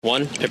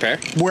1, prepare.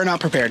 We're not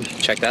prepared.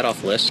 Check that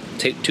off the list.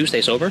 2,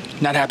 stay sober.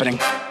 Not happening.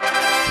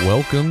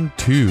 Welcome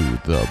to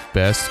the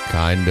best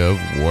kind of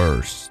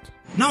worst.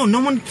 No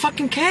one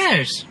fucking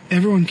cares.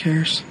 Everyone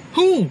cares.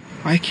 Who?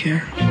 I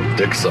care.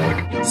 Dick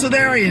suck. So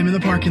there I am in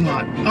the parking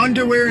lot,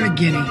 underwear and a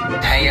guinea.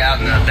 Hang out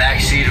in the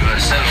backseat of a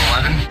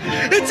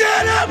 7-Eleven. It's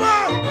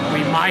animal!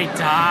 We might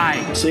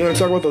die. So you want to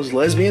talk about those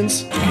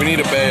lesbians? We need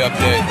a Bay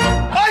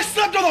update. I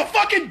slept on the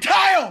fucking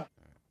tile!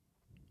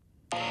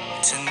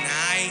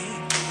 Tonight,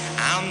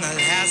 I'm the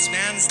last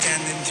man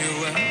standing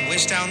through a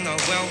wish down the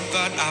well,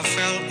 but I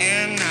fell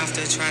in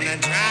after trying to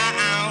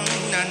drown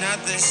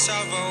another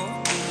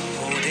sorrow.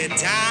 Hold it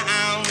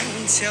down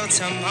till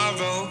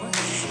tomorrow.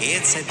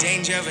 It's a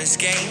dangerous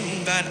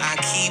game, but I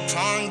keep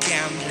on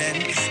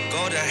gambling.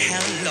 Go to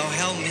hell or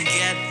help me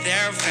get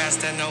there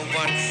faster. No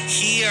one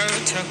here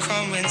to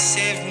come and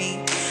save me.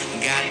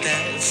 Got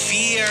the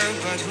fear,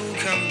 but who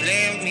can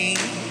blame me?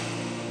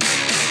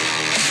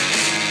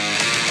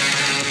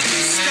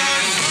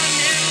 Start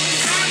running,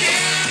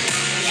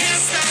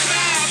 it's the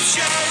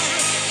rapture.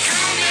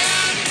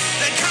 Coming,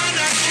 they're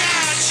gonna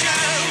catch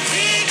you.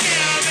 We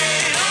give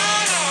it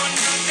all or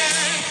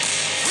nothing.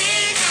 We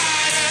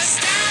gotta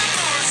stand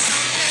for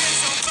something,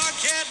 so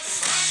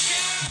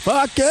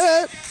fuck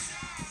it.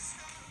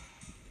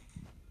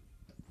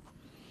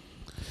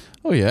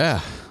 Oh yeah,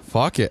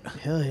 fuck it.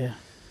 Hell yeah.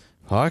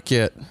 Fuck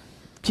it.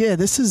 Yeah,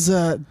 this is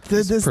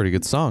This is a pretty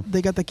good song.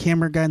 They got the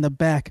camera guy in the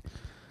back.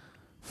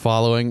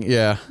 Following,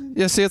 yeah.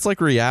 See, it's like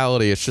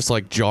reality. It's just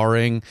like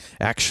jarring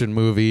action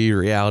movie,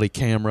 reality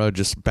camera,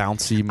 just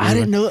bouncy movie. I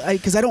didn't know,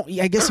 because I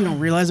guess you don't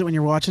realize it when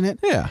you're watching it.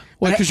 Yeah,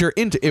 well, because you're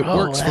into it.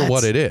 Works for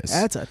what it is.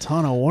 That's a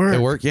ton of work.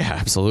 It works. Yeah,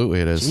 absolutely,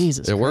 it is.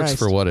 Jesus it works Christ.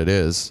 for what it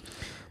is.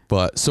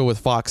 But so with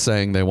Fox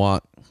saying they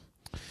want,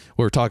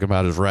 what we're talking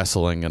about is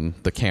wrestling, and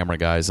the camera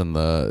guys and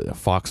the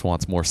Fox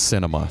wants more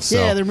cinema. So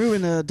Yeah, they're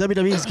moving the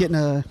WWE's getting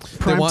a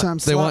primetime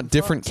slot. They want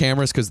different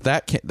cameras because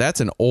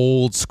that's an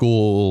old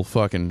school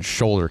fucking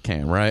shoulder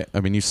cam, right? I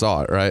mean, you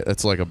saw it, right?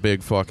 It's like a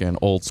big fucking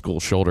old school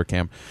shoulder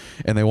cam,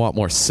 and they want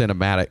more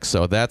cinematic.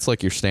 So that's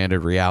like your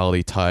standard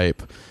reality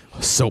type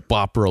soap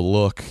opera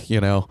look,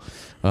 you know.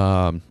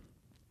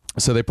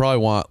 So they probably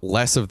want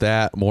less of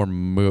that, more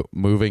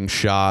moving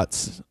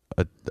shots.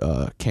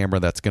 A camera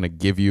that's going to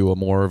give you a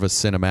more of a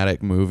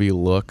cinematic movie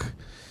look,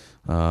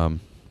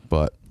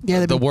 but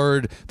Yeah,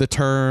 the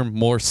term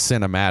more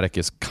cinematic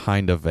is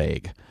kind of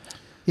vague.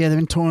 Yeah, they've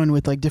been toying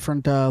with like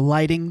different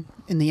lighting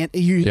in the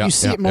you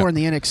see it more in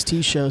the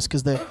NXT shows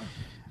because the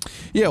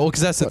because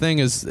that's the thing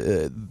is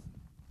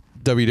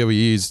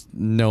WWE's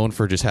known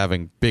for just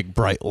having big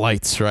bright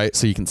lights, right?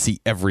 So you can see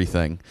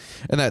everything,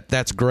 and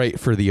that's great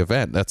for the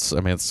event.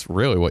 It's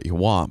really what you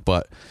want,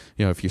 but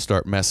you know, if you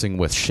start messing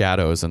with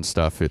shadows and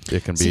stuff,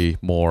 it can be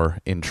more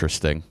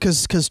interesting.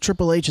 Because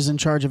Triple H is in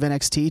charge of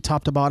NXT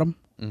top to bottom,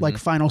 like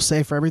final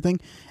say for everything.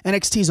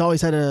 NXT's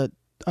always had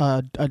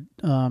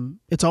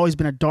it's always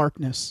been a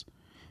darkness.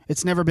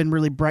 It's never been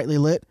really brightly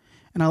lit,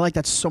 and I like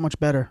that so much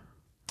better.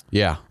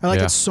 Yeah, I like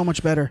that so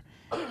much better.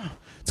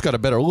 It's got a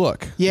better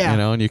look. Yeah, you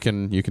know, and you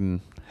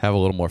can have a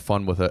little more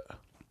fun with it.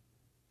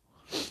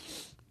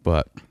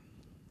 But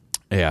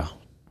yeah,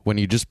 when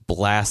you just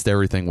blast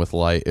everything with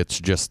light, it's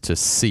just to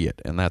see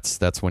it, and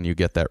that's when you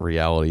get that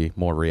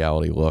more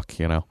reality look,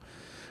 you know.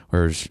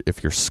 Whereas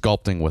if you're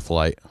sculpting with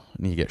light,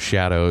 and you get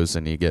shadows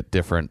and you get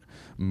different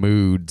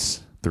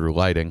moods through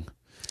lighting,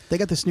 they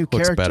got this new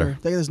looks character. better.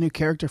 They got this new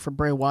character for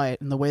Bray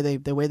Wyatt, and the way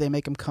they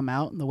make him come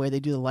out and the way they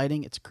do the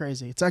lighting, it's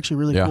crazy. It's actually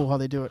really cool how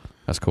they do it.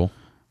 That's cool.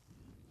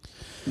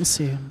 Let me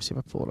see if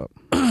I pull it up.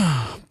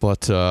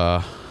 But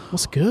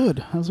what's good?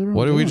 How's everyone?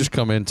 what did we doing? just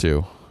come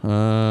into? It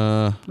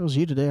was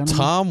you today. I don't know.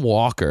 Tom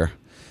Walker.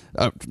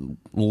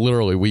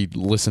 Literally, we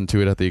listened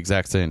to it at the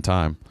exact same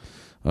time.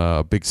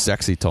 Big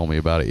Sexy told me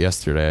about it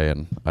yesterday,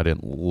 and I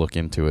didn't look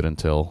into it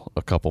until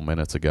a couple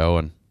minutes ago,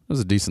 and it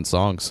was a decent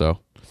song, so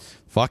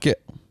fuck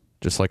it.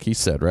 Just like he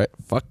said, right?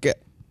 Fuck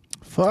it.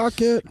 Fuck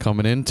it.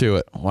 Coming into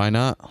it. Why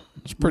not?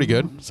 It's pretty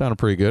good. Sounded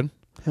pretty good.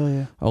 Hell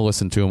yeah. I'll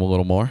listen to him a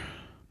little more.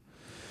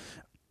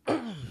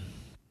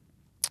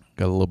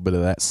 Got a little bit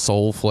of that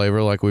soul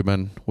flavor like we've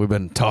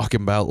been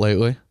talking about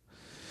lately.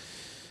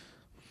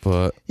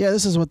 But yeah,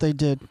 this is what they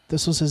did.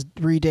 This was his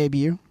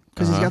re-debut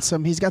because he's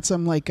got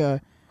some like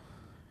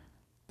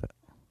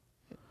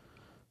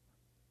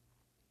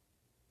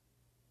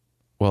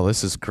well,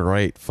 this is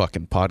great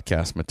fucking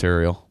podcast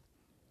material.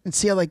 and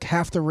see how like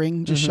half the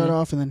ring just shut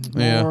off and then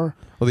more.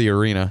 Yeah. Well, the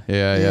arena.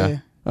 Yeah.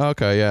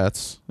 Okay,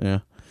 yeah,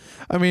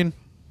 I mean,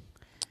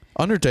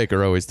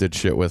 Undertaker always did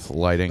shit with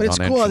lighting but it's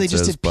on cool how they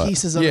entrances, just did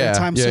pieces of it at a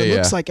time, so it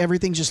looks like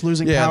everything's just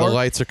losing power. Yeah, the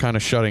lights are kind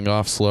of shutting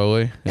off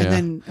slowly.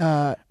 And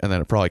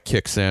then it probably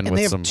kicks in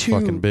with some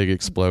fucking big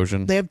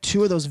explosion. They have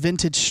two of those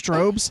vintage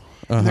strobes,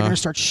 and they're going to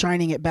start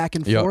shining it back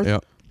and forth.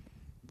 Yep.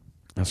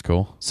 That's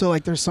cool. So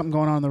like there's something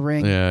going on in the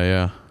ring.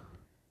 Yeah.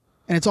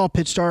 And it's all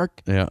pitch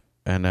dark. Yeah,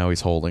 and now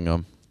he's holding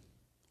them.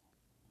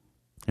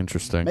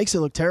 Interesting. Makes it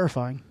look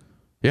terrifying.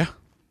 Yeah.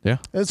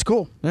 It's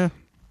cool. Yeah.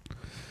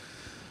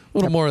 A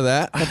little more of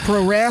that. The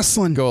pro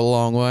wrestling. Go a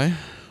long way.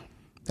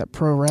 That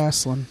pro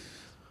wrestling.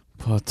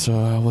 But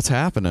what's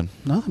happening?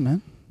 Nothing,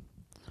 man.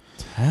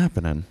 What's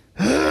happening?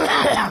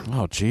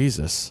 Oh,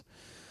 Jesus.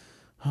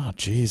 Oh,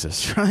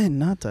 Jesus. Trying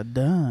not to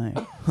die.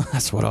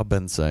 That's what I've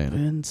been saying.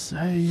 Been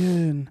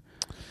saying.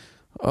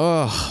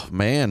 Oh,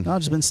 man. I've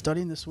just been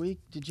studying this week.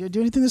 Did you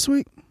do anything this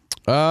week?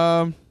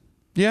 Yeah.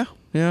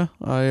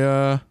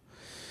 I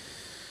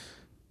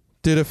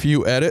did a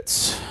few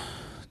edits.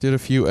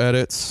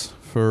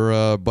 For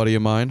a buddy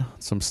of mine.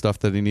 Some stuff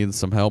that he needed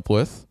some help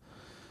with.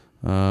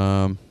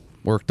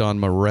 Worked on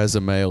my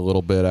resume a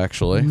little bit,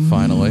 actually.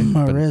 Finally.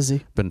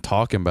 Been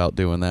talking about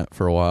doing that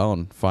for a while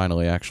and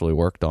finally actually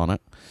worked on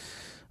it.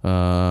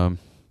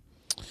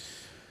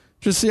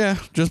 Just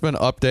been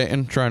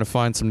updating, trying to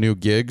find some new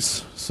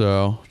gigs.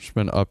 So just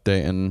been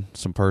updating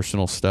some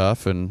personal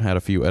stuff and had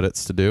a few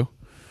edits to do.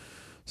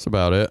 That's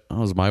about it. That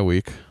was my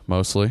week,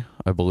 mostly,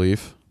 I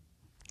believe.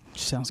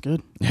 Sounds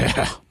good.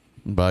 Yeah.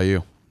 What about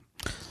you?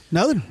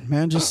 Nothing,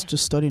 man. Just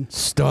studying.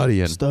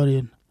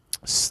 Studying.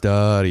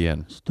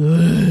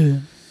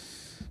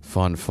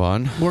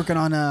 Fun. Working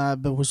on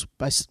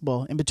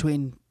in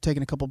between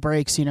taking a couple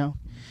breaks,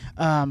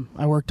 I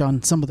worked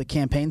on some of the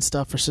campaign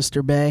stuff for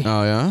Sister Bay.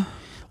 Oh yeah.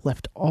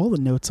 Left all the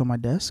notes on my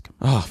desk.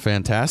 Oh,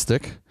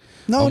 fantastic.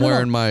 I'm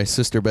wearing my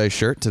Sister Bay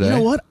shirt today. You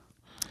know what?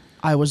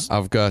 I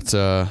got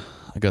that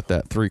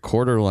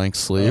 3/4 length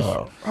sleeve.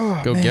 Go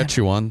man. Get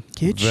you one.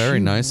 Very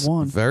nice.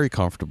 Very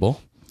comfortable.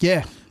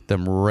 Yeah.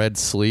 Them red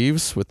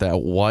sleeves with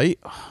that white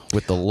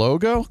with the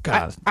logo.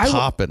 God,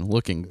 popping,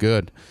 looking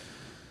good.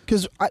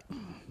 Because I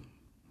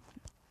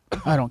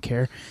don't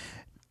care.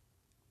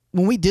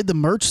 When we did the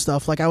merch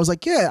stuff, I was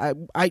like, yeah,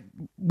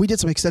 we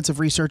did some extensive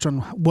research on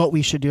what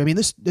we should do. I mean,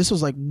 this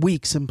was like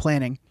weeks in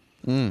planning.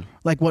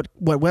 Like what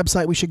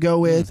website we should go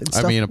with and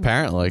stuff. I mean,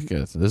 apparently,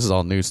 this is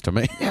all news to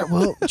me. Yeah,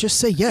 well, just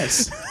say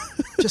yes.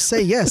 Just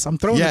say yes. I'm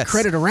throwing the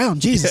credit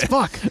around. Jesus,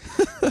 fuck.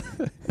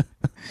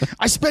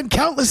 I spent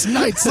countless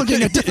nights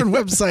looking at different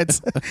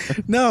websites.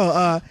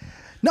 No,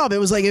 but it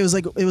was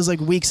like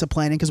weeks of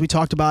planning because we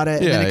talked about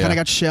it, and then it kind of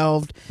got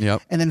shelved.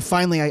 Yep. And then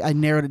finally, I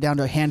narrowed it down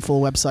to a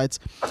handful of websites,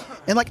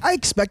 and I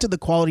expected the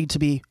quality to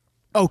be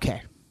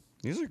okay.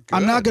 These are good.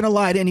 I'm not gonna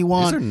lie to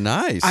anyone. These are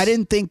nice. I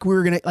didn't think we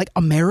were gonna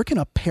American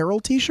Apparel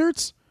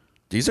T-shirts.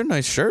 These are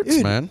nice shirts,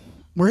 dude, man.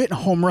 We're hitting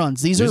home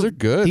runs. These are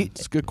good.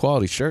 It's good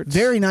quality shirts.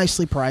 Very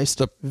nicely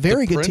priced.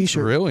 Very good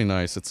T-shirt. Really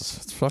nice.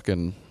 It's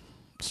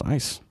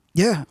nice.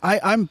 Yeah,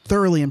 I'm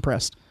thoroughly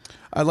impressed.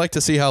 I'd like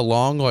to see how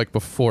long,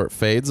 before it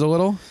fades a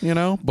little,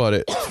 but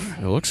it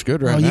looks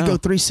good right now. You go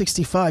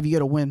 365, you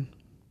get a win.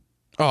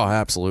 Oh,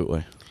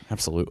 absolutely.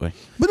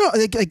 But no,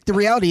 the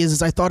reality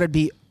is I thought it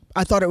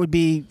would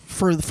be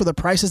for the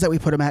prices that we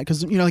put them at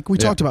because we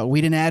talked about,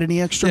 we didn't add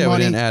any extra money. We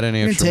didn't add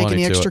any extra money. We didn't take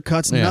any extra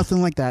cuts,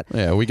 nothing like that.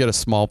 Yeah, we get a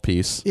small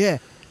piece. Yeah,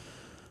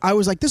 I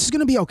was like, this is going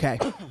to be okay.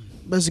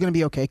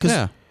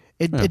 Because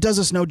it does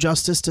us no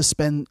justice to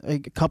spend a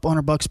couple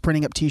 $100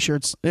 printing up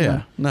T-shirts.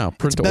 Yeah, no,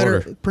 print to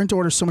order. Print to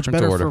order is so much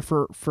better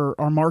for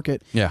our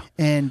market. Yeah,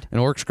 and it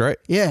works great.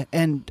 Yeah,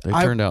 and they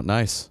turned out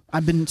nice.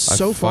 I've been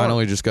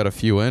finally just got a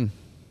few in.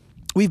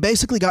 We've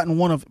basically gotten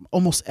one of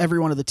almost every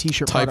one of the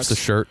T-shirt types products. of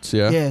shirts.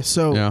 Yeah, yeah.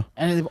 So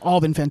and they've all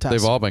been fantastic.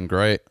 They've all been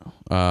great.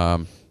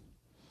 And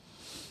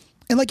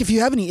if you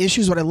have any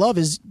issues, what I love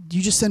is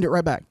you just send it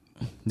right back.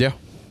 Yeah.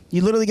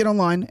 You literally get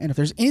online, and if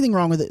there's anything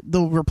wrong with it,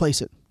 they'll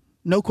replace it.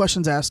 No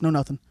questions asked, no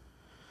nothing.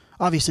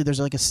 Obviously, there's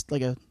I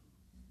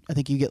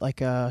think you get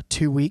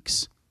 2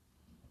 weeks.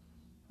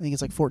 I think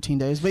it's 14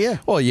 days, but yeah.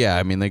 Well, yeah,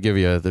 I mean, they give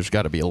you, there's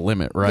got to be a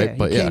limit, right? Yeah,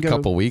 but a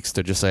couple weeks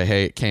to just say,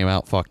 hey, it came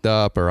out fucked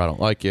up, or I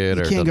don't like it,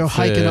 or you can't go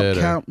hiking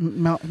up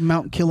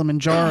Mount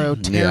Kilimanjaro,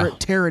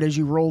 tear it as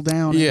you roll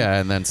down.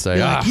 And then say,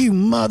 you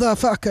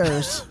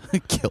motherfuckers.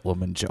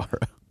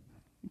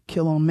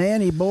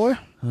 Kill-a-manny, boy.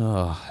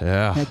 Oh,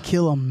 yeah.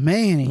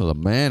 Kill-a-manny.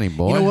 Kill-a-manny,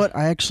 boy. You know what?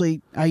 I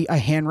actually, I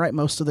handwrite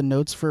most of the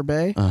notes for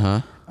Bay.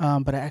 Uh-huh.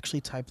 But I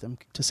actually type them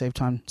to save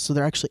time. So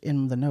they're actually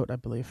in the note, I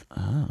believe.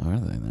 Oh, are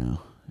they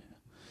now?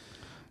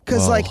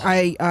 Because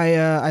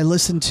I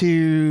listen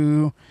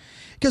to,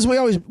 because we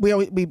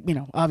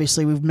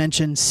obviously we've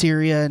mentioned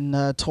Syria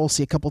and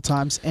Tulsi a couple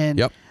times,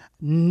 and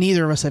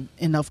neither of us have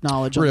enough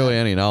knowledge. Really,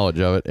 any knowledge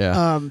of it?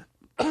 Yeah.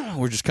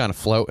 We're just kind of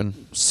floating,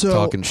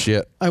 talking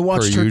shit. I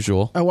watched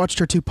usual. I watched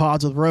her 2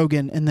 pods with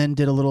Rogan, and then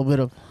did a little bit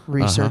of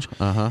research.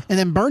 And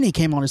then Bernie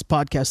came on his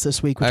podcast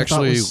this week. Which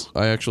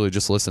I actually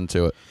just listened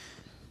to it.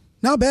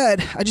 Not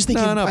bad. I just think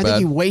I think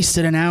he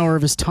wasted an hour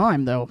of his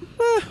time though.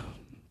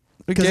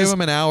 We gave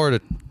him an hour to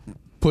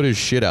put his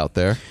shit out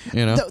there.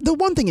 The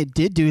one thing it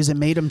did do is it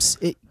made him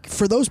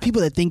for those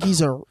people that think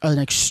he's an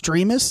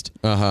extremist.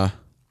 I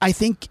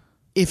think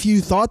if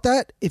you thought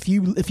that, if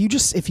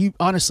you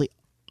honestly,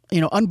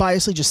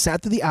 unbiasedly just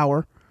sat through the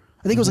hour.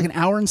 I think it was an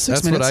hour and 6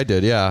 minutes. That's what I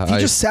did. Yeah, if you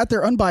just sat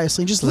there unbiasedly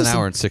and just listened. It was an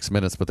hour and 6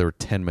 minutes, but there were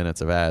 10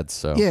 minutes of ads.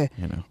 So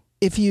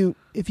if you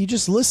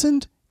just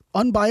listened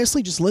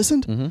unbiasedly, just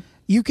listened,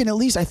 you can at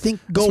least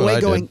go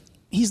away going,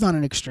 he's not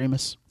an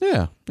extremist.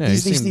 Yeah.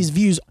 These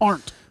views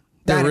aren't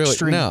that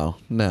extreme.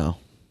 No.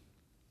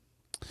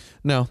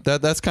 No,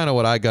 that's kind of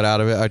what I got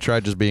out of it. I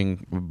tried just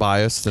being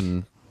biased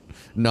and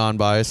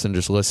non-biased and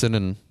just listen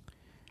and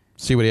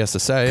see what he has to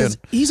say. And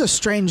he's a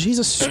strange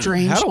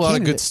had a lot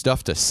of good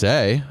stuff to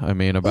say. I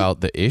mean,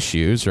 about the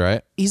issues,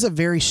 right? He's a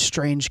very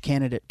strange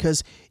candidate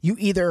because you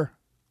either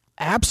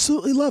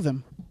absolutely love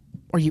him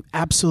or you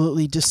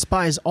absolutely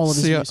despise all of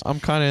his views. I'm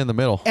kind of in the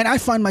middle. And I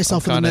find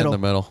myself in the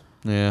middle.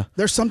 Yeah.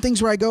 There's some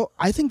things where I go,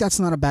 I think that's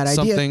not a bad idea.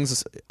 Some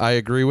things I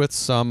agree with,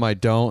 some I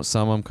don't,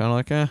 some I'm kind of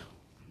like,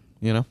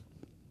 you know.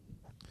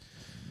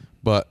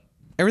 But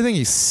everything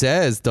he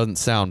says doesn't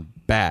sound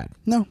bad.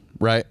 No.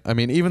 Right? I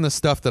mean, even the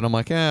stuff that I'm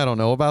like, I don't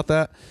know about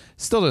that,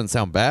 still doesn't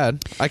sound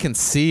bad. I can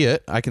see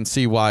it. I can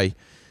see why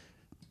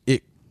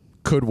it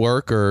could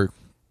work or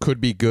could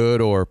be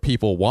good or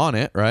people want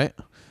it, right?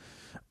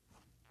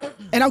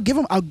 And I'll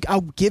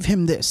give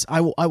him this.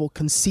 I will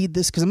concede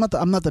this because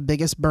I'm not the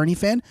biggest Bernie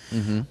fan,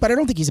 but I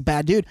don't think he's a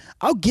bad dude.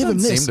 I'll give him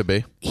this. Seem to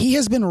be. He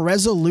has been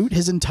resolute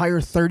his entire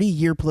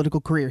 30-year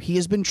political career. He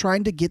has been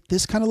trying to get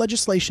this kind of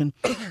legislation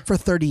for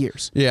 30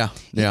 years. Yeah.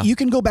 You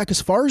can go back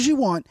as far as you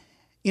want.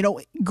 You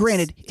know,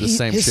 granted, his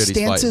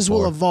stances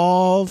will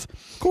evolve.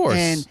 Of course.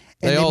 And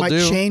they might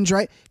change,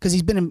 right? Because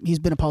he's been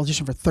a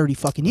politician for 30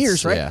 fucking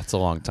years, right? Yeah, it's a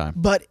long time.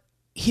 But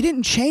he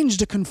didn't change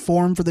to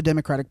conform for the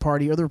Democratic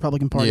Party or the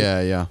Republican Party.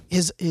 Yeah.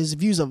 His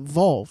views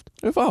evolved.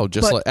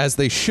 Just like, as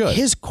they should.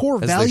 His core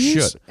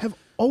values have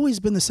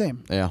always been the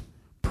same. Yeah.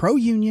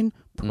 Pro-union,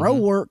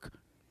 pro-work,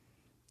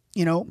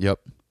 you know. Yep.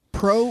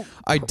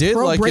 I did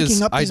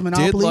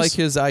like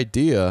his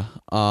idea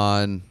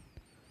on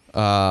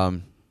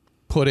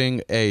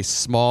putting a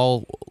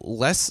small,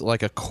 less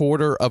like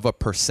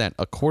 1/4%,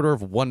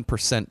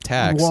 1/4%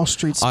 tax on Wall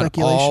Street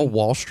speculation. On all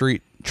Wall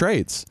Street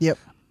trades. Yep.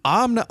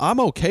 I'm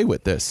okay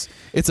with this.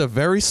 It's a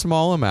very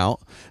small amount.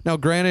 Now,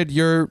 granted,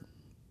 you're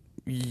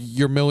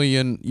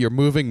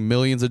moving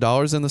millions of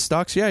dollars in the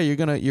stocks. Yeah, you're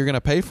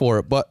gonna pay for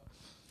it, but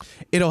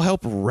it'll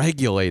help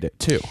regulate it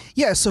too.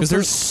 Yeah, so because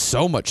there's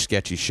so much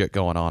sketchy shit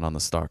going on the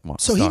stock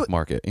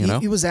market. You know,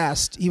 he was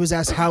asked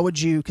how would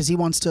you, because he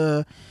wants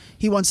to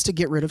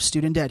get rid of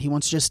student debt. He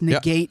wants to just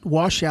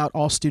wash out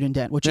all student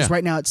debt, which is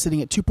right now it's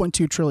sitting at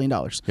 $2.2 trillion.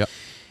 Yep.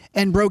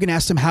 And Brogan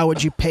asked him, how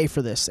would you pay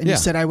for this? And he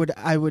said, I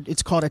would,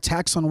 it's called a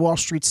tax on Wall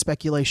Street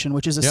speculation,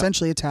 which is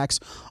essentially a tax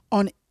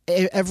on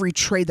every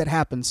trade that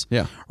happens.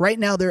 Yeah. Right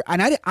now,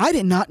 I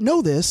did not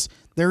know this.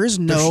 There is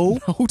no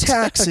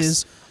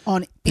taxes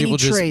on any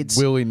trades.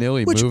 Just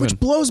willy-nilly moving. Which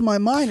blows my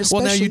mind,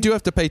 especially. Well, now you do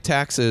have to pay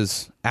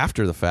taxes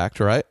after the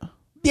fact, right?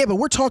 Yeah, but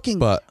we're talking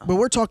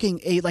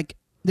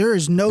there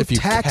is no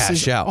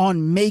taxes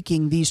on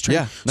making these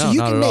trades. Yeah, no,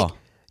 not at all.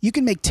 You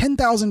can make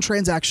 10,000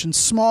 transactions,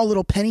 small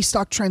little penny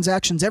stock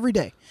transactions every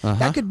day.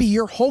 That could be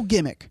your whole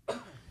gimmick.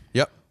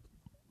 Yep.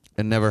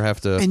 And never have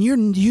to and you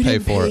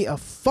didn't pay it. a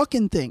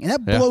fucking thing. And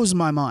that blows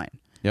my mind.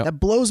 Yep. That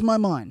blows my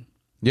mind.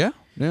 Yeah.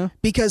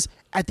 Because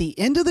at the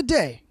end of the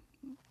day,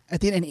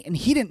 and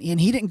he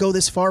didn't go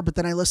this far, but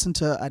then I listened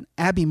to an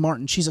Abby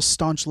Martin. She's a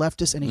staunch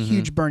leftist and a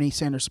huge Bernie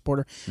Sanders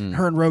supporter.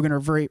 Her and Rogan are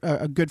very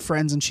good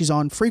friends, and she's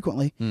on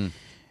frequently.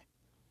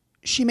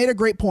 She made a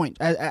great point.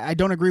 I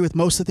don't agree with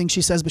most of the things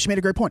she says, but she made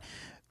a great point.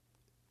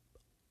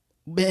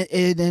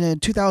 In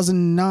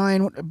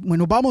 2009, when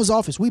Obama was in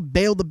office, we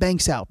bailed the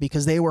banks out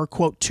because they were,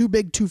 quote, too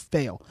big to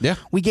fail. Yeah.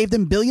 We gave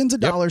them billions of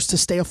dollars to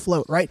stay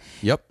afloat, right?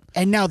 Yep.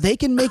 And now they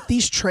can make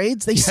these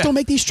trades. They still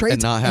make these trades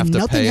and not have to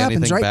nothing pay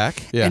happens, anything right?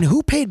 back. Yeah. And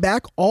who paid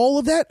back all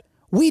of that?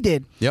 We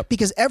did. Yep.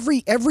 Because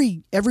every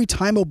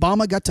time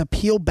Obama got to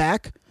peel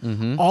back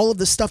all of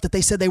the stuff that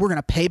they said they were going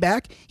to pay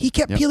back, he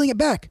kept peeling it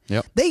back.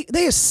 Yep.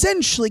 They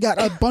essentially got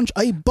a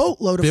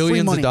boatload of billions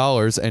free money. of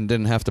dollars and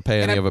didn't have to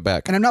pay any of it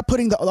back. And I'm not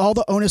putting all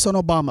the onus on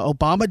Obama.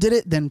 Obama did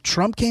it, then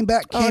Trump came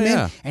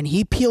in, and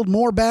he peeled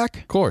more back.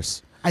 Of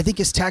course. I think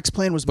his tax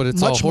plan was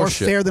much more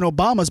fair than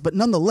Obama's, but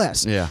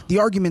nonetheless, the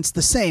argument's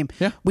the same.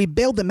 Yeah. We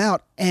bailed them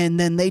out, and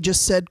then they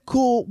just said,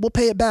 cool, we'll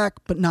pay it back,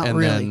 but not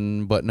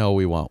really. But no,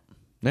 we won't.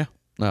 Yeah.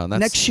 No,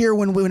 next year,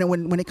 when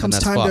it comes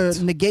time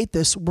to negate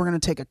this, we're going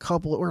to take we're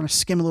going to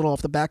skim a little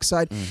off the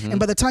backside, and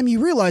by the time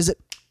you realize it,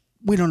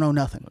 we don't know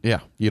nothing. Yeah,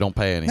 you don't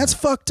pay anything. That's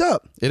fucked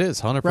up. It is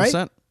 100%.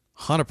 Right?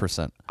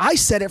 100%. I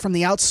said it from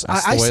the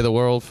outside.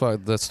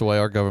 That's the way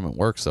our government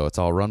works. So it's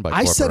all run by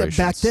corporations. I said it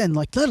back then,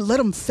 like let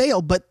them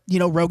fail. But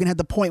Rogan had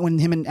the point when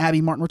him and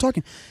Abby Martin were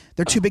talking.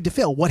 They're too big to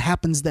fail. What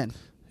happens then?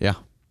 Yeah.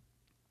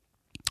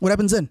 What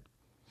happens then?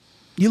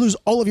 You lose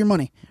all of your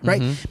money,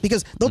 right?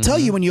 Because they'll tell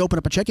you when you open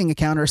up a checking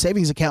account or a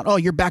savings account, oh,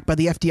 you're backed by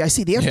the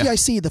FDIC. The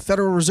FDIC, the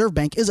Federal Reserve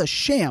Bank, is a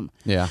sham.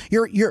 Yeah.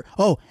 You're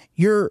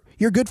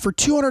good for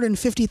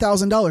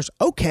 $250,000.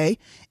 Okay.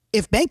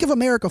 If Bank of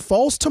America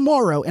falls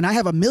tomorrow and I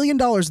have $1 million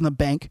in the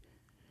bank,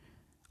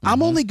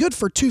 I'm only good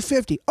for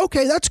 $250.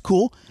 Okay, that's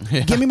cool.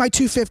 Yeah. Give me my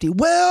 $250.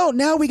 Well,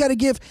 now we got to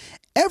give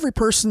every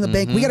person in the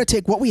bank. We got to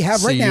take what we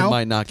have right now. You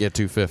might not get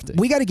 $250.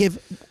 We got to give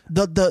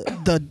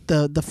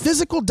the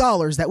physical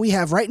dollars that we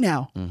have right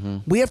now.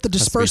 We have to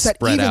disperse that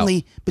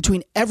evenly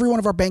between every one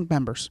of our bank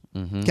members.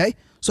 Okay,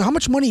 so how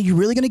much money are you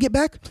really going to get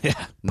back? Yeah,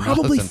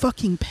 probably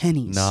fucking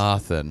pennies.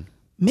 Nothing.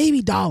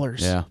 Maybe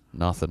dollars. Yeah,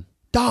 nothing.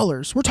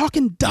 dollars. We're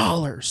talking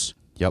dollars.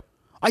 Yep.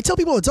 I tell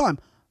people all the time,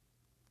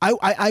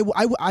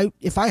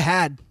 if I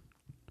had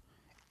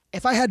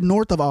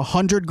north of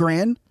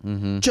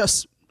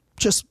 $100,000,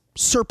 just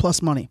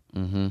surplus money,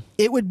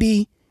 it would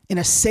be in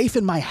a safe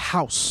in my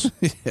house.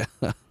 Yeah.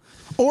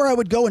 Or I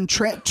would go and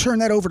turn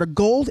that over to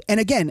gold, and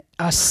again,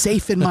 a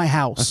safe in my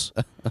house.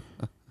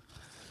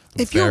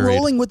 If you're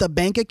rolling with a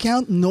bank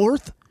account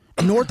north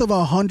of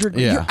 100,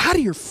 you're out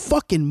of your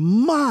fucking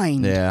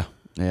mind. Yeah.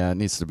 Yeah, it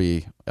needs to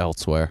be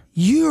elsewhere.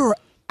 You're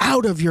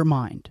out of your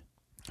mind.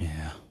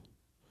 Yeah.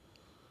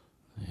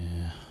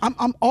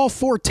 I'm all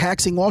for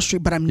taxing Wall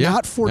Street, but I'm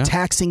not for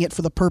taxing it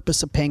for the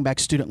purpose of paying back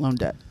student loan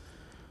debt.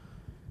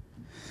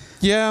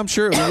 Yeah, I'm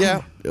sure.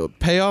 Yeah,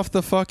 pay off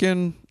the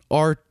fucking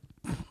our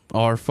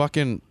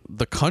fucking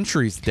the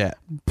country's debt.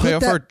 Pay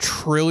off our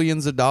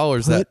trillions of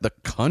dollars that the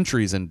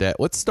country's in debt.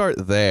 Let's start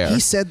there. He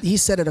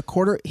said at a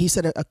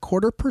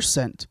quarter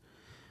percent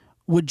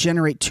would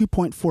generate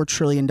 $2.4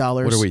 trillion.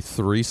 What are we,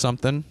 3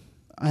 something?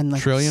 And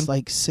trillion?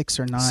 Like 6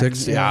 or 9.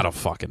 6? Yeah, I don't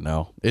fucking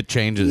know. It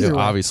changes.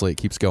 Obviously, it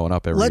keeps going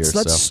up every year.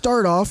 Let's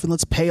start off and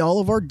let's pay all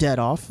of our debt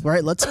off.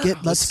 Right? Let's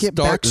get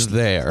back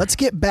there. Let's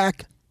get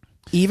back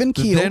even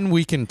keel. Then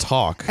we can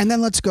talk. And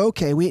then let's go.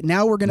 Okay, we're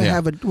gonna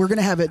have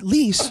at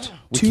least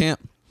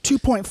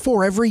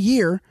 2.4 every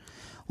year.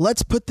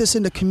 Let's put this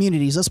into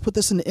communities. Let's put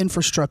this into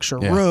infrastructure,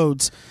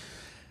 roads.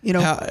 You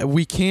know,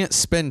 we can't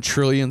spend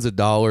trillions of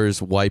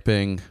dollars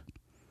wiping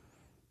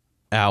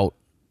out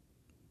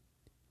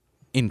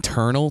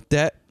internal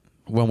debt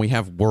when we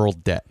have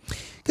world debt.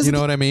 You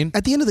know what I mean?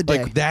 At the end of the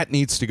day, like that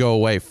needs to go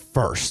away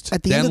first.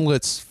 Then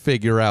let's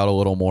figure out a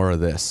little more of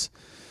this.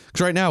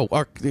 Because right now,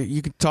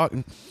 you can talk.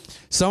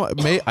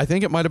 I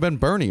think it might have been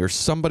Bernie or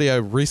somebody I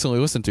recently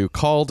listened to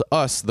called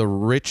us the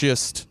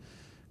richest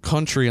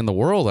country in the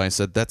world. I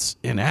said that's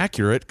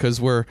inaccurate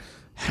because we're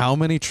how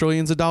many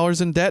trillions of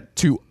dollars in debt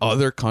to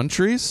other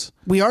countries?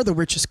 We are the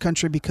richest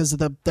country because of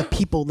the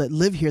people that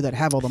live here that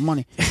have all the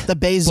money. The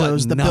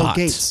Bezos, the Bill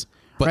Gates.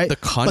 But right? the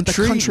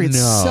country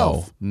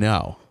itself.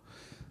 No,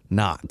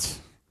 not.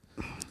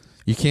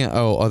 You can't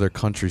owe other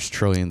countries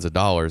trillions of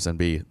dollars and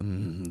be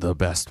the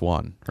best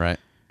one, right?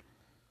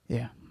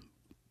 Yeah.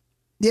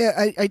 Yeah,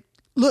 I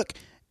look,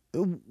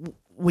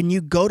 when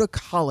you go to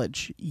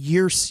college,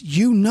 you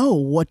know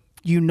what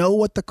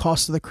the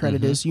cost of the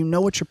credit is. You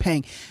know what you're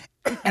paying.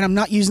 And I'm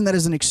not using that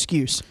as an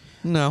excuse.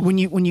 No. When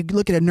you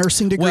look at a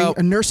nursing degree,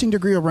 a nursing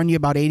degree will run you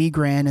about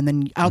 $80,000, and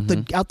then out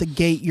the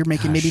gate you're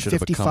making maybe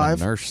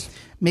 55.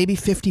 Maybe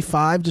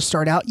 55 to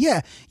start out.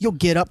 Yeah, you'll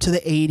get up to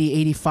the 80,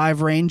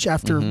 85 range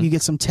after you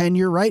get some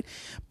tenure, right?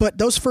 But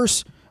those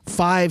first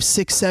 5,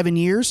 6, 7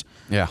 years,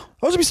 those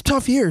will be some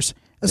tough years.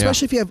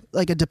 Especially if you have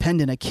like a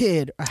dependent, a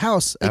kid, a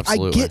house.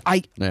 Absolutely.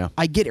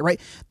 I get it,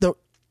 right?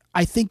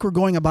 I think we're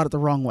going about it the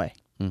wrong way.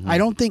 I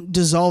don't think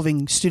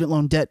dissolving student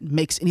loan debt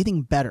makes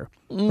anything better,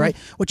 right?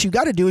 What you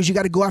got to do is you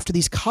got to go after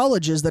these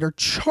colleges that are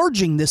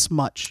charging this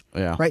much,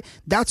 right?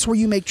 That's where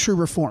you make true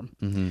reform.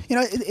 You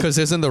know, because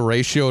isn't the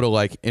ratio to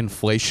like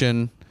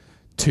inflation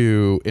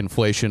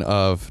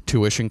of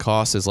tuition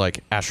costs is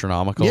like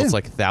astronomical? It's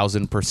like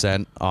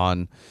 1,000%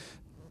 on.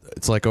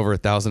 It's like over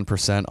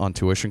 1,000% on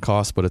tuition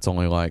costs, but it's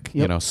only like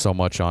so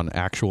much on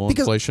actual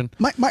inflation.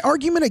 My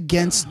argument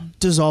against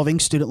dissolving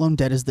student loan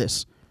debt is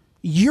this: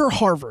 you're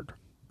Harvard.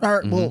 All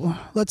right, well,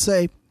 let's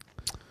say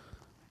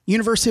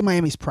University of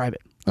Miami's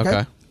private.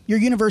 Okay. You're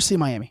University of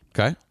Miami.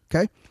 Okay.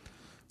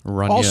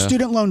 All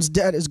student loans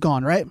debt is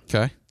gone, right?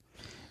 Okay.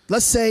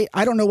 Let's say,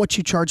 I don't know what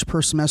you charge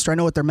per semester. I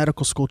know what their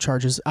medical school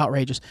charges,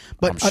 outrageous.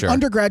 But an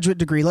undergraduate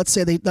degree, let's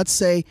say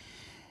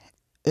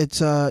it's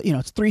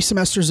 3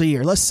 semesters a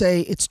year. Let's say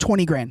it's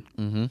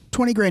 $20,000.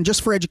 $20,000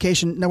 just for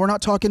education. Now we're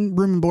not talking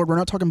room and board. We're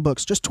not talking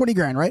books. Just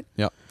 $20,000, right?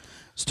 Yep.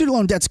 Student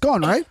loan debt's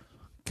gone, right?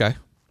 Okay.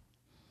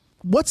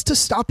 What's to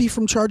stop you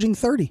from charging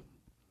 30?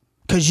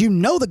 Because you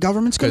know the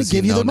government's going to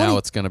give you the money. Now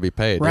it's going to be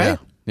paid, right?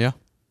 Yeah.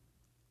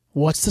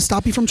 What's to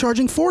stop you from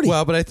charging 40?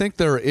 Well, but I think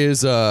there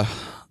is I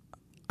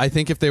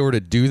think if they were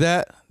to do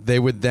that, they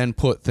would then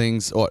put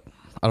things. Or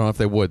I don't know if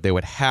they would. They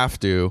would have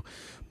to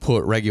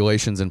put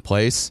regulations in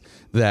place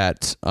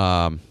that.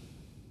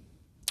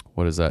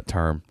 What is that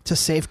term? To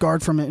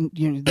safeguard from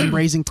them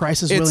raising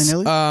prices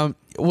willy-nilly?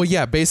 Well,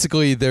 yeah.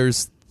 Basically, it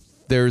has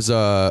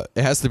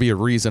to be a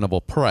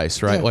reasonable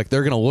price, right? Yeah. Like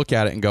they're going to look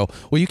at it and go,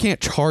 well, you can't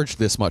charge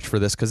this much for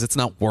this because it's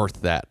not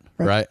worth that,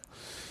 right?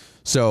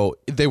 So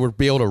they would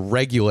be able to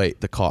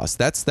regulate the cost.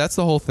 That's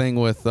the whole thing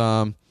with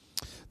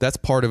that's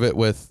part of it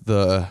with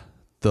the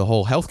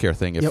whole healthcare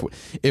thing.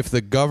 If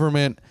the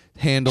government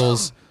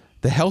handles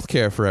the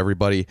healthcare for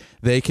everybody,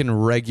 they can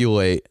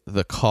regulate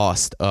the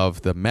cost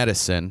of the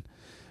medicine,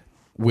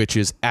 which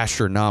is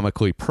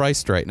astronomically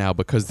priced right now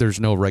because there's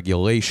no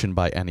regulation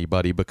by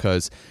anybody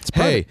because,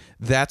 hey,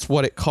 that's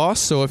what it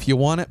costs. So if you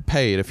want it,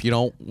 pay it. If you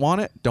don't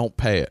want it, don't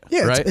pay it.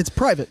 Yeah, right? It's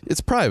private.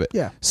 It's private.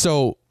 Yeah.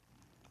 So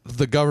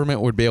the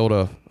government would be able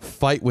to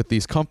fight with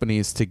these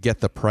companies to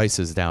get the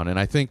prices down. And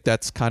I think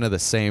that's kind of the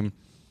same,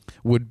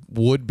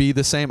 would be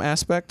the same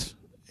aspect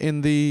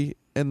in the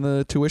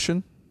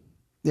tuition.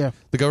 Yeah.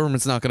 The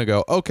government's not going to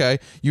go, okay,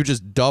 you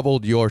just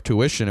doubled your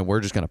tuition and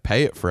we're just going to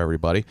pay it for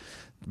everybody.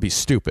 It'd be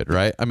stupid,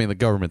 right? I mean, the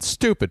government's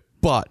stupid,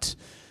 but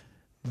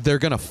they're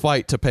going to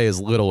fight to pay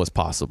as little as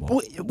possible.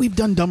 Well, we've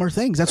done dumber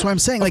things. That's what I'm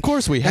saying. Of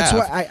course we have.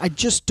 That's why I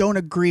just don't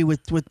agree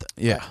with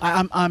Yeah.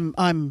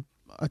 I'm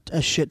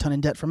a shit ton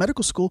in debt for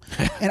medical school,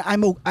 and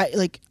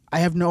I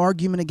have no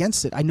argument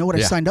against it. I know what I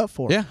signed up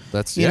for. Yeah,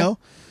 that's you know,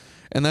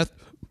 and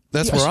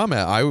that's where I'm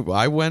at.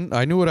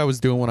 I knew what I was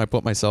doing when I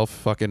put myself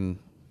fucking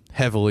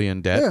heavily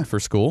in debt for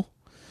school.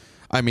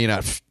 I mean,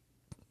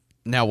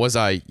 now was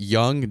I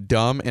young,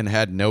 dumb, and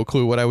had no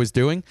clue what I was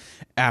doing?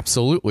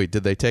 Absolutely.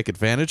 Did they take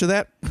advantage of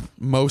that?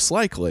 Most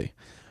likely.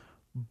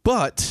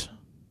 But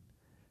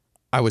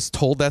I was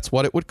told that's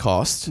what it would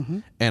cost,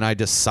 and I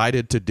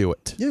decided to do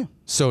it. Yeah.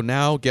 So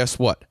now, guess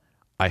what?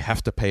 I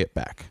have to pay it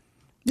back.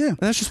 Yeah. And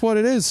that's just what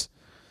it is.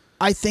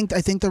 I think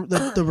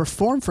the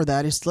reform for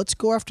that is let's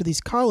go after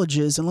these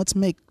colleges and let's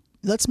make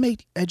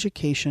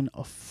education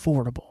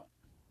affordable.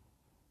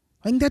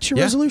 I think that's your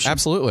resolution.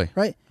 Absolutely.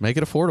 Right? Make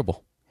it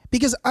affordable.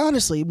 Because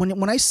honestly,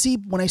 when I see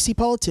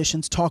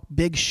politicians talk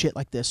big shit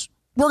like this,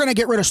 we're going to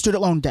get rid of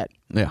student loan debt.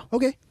 Yeah.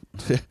 Okay.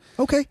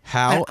 Okay.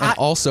 How? And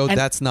also,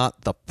 that's not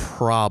the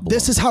problem.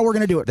 This is how we're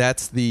going to do it.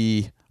 That's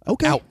the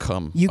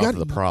outcome of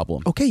the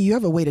problem. Okay, you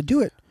have a way to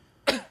do it.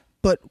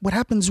 But what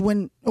happens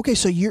when? Okay,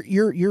 so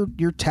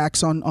your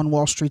tax on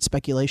Wall Street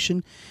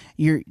speculation,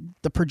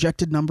 the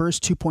projected number is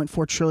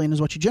 $2.4 trillion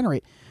is what you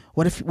generate.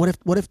 What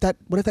if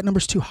that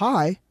number's too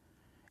high,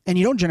 and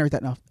you don't generate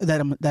that amount?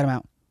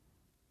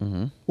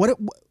 Mm-hmm.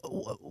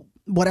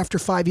 What after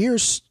 5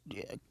 years,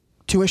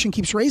 tuition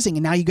keeps raising,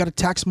 and now you got to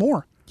tax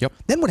more. Yep.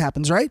 Then what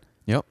happens, right?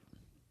 Yep.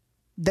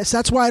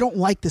 That's why I don't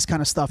like this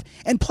kind of stuff.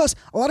 And plus,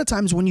 a lot of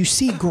times when you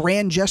see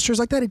grand gestures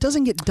like that, it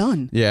doesn't get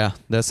done. Yeah,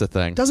 that's the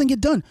thing. It doesn't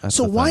get done. That's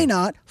so why thing.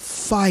 not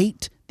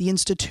fight the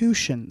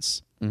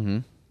institutions? Mm-hmm.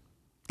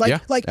 Like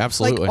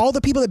all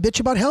the people that bitch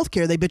about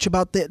healthcare, they bitch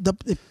about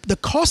the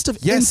cost of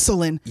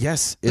insulin.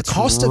 Yes, it's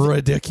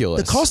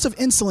ridiculous. The cost of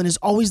insulin is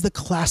always the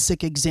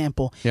classic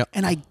example. Yep.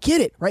 And I get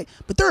it, right?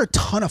 But there are a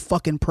ton of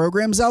fucking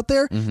programs out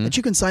there that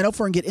you can sign up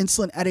for and get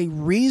insulin at a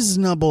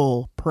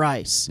reasonable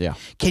price. Yeah.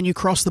 Can you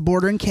cross the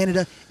border in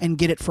Canada and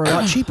get it for a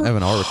lot cheaper? I have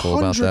an article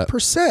about that.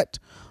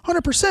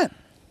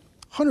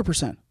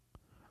 100%.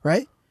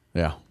 Right?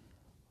 Yeah.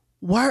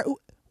 Why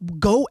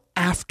go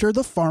after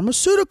the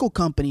pharmaceutical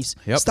companies?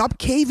 Yep. Stop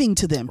caving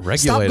to them. Regulate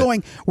Stop it.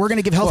 going, we're going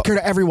to give healthcare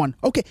to everyone.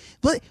 Okay,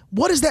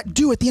 what does that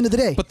do at the end of the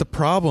day? But the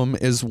problem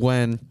is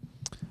when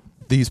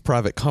these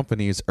private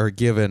companies are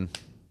given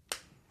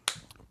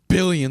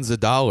billions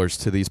of dollars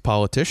to these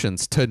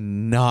politicians to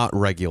not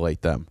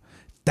regulate them.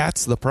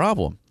 That's the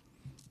problem.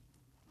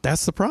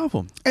 That's the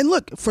problem. And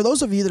look, for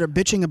those of you that are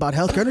bitching about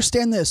healthcare,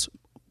 understand this.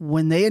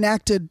 When they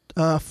enacted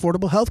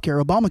affordable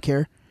healthcare,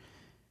 Obamacare,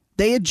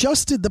 they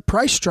adjusted the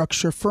price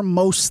structure for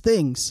most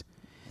things.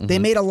 They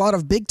made a lot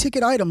of big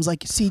ticket items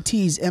like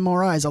CTs,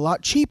 MRIs a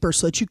lot cheaper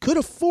so that you could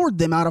afford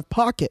them out of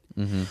pocket.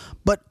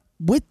 But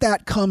with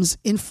that comes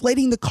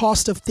inflating the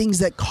cost of things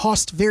that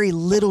cost very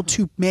little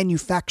to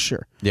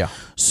manufacture. Yeah.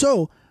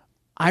 So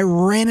I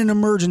ran an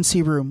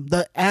emergency room,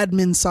 the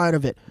admin side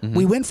of it.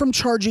 We went from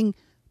charging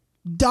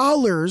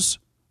dollars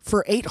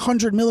for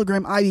 800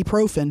 milligram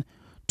ibuprofen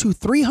to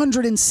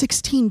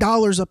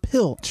 $316 a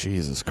pill.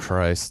 Jesus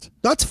Christ.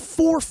 That's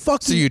 4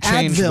 fucking So you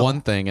change Advil. one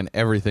thing and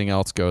everything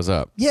else goes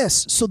up.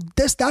 Yes. So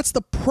that's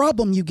the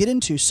problem you get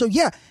into. So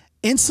yeah,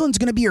 insulin's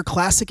going to be your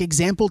classic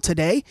example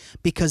today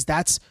because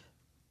that's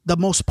the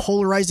most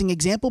polarizing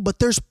example, but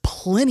there's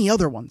plenty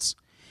other ones.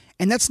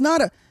 And that's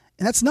not a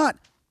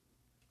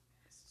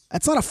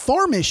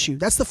farm issue.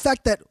 That's the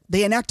fact that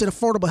they enacted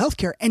affordable health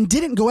care and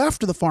didn't go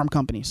after the farm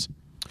companies.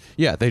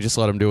 Yeah, they just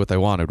let them do what they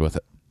wanted with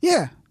it.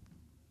 Yeah.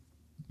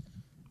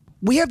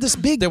 We have this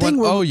big thing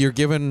where you're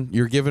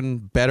giving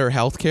better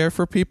health care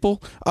for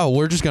people? Oh,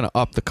 we're just going to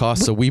up the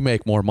cost so we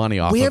make more money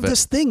off of it. We have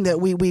this thing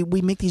that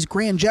we make these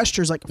grand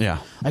gestures like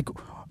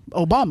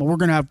Obama, we're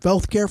going to have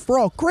health care for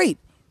all. Great.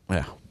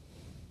 Yeah.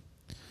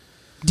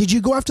 Did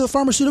you go after the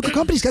pharmaceutical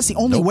companies? That's the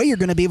only way you're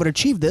going to be able to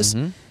achieve this.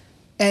 And,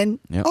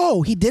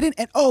 he didn't.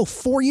 And,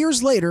 4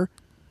 years later,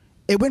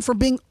 it went from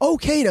being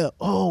okay to,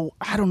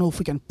 I don't know if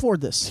we can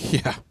afford this.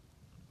 Yeah.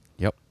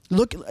 Yep.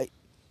 Look,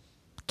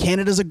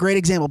 Canada's a great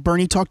example.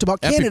 Bernie talked about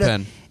Canada.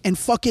 EpiPen. And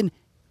fucking,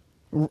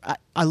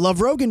 I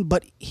love Rogan,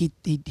 but he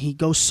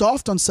goes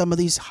soft on some of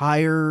these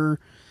higher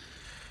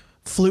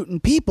fluting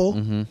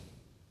people.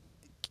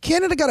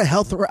 Canada got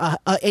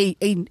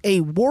a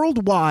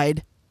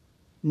worldwide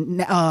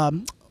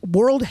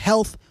World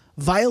Health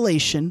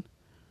violation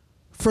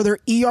for their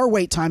ER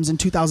wait times in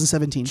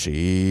 2017.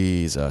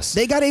 Jesus.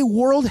 They got a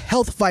World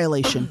Health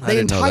violation. The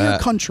entire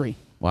country.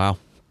 Wow.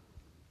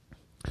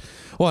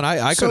 Well, and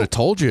I could have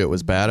told you it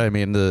was bad. I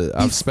mean,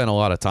 I've spent a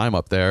lot of time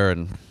up there,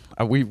 and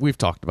we've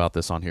talked about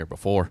this on here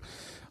before.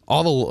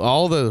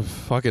 All the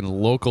fucking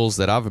locals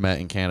that I've met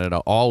in Canada,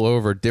 all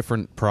over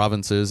different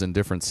provinces and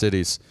different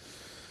cities,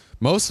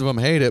 most of them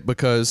hate it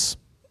because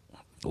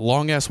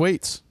long ass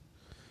waits.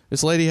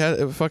 This lady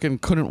fucking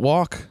couldn't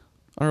walk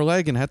on her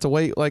leg and had to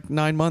wait like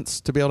 9 months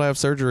to be able to have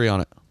surgery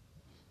on it.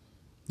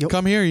 Yep.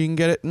 Come here, you can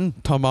get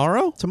it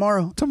tomorrow.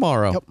 Tomorrow.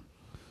 Yep.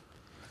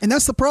 And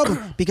that's the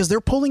problem because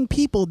they're pulling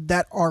people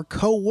that are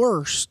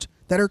coerced,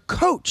 that are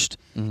coached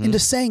into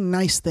saying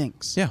nice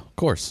things. Yeah, of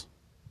course.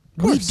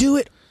 We do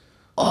it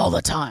all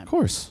the time. Of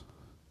course.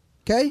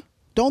 Okay?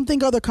 Don't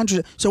think other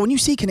countries. So when you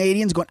see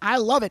Canadians going, I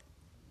love it,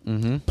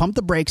 pump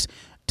the brakes,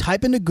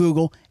 type into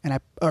Google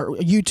or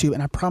YouTube,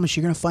 and I promise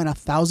you're going to find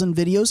 1,000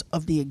 videos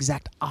of the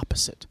exact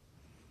opposite.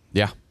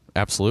 Yeah,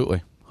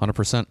 absolutely.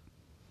 100%.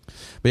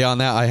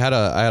 Beyond that, I had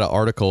an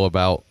article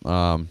about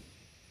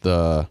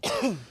the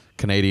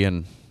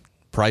Canadian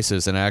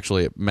prices, and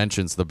actually it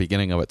mentions the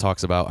beginning of it,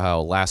 talks about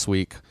how last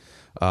week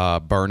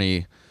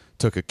Bernie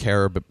took a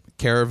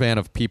caravan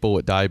of people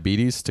with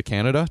diabetes to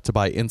Canada to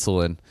buy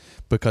insulin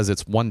because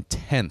it's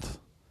 1/10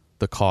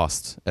 the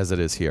cost as it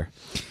is here.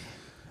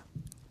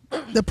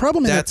 The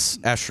problem is that's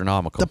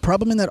astronomical. The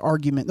problem in that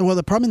argument,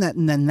 the problem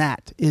in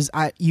that is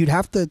you'd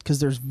have to, because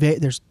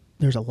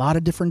there's a lot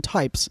of different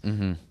types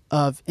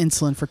of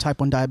insulin for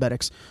type 1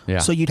 diabetics. Yeah.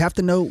 So you'd have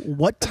to know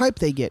what type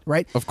they get,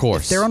 right? Of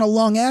course. If they're on a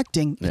long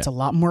acting, it's a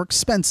lot more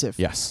expensive.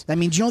 Yes. That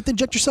means you don't have to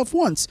inject yourself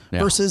once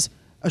versus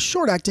a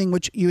short acting,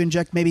 which you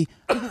inject maybe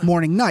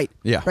morning, night.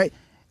 Yeah. Right.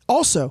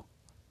 Also,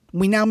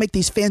 we now make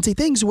these fancy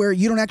things where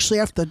you don't actually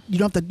have to. You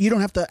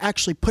don't have to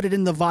actually put it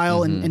in the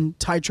vial and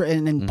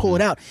titrate and pull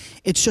it out.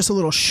 It's just a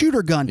little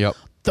shooter gun. Yep.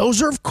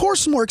 Those are of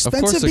course more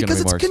expensive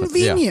because it's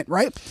convenient,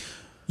 right?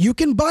 You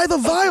can buy the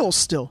vials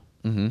still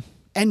and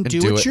do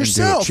it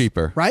yourself. And do it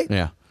cheaper, right?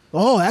 Yeah.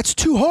 Oh, that's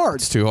too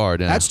hard. It's too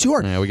hard. Yeah. That's too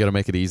hard. Yeah, we got to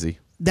make it easy.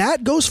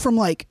 That goes from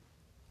like,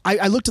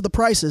 I looked at the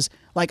prices,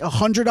 like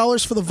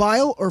 $100 for the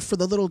vial, or for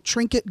the little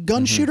trinket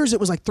gun shooters, it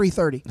was like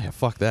 $330. Yeah,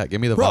 fuck that. Give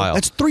me the Bro, vial.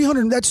 that's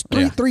 $300. That's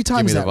three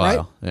times that,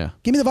 right? Yeah.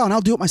 Give me the vial and I'll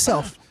do it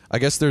myself. I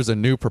guess there's a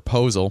new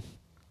proposal,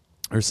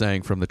 they're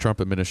saying, from the Trump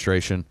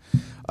administration.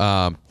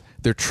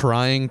 They're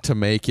trying to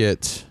make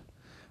it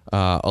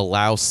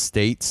allow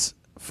states,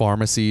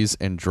 pharmacies,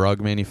 and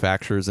drug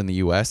manufacturers in the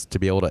U.S. to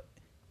be able to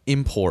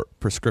import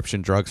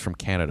prescription drugs from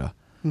Canada,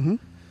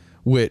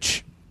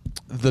 which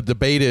the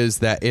debate is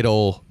that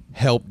it'll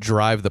help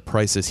drive the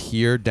prices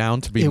here down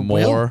to be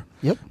more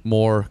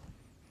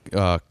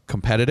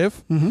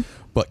competitive.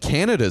 But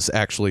Canada's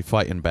actually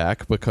fighting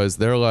back because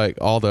they're like,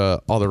 all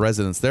the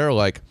residents there are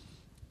like,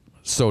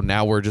 so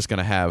now we're just going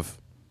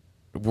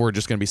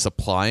to be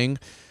supplying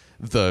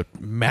the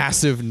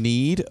massive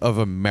need of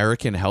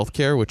American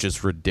healthcare, which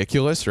is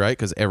ridiculous, right?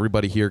 Because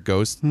everybody here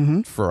goes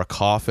for a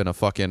cough and a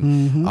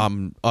fucking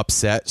I'm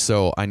upset,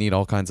 so I need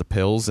all kinds of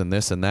pills and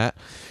this and that.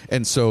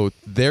 And so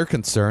they're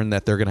concerned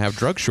that they're going to have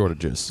drug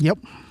shortages. Yep.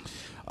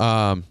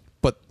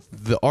 But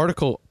the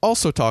article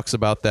also talks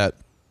about that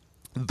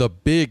the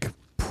big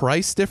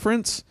price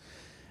difference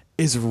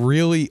is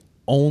really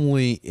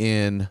only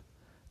in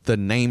the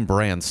name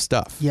brand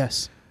stuff.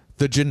 Yes.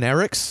 The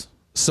generics,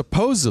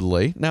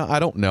 supposedly, now I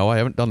don't know, I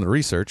haven't done the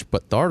research,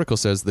 but the article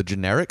says the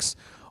generics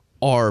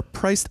are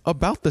priced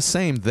about the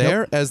same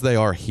there as they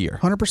are here.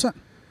 100%.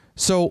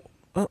 So,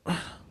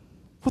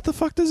 what the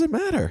fuck does it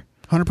matter?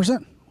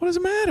 100%. What does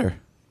it matter?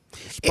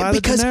 Just buy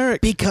the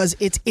generic. Because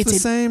it's the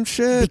same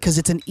shit. Because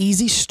it's an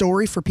easy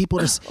story for people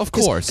to. Of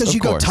course. Because you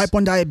go type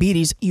 1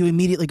 diabetes, you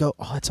immediately go,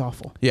 oh, that's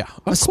awful. Yeah.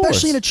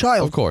 Especially in a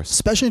child. Of course.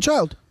 Especially in a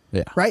child.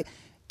 Yeah. Right?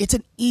 It's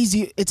an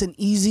easy.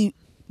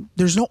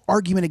 There's no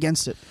argument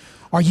against it.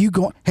 Are you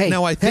going? Hey.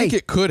 Now I think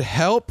it could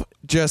help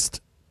just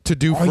to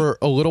do for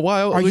a little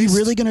while. Are you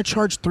really going to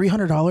charge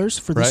 $300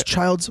 for this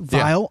child's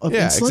vial of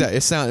insulin? Yeah,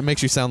 exactly. It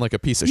makes you sound like a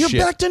piece of You're shit.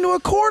 You're backed into a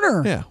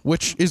corner. Yeah,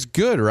 which is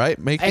good, right?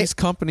 Make these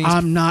companies.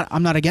 I'm not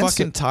against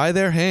fucking it. Tie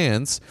their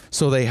hands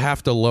so they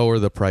have to lower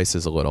the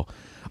prices a little.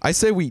 I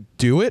say we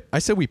do it. I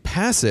say we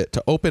pass it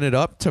to open it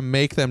up to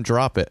make them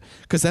drop it.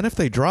 Because then if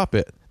they drop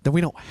it, then we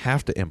don't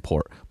have to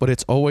import. But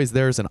it's always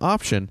there as an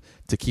option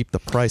to keep the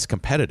price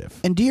competitive.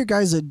 And do you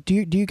guys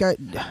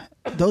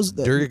those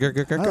do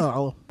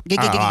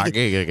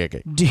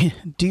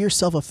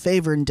yourself a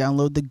favor and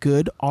download the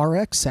Good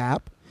RX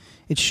app.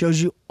 It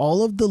shows you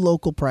all of the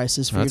local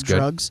prices for your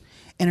drugs,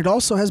 and it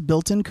also has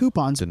built-in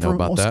coupons for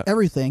almost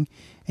everything.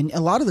 And a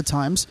lot of the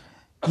times,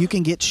 you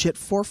can get shit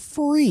for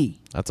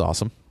free. That's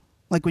awesome.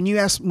 Like when you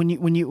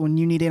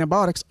need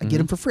antibiotics, I get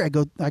them for free.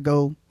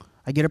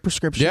 I get a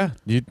prescription.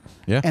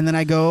 Yeah. And then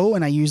I go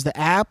and I use the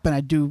app and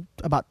I do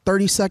about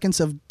 30 seconds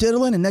of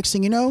diddling, and next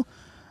thing you know,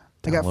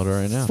 I got it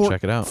right now.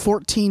 Check it out.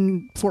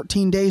 14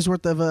 days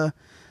worth of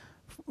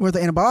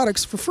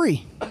antibiotics for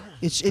free.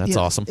 That's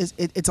awesome.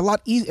 It's a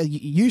lot easier. It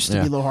used to be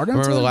a little harder.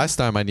 Remember the last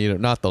time I needed,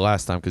 not the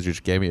last time because you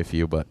just gave me a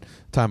few, but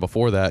time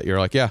before that, you're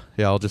like, yeah,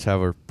 I'll just have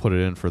her put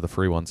it in for the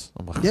free ones.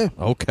 I'm like,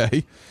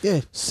 okay.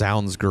 Yeah.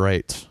 Sounds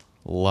great.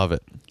 Love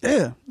it.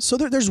 Yeah. So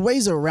there's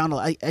ways around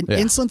it.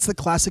 Insulin's the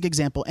classic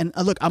example. And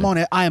look,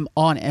 I am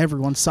on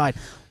everyone's side.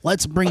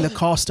 Let's bring the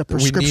cost of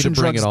prescription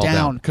drugs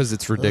down because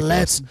it's ridiculous.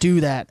 Let's do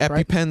that.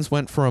 EpiPens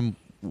went from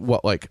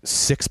like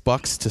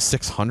 $6 to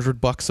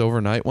 $600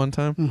 overnight one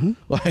time.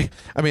 Like,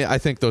 I mean, I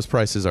think those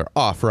prices are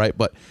off, right?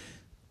 But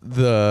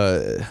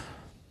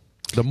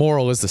The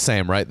moral is the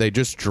same, right? They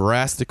just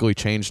drastically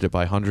changed it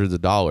by hundreds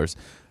of dollars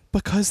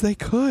because they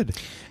could.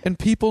 And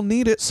people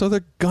need it, so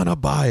they're going to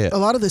buy it. A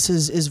lot of this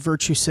is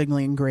virtue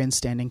signaling and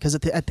grandstanding, because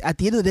at the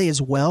end of the day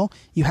as well,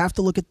 you have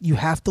to look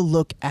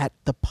at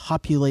the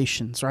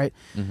populations, right?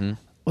 Mm-hmm.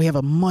 We have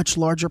a much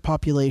larger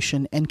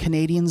population, and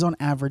Canadians on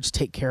average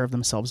take care of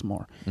themselves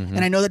more. Mm-hmm.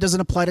 And I know that doesn't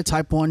apply to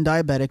type 1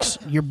 diabetics.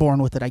 You're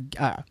born with it.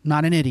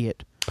 Not an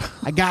idiot.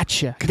 I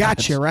gotcha.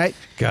 Gotcha, right?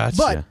 Gotcha.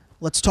 But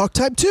let's talk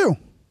type 2.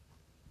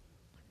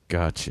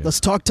 Gotcha. Let's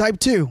talk type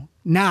 2.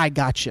 Now I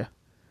gotcha.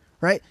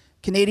 Right?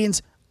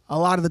 Canadians, a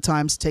lot of the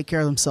times, take care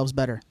of themselves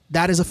better.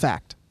 That is a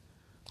fact.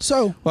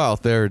 So, well,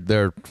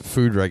 their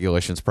food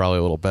regulation's probably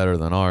a little better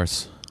than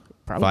ours.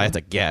 Probably. If I had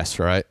to guess,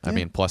 right? Yeah. I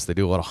mean, plus they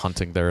do a lot of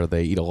hunting there.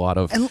 They eat a lot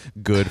of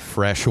good,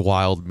 fresh,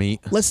 wild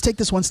meat. Let's take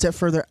this one step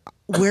further.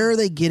 Where are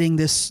they getting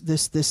this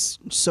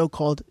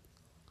so-called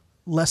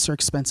lesser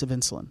expensive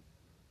insulin?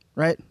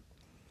 Right?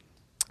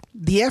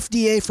 The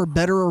FDA, for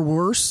better or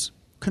worse,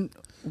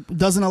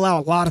 doesn't allow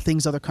a lot of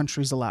things other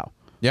countries allow.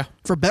 Yeah.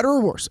 For better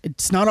or worse.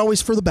 It's not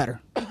always for the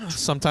better.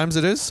 Sometimes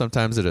it is.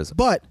 Sometimes it isn't.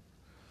 But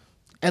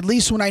at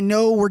least when I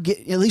know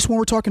at least when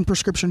we're talking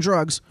prescription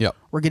drugs, yep,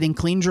 we're getting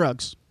clean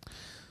drugs.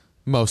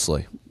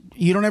 Mostly.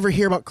 You don't ever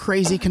hear about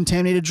crazy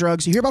contaminated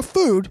drugs. You hear about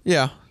food.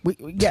 Yeah.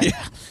 Yeah.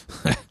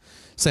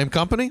 Same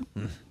company?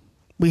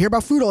 We hear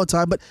about food all the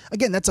time, but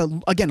again, that's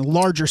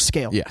larger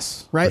scale.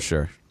 Yes. Right? For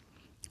sure.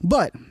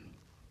 But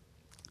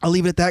I'll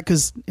leave it at that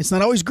because it's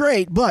not always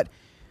great, but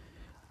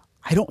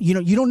you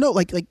don't know,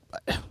 like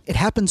it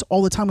happens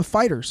all the time with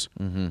fighters.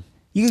 Mm-hmm.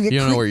 You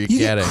don't know where you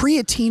get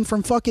creatine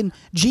from fucking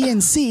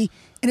GNC,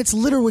 and it's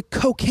littered with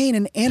cocaine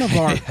and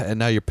Anavar. And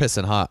now you're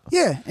pissing hot.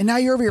 Yeah, and now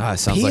you're over here.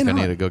 Sounds like I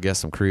need to go get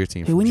some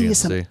creatine from we need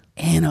GNC. to get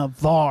some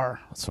Anavar.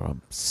 That's what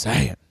I'm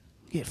saying.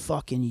 Get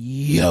fucking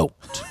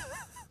yoked.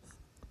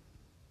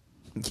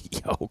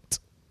 Yoked.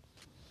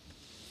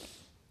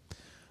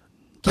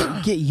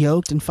 Get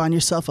yoked and find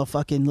yourself a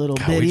fucking little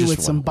bitty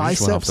with some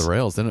biceps. We just went off the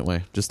rails, didn't we?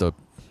 Just a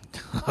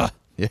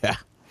yeah.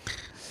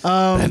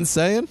 Been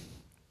saying.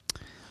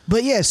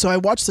 But yeah, so I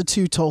watched the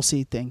 2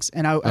 Tulsi things,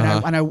 and I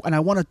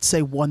want to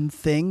say one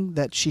thing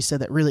that she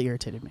said that really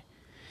irritated me.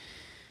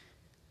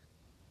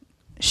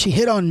 She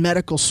hit on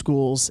medical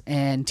schools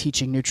and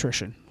teaching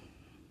nutrition,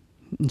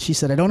 and she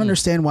said, "I don't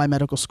understand why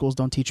medical schools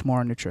don't teach more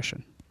on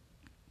nutrition."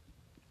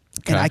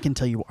 Okay. And I can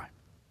tell you why.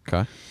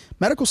 Okay.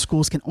 Medical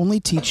schools can only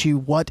teach you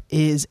what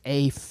is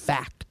a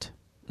fact.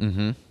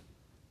 Mm-hmm.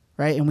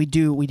 Right? And we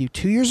do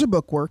 2 years of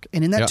book work,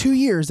 and in that 2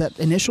 years, that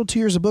initial 2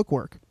 years of book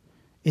work,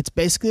 it's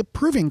basically a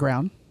proving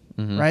ground,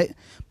 right?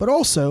 But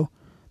also,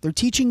 they're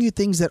teaching you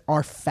things that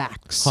are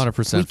facts.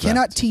 100% We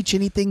cannot teach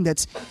anything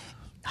that's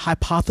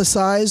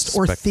hypothesized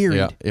or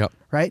theoried,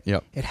 right?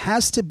 Yep. It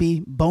has to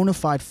be bona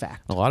fide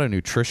fact. A lot of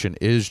nutrition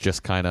is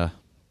just kind of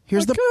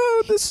Here's the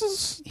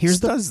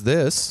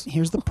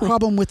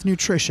problem with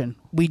nutrition.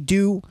 We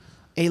do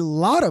a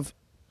lot of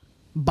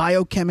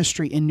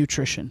biochemistry in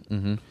nutrition.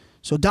 Mm-hmm.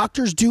 So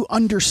doctors do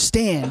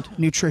understand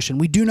nutrition.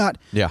 We do not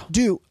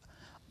do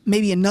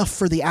maybe enough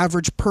for the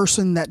average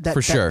person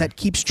that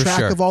keeps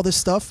track of all this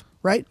stuff,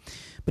 right?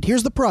 But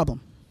here's the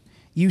problem.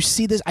 You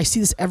see this, I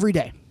see this every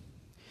day.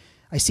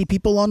 I see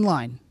people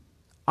online.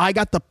 I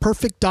got the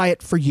perfect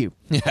diet for you.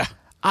 Yeah.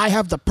 I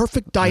have the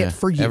perfect diet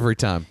for you. Every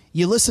time.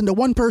 You listen to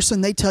one person,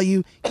 they tell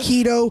you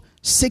keto,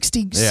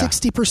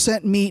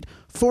 60% meat,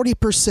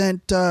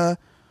 40%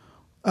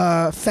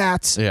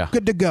 fats,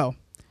 good to go.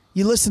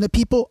 You listen to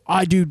people,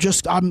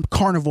 I'm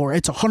carnivore.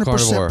 It's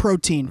 100%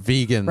 protein.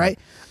 Vegan. Right?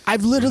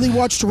 I've literally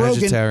watched Rogan.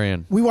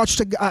 Vegetarian. We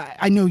watched a guy,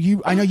 I know you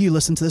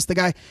listen to this. The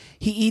guy,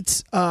 he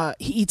eats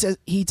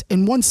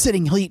in one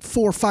sitting, he'll eat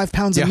 4 or 5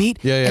 pounds of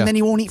meat, and then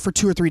he won't eat for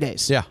 2 or 3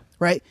 days. Yeah.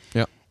 Right?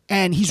 Yeah.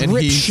 And he's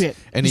ripped shit.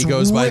 And he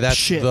goes by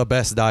that's the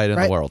best diet in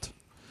the world.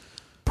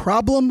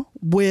 Problem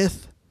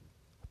with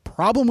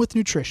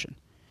nutrition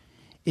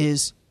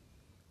is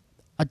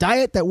a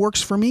diet that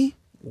works for me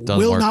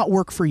will not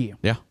work for you.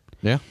 Yeah.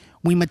 Yeah.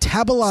 We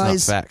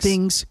metabolize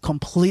things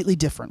completely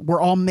different.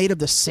 We're all made of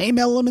the same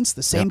elements,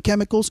 the same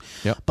chemicals,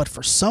 but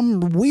for some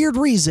weird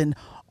reason,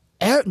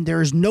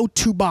 there's no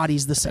 2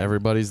 bodies the same.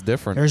 Everybody's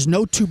different. There's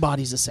no 2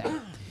 bodies the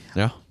same.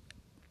 Yeah.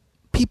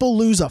 People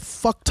lose a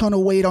fuck ton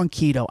of weight on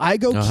keto. I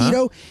go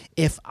keto.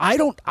 If I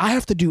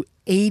have to do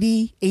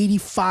 80,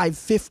 85,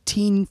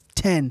 15,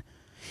 10.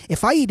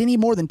 If I eat any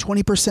more than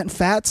 20%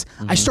 fats,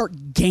 I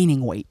start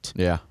gaining weight.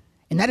 Yeah.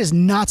 And that is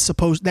not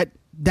supposed,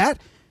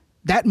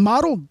 that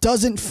model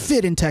doesn't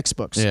fit in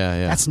textbooks.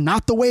 Yeah. That's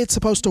not the way it's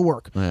supposed to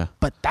work. Yeah.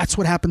 But that's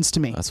what happens to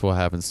me. That's what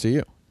happens to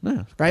you.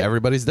 Yeah. Right?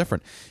 Everybody's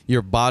different.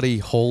 Your body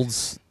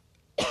holds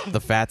the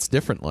fats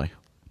differently.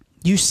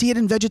 You see it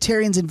in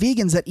vegetarians and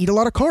vegans that eat a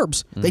lot of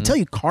carbs. They tell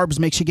you carbs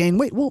makes you gain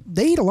weight. Well,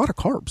 they eat a lot of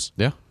carbs.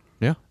 Yeah.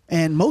 Yeah.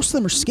 And most of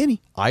them are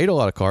skinny. I eat a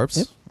lot of carbs.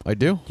 Yep. I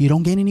do. You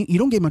don't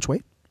gain much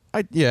weight.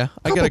 I get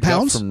a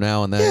gut from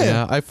now and then.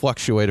 Yeah. I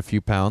fluctuate a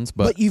few pounds,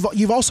 but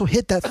you've also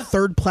hit that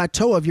third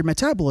plateau of your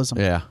metabolism.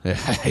 Yeah, I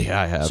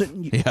have. So,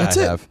 I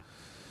have.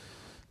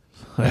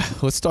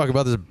 Let's talk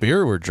about this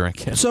beer we're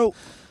drinking. So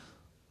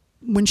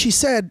when she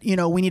said, you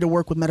know, we need to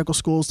work with medical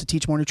schools to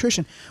teach more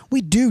nutrition,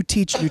 we do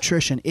teach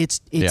nutrition. It's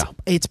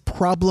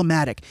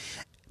problematic.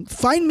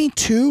 Find me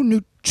two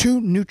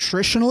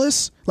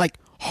nutritionalists, like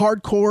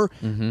hardcore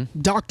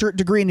doctorate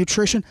degree in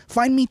nutrition.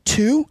 Find me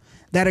two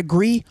that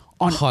agree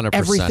on 100%.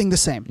 everything the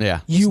same.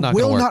 Yeah, you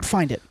will not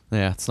find it.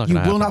 Yeah, it's not. You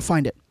gonna will happen. not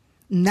find it,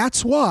 and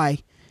that's why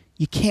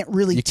you can't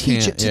really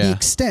teach it to the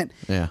extent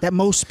that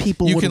most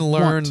people. You would can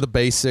learn want. the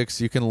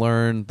basics. You can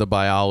learn the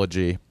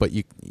biology, but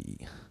you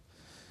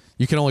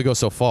can only go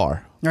so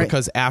far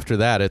because after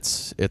that,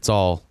 it's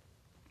all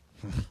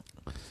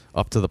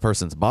up to the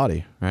person's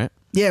body, right?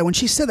 Yeah, when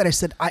she said that, I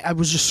said I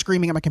was just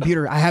screaming at my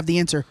computer. I have the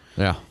answer.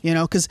 Yeah, you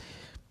know, because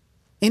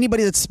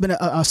anybody that's been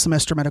a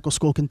semester in medical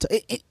school can.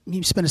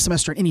 You spend a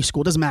semester in any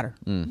school, doesn't matter.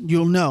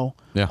 You'll know.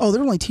 Yeah. Oh,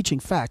 they're only teaching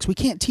facts. We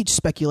can't teach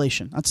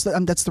speculation. That's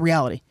the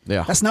reality.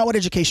 Yeah. That's not what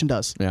education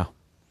does. Yeah.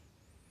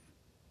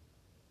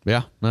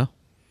 Yeah. No,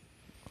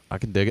 I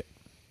can dig it.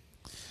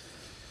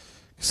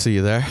 See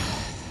you there.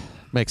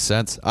 Makes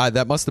sense.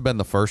 That must have been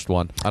the first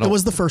one. It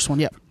was the first one.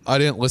 Yeah. I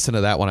didn't listen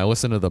to that one. I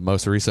listened to the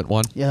most recent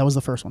one. Yeah, that was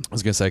the first one. I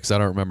was gonna say because I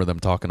don't remember them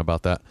talking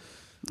about that.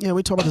 Yeah,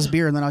 we talked about this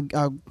beer, and then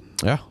I'll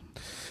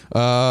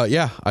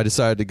yeah. I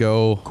decided to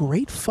go.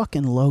 Great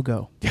fucking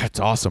logo. Yeah, it's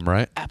awesome,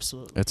 right?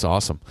 Absolutely. It's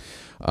awesome.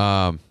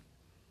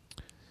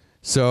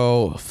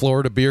 So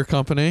Florida Beer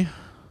Company,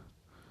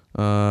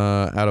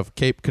 out of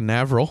Cape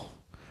Canaveral.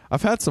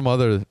 I've had some of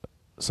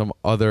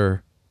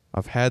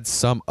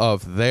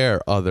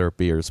their other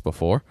beers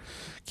before.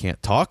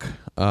 Can't talk.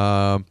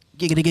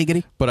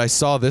 Giggity. But I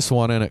saw this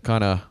one and it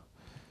kind of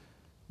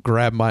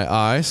grabbed my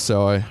eye,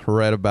 so I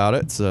read about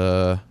it. It's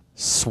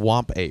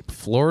Swamp Ape.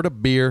 Florida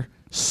Beer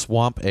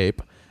Swamp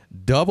Ape.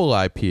 Double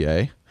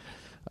IPA.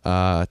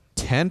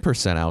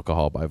 10%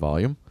 alcohol by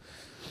volume.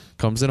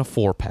 Comes in a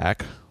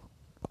 4-pack,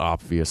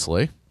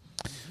 obviously.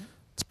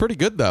 It's pretty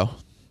good, though.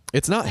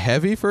 It's not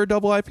heavy for a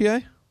double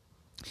IPA.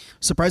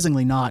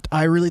 Surprisingly not.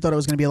 I really thought it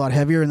was going to be a lot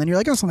heavier, and then you're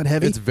like, oh, it's not that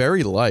heavy. It's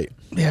very light.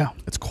 Yeah.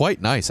 It's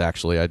quite nice,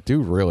 actually. I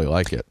do really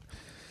like it.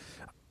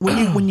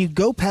 When you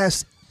go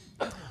past...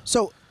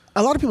 So,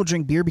 a lot of people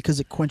drink beer because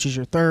it quenches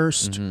your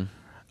thirst.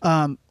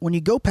 When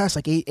you go past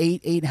like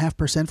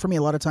 8.5% for me,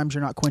 a lot of times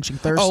you're not quenching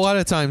thirst. Oh, a lot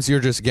of times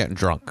you're just getting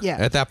drunk. Yeah.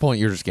 At that point,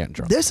 you're just getting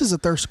drunk. This is a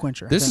thirst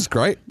quencher. This is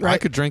great. Right? I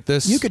could drink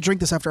this. You could drink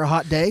this after a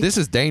hot day. This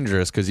is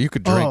dangerous because you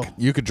could drink. Oh.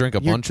 You could drink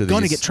a You're bunch of these.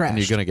 gonna get trashed. And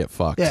you're gonna get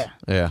fucked. Yeah.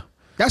 Yeah.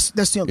 That's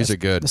the Is it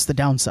good? That's the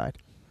downside.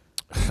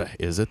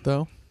 Is it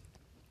though?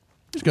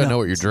 You just gotta know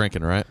what you're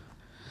drinking, right?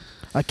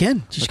 Again,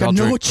 you just Like, gotta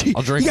know what you.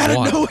 I'll drink You gotta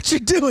one. know what you're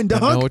doing,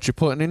 dog. Know what you're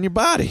putting in your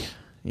body.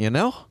 You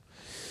know.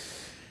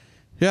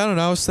 Yeah, I don't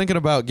know. I was thinking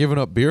about giving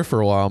up beer for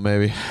a while,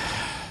 maybe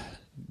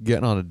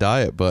getting on a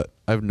diet, but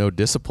I have no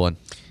discipline.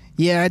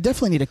 Yeah, I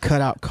definitely need to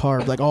cut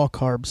out like all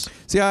carbs.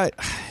 See,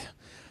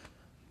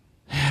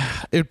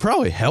 it'd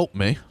probably help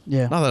me.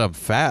 Yeah. Not that I'm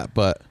fat,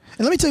 but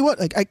And let me tell you what,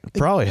 like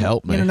probably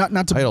help me. You know,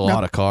 not to I eat a lot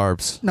not- of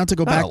carbs. not to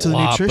go Not back a to the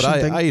lot, nutrition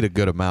but thing. I eat a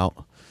good amount,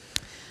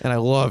 and I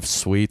love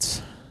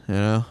sweets. You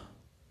know.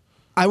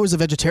 I was a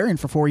vegetarian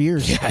for 4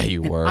 years. Yeah,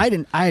 you were. I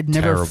had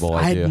Terrible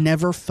idea.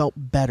 never felt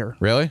better.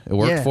 Really? It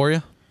worked Yeah. for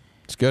you?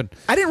 It's good.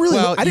 I didn't really.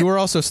 Well, I you didn't, were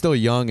also still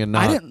young and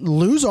not I didn't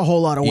lose a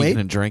whole lot of weight.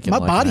 eating and drinking My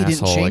like body an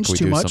didn't asshole change like we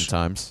too do much.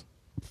 sometimes.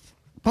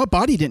 My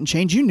body didn't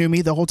change. You knew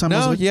me the whole time. I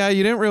No, was yeah,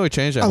 you didn't really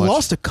change that I much.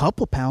 lost a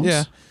couple pounds.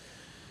 Yeah.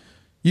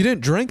 You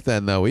didn't drink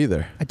then, though,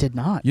 either. I did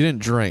not. You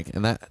didn't drink,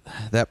 and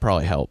that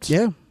probably helped.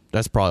 Yeah.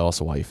 That's probably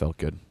also why you felt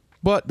good.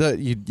 But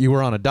you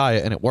were on a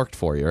diet, and it worked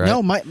for you, right?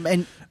 No,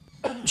 and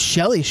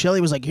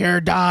Shelly was like,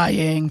 "You're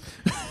dying."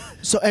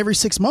 So every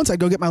 6 months, I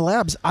go get my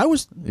labs.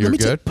 You're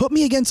good? Put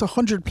me against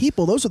 100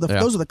 people. Those are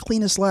the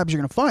cleanest labs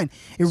you're gonna find.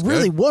 It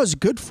really was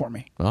good for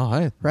me. Oh,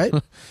 hey. Right?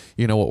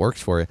 You know what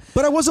works for you.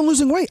 But I wasn't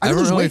losing weight. I I didn't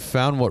haven't lose really weight.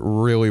 found what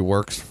really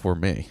works for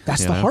me.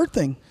 That's you the know? hard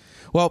thing.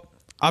 Well,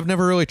 I've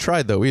never really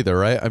tried though either,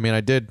 right? I mean,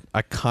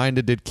 I kind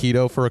of did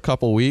keto for a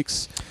couple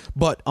weeks,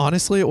 but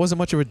honestly, it wasn't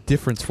much of a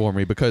difference for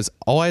me because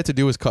all I had to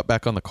do was cut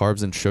back on the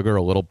carbs and sugar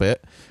a little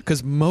bit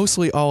because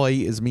mostly all I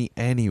eat is meat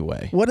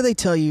anyway. What do they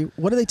tell you?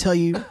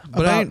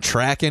 But I didn't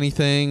track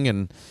anything,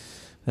 and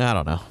I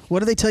don't know. What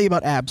do they tell you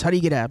about abs? How do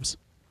you get abs?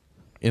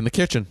 In the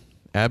kitchen.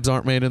 Abs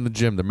aren't made in the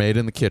gym. They're made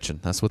in the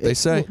kitchen. That's what they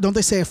say. Don't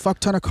they say a fuck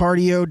ton of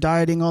cardio,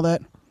 dieting, all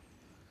that?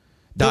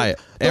 Diet.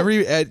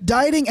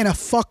 Dieting and a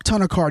fuck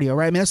ton of cardio,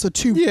 right? I mean, that's the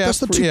two. Yeah, that's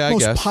the two I most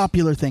guess.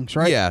 popular things,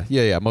 right?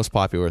 Yeah. Most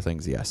popular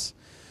things, yes.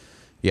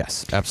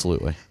 Yes,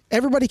 absolutely.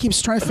 Everybody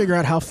keeps trying to figure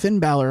out how Finn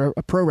Balor,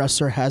 a pro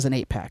wrestler, has an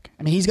 8-pack.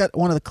 I mean, he's got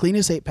one of the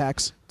cleanest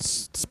 8-packs.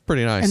 It's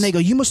pretty nice. And they go,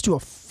 "You must do a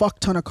fuck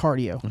ton of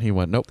cardio." And he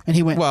went, nope. And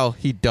he went, well,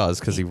 he does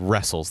because he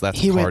wrestles. That's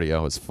he went,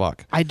 cardio as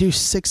fuck. "I do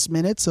 6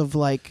 minutes of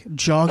like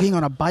jogging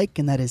on a bike,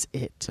 and that is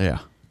it." Yeah.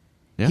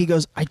 He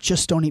goes, "I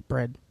just don't eat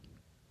bread."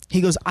 He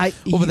goes,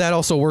 but that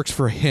also works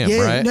for him,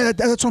 right? No,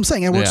 that's what I'm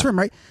saying. It works for him,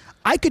 right?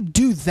 I could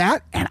do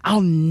that, and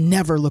I'll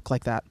never look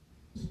like that.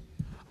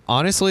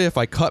 Honestly, if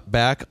I cut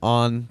back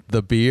on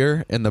the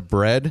beer and the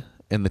bread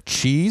and the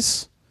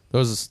cheese,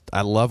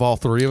 I love all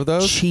three of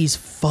those. Cheese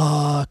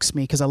fucks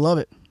me because I love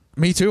it.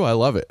 Me too. I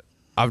love it.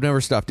 I've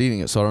never stopped eating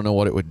it, so I don't know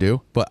what it would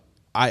do. But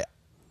I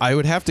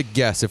would have to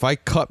guess if I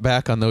cut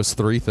back on those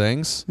 3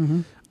 things,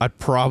 I'd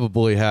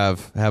probably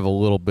have a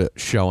little bit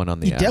showing on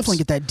the You abs. definitely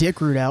get that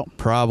dick root out.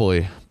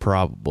 Probably.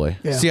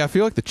 Yeah. See, I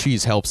feel like the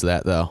cheese helps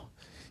that though.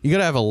 You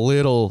gotta have a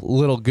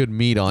little good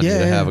meat on you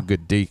to have a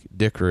good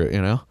dick root,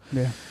 you know.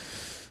 Yeah.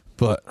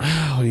 But what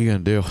are you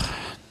gonna do?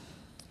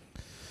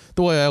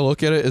 The way I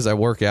look at it is I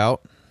work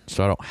out,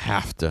 so I don't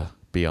have to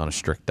be on a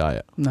strict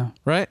diet. No.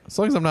 Right? As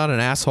long as I'm not an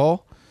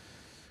asshole.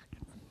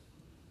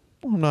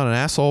 I'm not an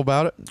asshole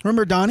about it.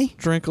 Remember Donnie?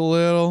 Drink a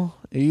little,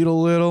 eat a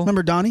little.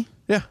 Remember Donnie?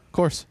 Yeah, of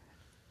course.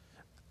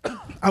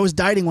 I was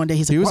dieting one day.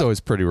 He's like, He was "What?" always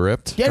pretty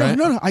ripped. Yeah, right?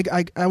 no.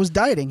 I was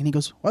dieting, and he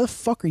goes, "Why the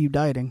fuck are you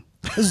dieting?"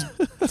 This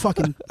is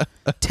fucking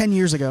 10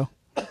 years ago.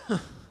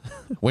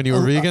 When you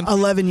were vegan?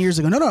 11 years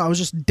ago. No, I was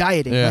just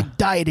dieting. Yeah. Like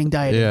dieting.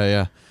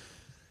 Yeah.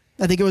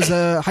 I think it was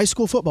high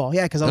school football.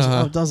 Yeah, because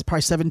I was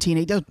probably 17,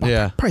 18. That was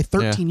Yeah. probably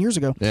 13 years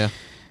ago. Yeah.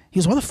 He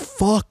goes, "Why the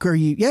fuck are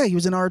you?" Yeah, he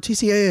was in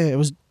ROTC. Yeah. It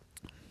was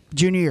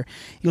junior year.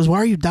 He goes, "Why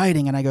are you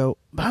dieting?" And I go,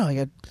 "Wow, I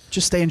got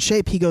just stay in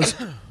shape." He goes,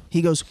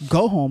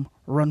 "Go home,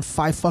 run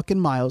 5 fucking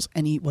miles,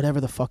 and eat whatever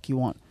the fuck you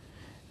want."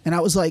 And I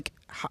was like,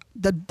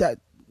 that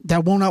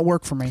will not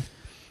work for me.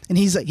 And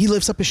he's like, he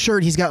lifts up his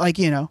shirt. He's got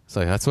It's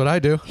like, that's what I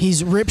do.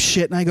 he's ripped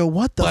shit. And I go,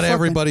 "What the fuck?" But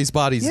everybody's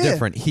body's Yeah.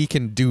 different. He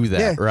can do that,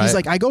 Yeah. right? He's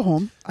like, "I go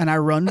home and I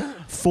run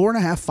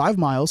 4.5, 5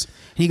 miles."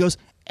 And he goes,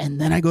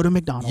 "And then I go to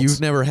McDonald's." You've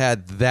never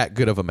had that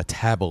good of a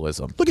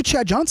metabolism. Look at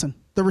Chad Johnson,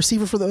 the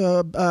receiver for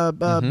the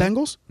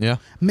Bengals. Yeah.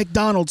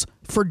 McDonald's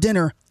for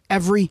dinner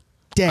every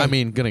day. I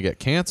mean, gonna get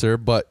cancer,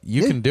 but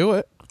you can do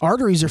it.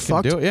 Arteries are can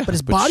fucked, do it, yeah. but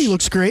his But body sh-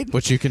 looks great.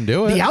 But you can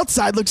do it. The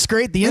outside looks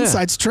great. The Yeah.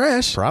 inside's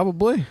trash.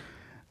 Probably.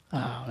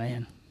 Oh,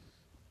 man.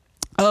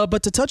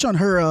 But to touch on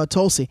her,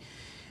 Tulsi,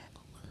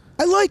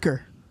 I like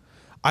her.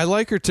 I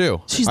like her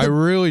too. She's I the-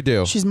 really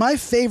do. She's my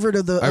favorite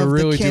of the I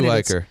really the do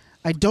like candidates. her.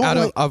 I don't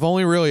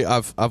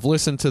like... I've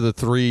listened to the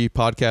 3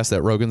 podcasts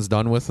that Rogan's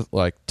done with,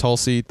 like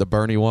Tulsi, the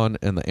Bernie one,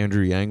 and the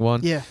Andrew Yang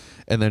one. Yeah.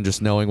 And then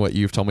just knowing what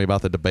you've told me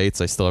about the debates,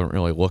 I still haven't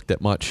really looked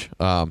at much.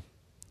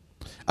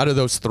 Out of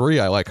those 3,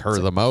 I like her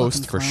the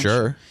most for clown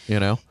sure. You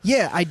know.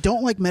 Yeah, I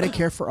don't like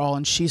Medicare for all,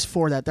 and she's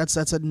for that. That's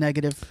a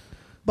negative.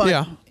 But,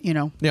 Yeah.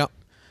 Yeah.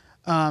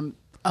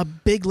 A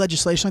big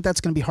legislation like that's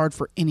going to be hard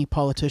for any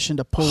politician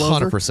to pull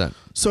over. 100%.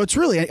 So it's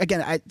really,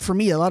 again, for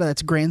me, a lot of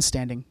that's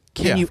grandstanding.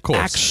 Can Yeah, you of course.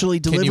 actually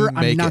Can deliver? you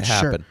make I'm not it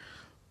sure. happen?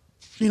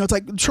 It's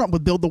like Trump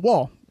would build the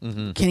wall.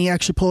 Can he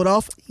actually pull it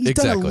off? He's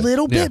done a Exactly.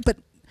 little Yeah. bit, but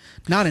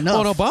not enough.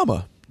 Oh, and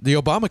Obama, the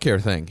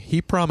Obamacare thing,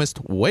 he promised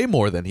way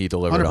more than he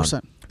delivered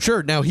 100%. on.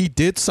 Sure, now he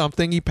did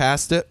something. He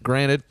passed it.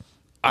 Granted,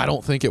 I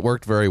don't think it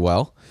worked very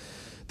well.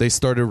 They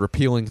started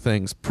repealing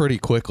things pretty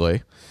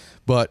quickly,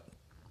 but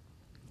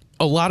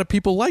a lot of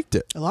people liked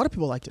it. A lot of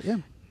people liked it, yeah.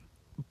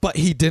 But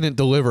he didn't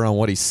deliver on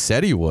what he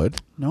said he would.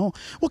 No.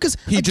 Well, because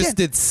He just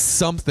did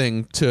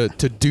something to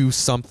do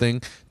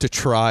something, to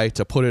try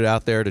to put it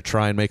out there, to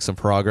try and make some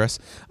progress.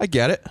 I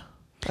get it.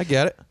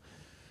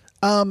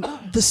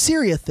 the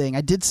Syria thing.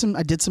 I did some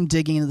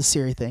digging into the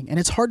Syria thing, and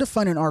it's hard to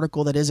find an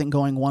article that isn't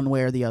going one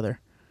way or the other.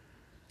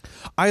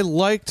 I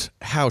liked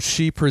how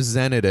she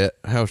presented it,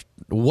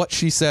 what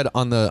she said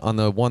on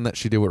the one that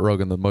she did with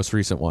Rogan, the most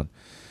recent one.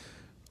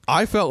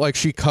 I felt like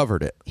she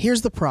covered it.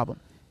 Here's the problem.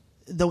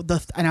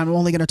 And I'm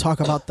only going to talk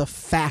about the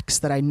facts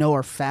that I know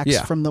are facts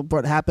from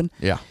what happened.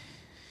 Yeah.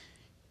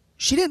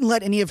 She didn't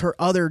let any of her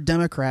other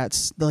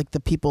Democrats, like the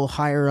people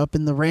higher up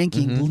in the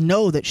ranking,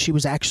 know that she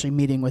was actually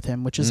meeting with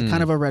him, which is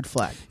kind of a red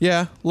flag.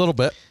 Yeah, a little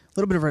bit. A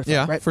little bit of a red flag,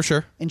 Yeah, right? for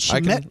sure. And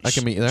I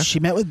can meet you there. She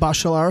met with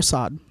Bashar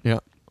al-Assad, Yeah.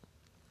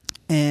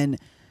 and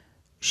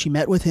she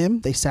met with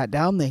him. They sat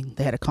down. They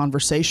had a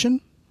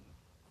conversation.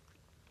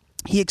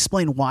 He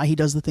explained why he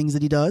does the things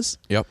that he does.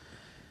 Yep.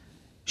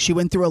 She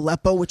went through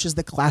Aleppo, which is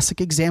the classic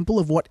example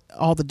of what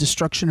all the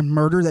destruction and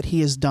murder that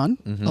he has done.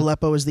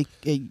 Aleppo is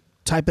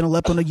type in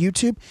Aleppo on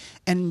YouTube,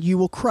 and you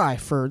will cry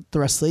for the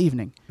rest of the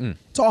evening.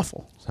 It's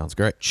awful. Sounds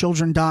great.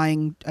 Children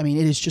dying. I mean,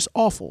 it is just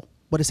awful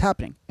what is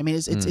happening. I mean,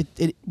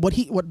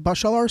 what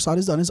Bashar al-Assad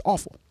has done is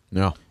awful.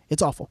 No.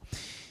 It's awful.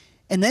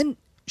 And then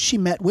she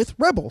met with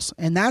rebels,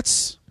 and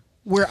that's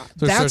where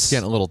So it starts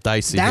getting a little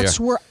dicey That's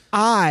here. where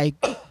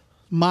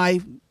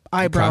my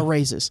eyebrow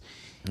raises.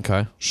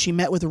 Okay. She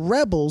met with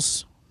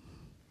rebels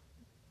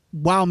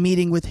while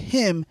meeting with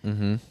him.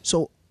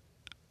 So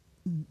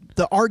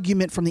the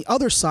argument from the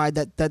other side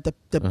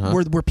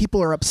where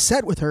people are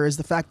upset with her is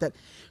the fact that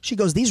she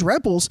goes, these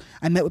rebels,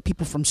 I met with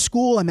people from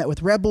school, I met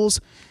with rebels.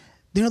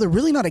 They're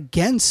really not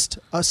against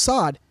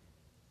Assad.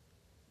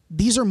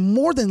 These are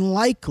more than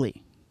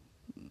likely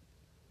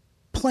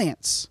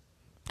plants.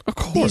 Of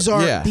course. These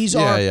are these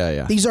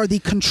are the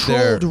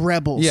controlled They're-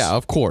 rebels. Yeah,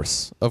 of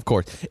course. Of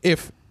course.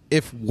 If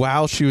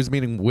while she was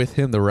meeting with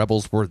him, the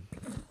rebels were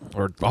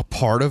a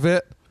part of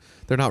it,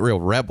 they're not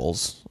real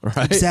rebels,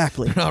 right?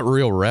 Exactly. They're not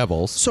real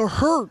rebels. So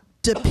her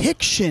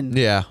depiction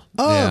of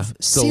of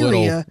It's a little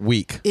Syria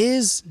weak.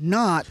 is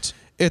not.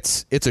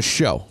 It's a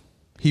show.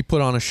 He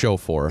put on a show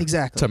for her.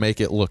 Exactly. To make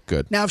it look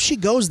good. Now, if she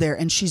goes there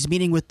and she's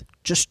meeting with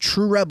just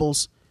true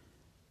rebels,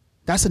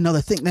 That's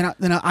another thing. Then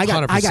I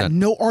got 100%.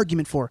 no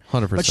argument for her.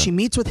 100%. But she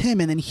meets with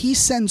him, and then he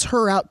sends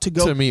her out to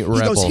go meet he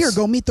rebels. goes, here,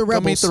 go meet the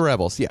rebels. Go meet the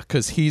rebels. Yeah,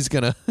 because he's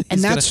gonna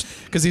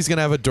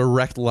have a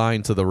direct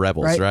line to the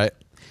rebels, right?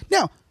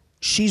 Now,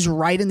 she's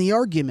right in the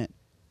argument.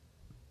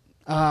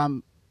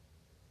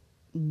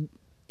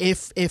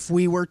 If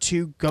we were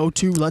to go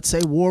to, let's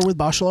say, war with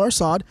Bashar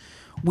al-Assad,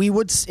 we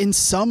would, in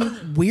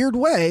some weird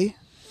way,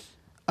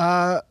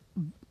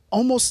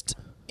 almost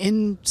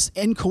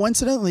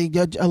coincidentally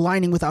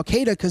aligning with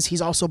Al-Qaeda, because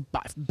he's also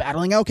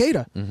battling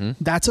Al-Qaeda. Mm-hmm.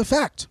 That's a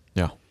fact.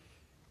 Yeah.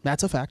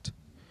 That's a fact.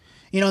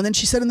 And then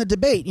she said in the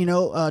debate,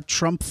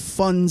 Trump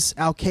funds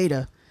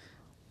Al-Qaeda.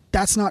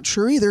 That's not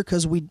true either,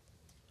 because we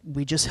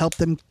just helped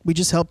them. We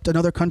just helped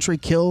another country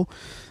kill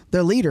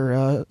their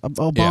leader,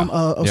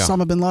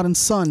 Osama bin Laden's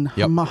son,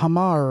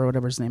 Hamar, or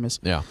whatever his name is.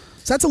 Yeah.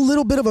 So that's a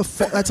little bit of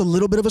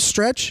a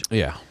stretch.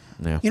 Yeah.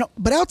 Yeah.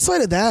 But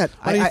outside of that,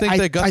 why do you think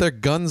they got their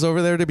guns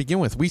over there to begin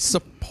with? We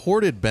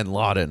supported bin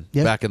Laden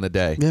back in the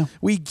day. Yeah.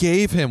 We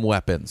gave him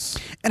weapons.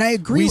 And I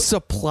agree. We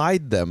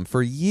supplied them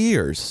for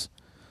years.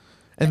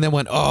 And then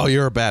went, oh,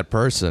 you're a bad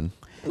person.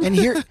 And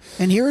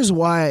here is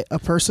why a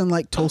person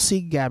like Tulsi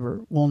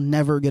Gabbard will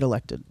never get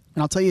elected.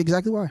 And I'll tell you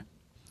exactly why.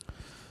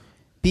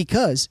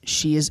 Because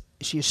she is,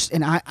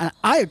 and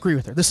I agree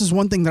with her. This is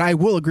one thing that I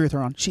will agree with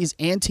her on. She's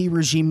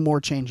anti-regime war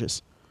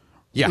changes.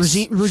 Yes,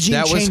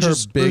 regime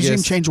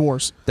change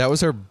wars. That was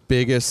her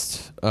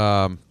biggest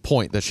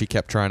point that she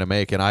kept trying to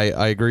make, and I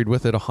agreed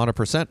with it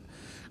 100%.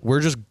 We're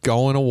just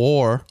going to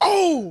war.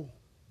 Oh,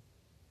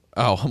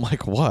 I'm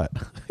like, what?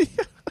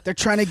 They're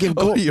trying to give.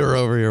 You're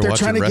over here. They're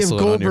watching trying to give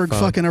Goldberg on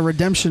fucking a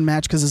redemption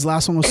match because his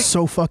last one was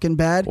so fucking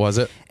bad. Was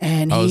it?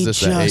 And is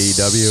this the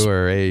AEW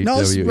or AEW? No,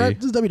 this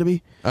is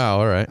WWE. Oh,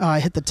 all right. I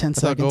hit the 10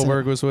 seconds. I thought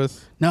Goldberg was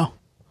with. No.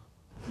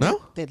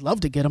 No. They'd love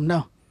to get him.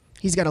 No.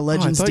 He's got a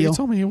Legends I thought deal. You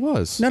told me he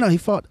was. No, he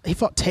fought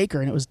Taker,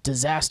 and it was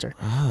disaster.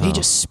 Oh. He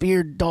just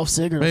speared Dolph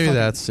Ziggler. Maybe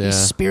that's He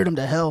speared him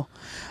to hell.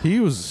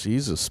 He's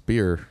a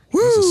spear. Woo!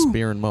 He's a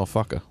spearing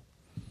motherfucker.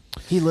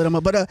 He lit him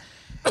up, but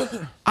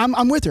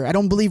I'm with her. I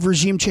don't believe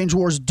regime change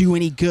wars do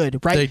any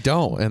good. Right? They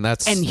don't,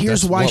 and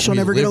here's why she'll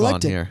never get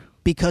elected. Here.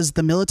 Because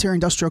the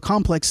military-industrial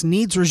complex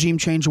needs regime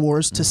change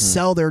wars to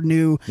sell their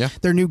new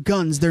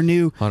guns, their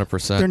new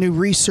 100%, their new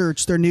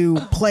research, their new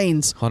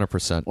planes.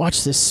 100%.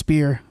 Watch this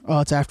spear. Oh,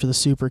 it's after the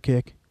super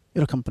kick.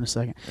 It'll come up in a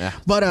second. Yeah.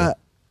 But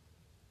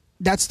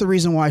that's the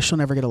reason why she'll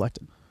never get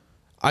elected.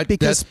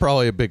 That's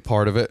probably a big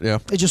part of it. Yeah.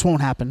 It just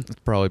won't happen. It's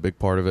probably a big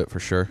part of it for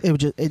sure. It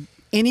would just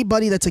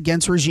anybody that's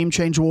against regime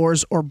change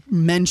wars or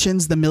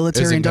mentions the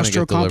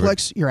military-industrial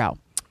complex, you're out.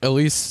 At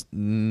least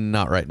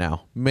not right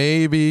now.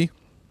 Maybe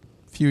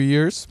a few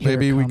years.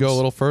 Maybe we go a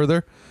little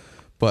further,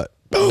 but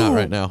not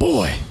right now.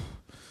 Boy,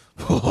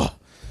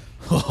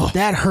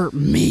 that hurt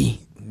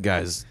me.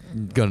 Guy's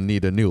gonna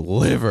need a new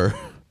liver.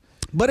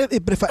 But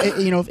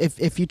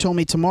if you told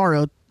me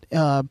tomorrow,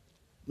 that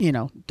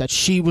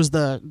she was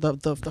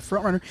the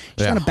front runner,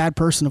 she's not a bad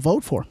person to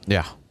vote for.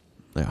 Yeah.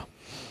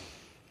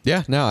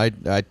 No,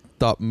 I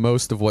thought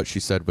most of what she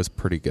said was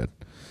pretty good.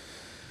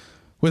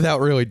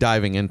 Without really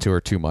diving into her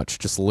too much,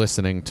 just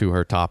listening to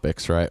her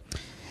topics, right?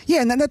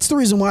 Yeah, and that's the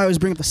reason why I was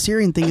bringing up the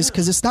Syrian thing, is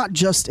because it's not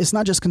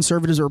just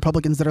conservatives or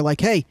Republicans that are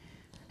like, hey,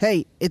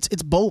 it's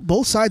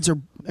both sides are.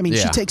 I mean,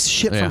 she takes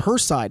shit from her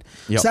side,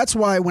 so that's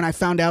why when I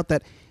found out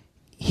that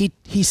he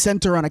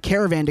sent her on a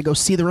caravan to go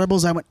see the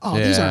rebels, I went, oh,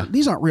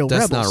 these aren't real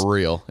rebels. That's not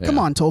real. Yeah. Come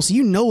on,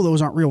 Tulsi,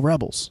 those aren't real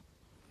rebels.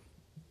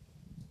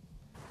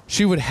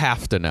 She would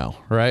have to know,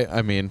 right?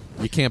 I mean,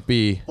 you can't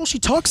be... Well, she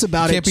talks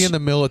about it. You can't be in the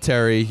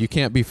military. You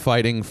can't be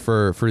fighting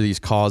for these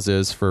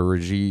causes, for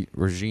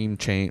regime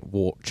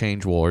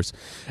change wars,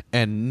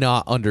 and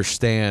not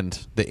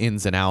understand the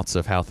ins and outs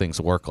of how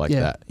things work like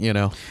that,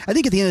 I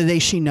think at the end of the day,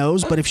 she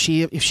knows, but if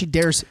she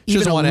dares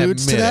even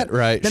alludes to that,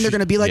 right? Then they're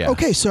going to be like,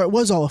 okay, so it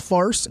was all a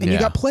farce, and you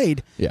got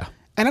played. Yeah.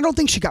 And I don't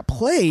think she got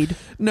played.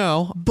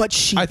 No.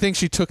 But I think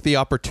she took the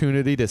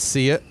opportunity to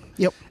see it.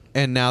 Yep.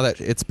 And now that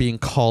it's being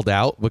called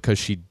out because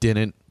she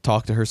didn't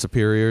talk to her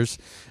superiors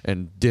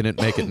and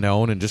didn't make it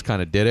known and just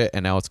kind of did it,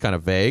 and now it's kind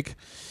of vague,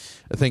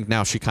 I think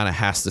now she kind of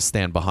has to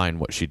stand behind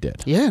what she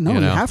did. Yeah, no,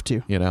 you have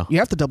to. You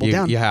have to double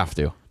down. You have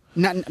to.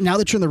 Now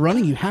that you're in the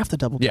running, you have to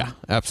double down. Yeah,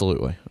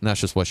 absolutely. And that's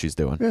just what she's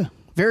doing. Yeah.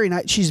 Very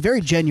nice. She's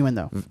very genuine,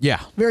 though.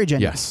 Yeah. Very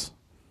genuine. Yes.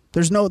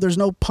 There's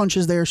no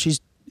punches there.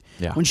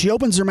 When she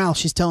opens her mouth,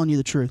 she's telling you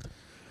the truth.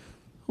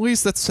 At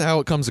least that's how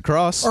it comes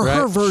across. Or right?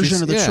 her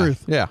version of the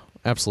truth. Yeah,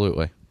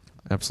 absolutely.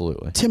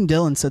 Absolutely. Tim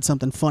Dillon said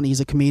something funny.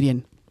 He's a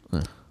comedian.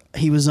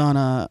 He was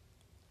on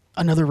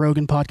another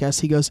Rogan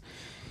podcast. He goes,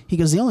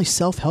 the only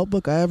self-help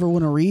book I ever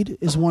want to read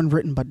is one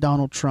written by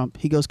Donald Trump.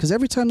 He goes, because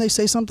every time they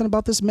say something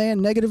about this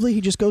man negatively, he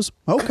just goes,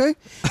 okay.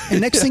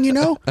 And next thing you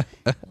know,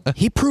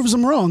 he proves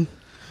them wrong.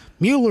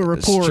 Mueller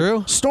report.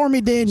 True. Stormy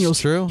Daniels.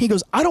 It's true. He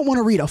goes, I don't want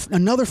to read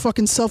another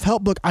fucking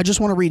self-help book. I just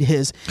want to read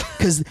his.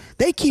 Because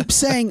they keep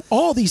saying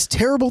all these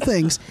terrible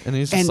things. And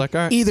he's just like,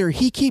 all right. Either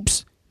he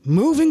keeps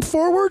moving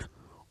forward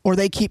or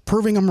they keep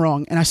proving him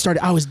wrong. And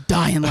I was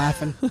dying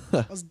laughing.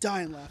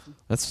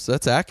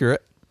 That's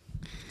accurate.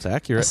 It's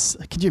accurate.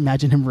 Could you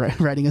imagine him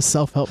writing a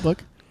self-help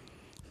book?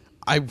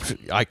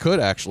 I could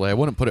actually. I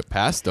wouldn't put it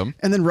past him.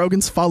 And then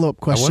Rogan's follow-up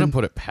I question. wouldn't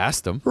put it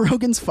past him.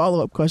 Rogan's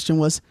follow-up question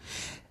was,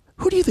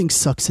 who do you think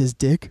sucks his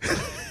dick?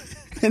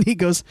 And he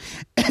goes,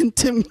 and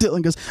Tim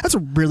Dillon goes, that's a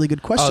really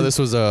good question. Oh, this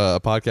was a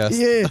podcast?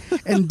 Yeah.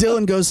 And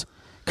Dylan goes,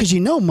 because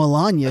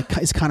Melania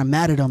is kind of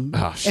mad at him.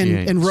 Oh, she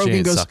ain't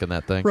Rogan goes, sucking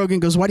that thing.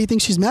 Rogan goes, why do you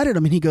think she's mad at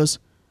him? And he goes,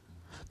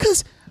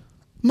 because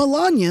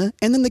Melania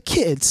and then the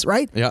kids,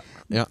 right? Yeah.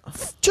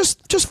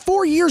 Just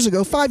 5 years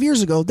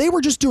ago, they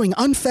were just doing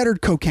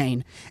unfettered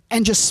cocaine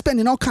and just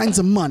spending all kinds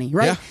of money,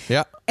 right?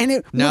 Yeah.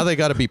 And now they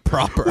got to be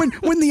proper.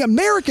 When the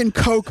American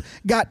coke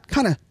got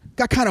kind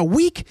of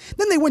weak,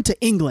 then they went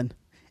to England.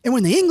 And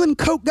when the England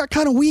coke got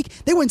kind of weak,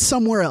 they went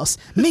somewhere else.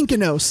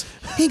 Mykonos.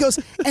 He goes,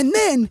 and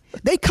then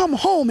they come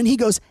home and he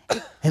goes,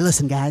 hey,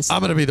 listen, guys. I'm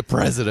going to be the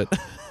president.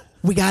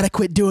 We got to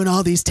quit doing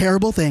all these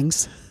terrible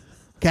things.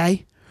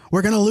 Okay?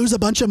 We're going to lose a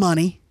bunch of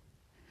money.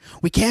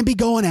 We can't be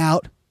going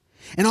out.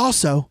 And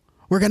also,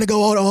 we're going to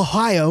go to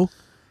Ohio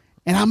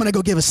and I'm going to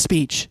go give a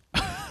speech.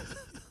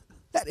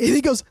 And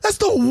he goes, that's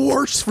the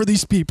worst for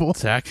these people.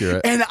 It's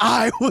accurate. And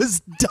I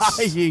was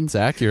dying. It's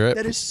accurate.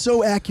 That is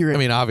so accurate. I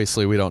mean,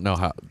 obviously, we don't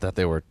know that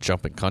they were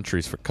jumping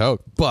countries for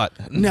coke, but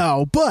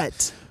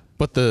yes,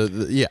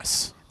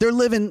 they're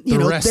living.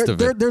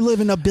 They're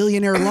living a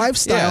billionaire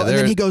lifestyle. And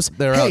then he goes,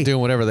 they're out doing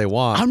whatever they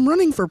want. I'm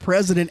running for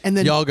president, and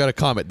then y'all got to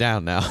calm it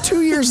down now.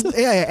 2 years.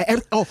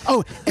 And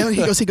he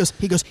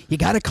goes. You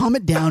got to calm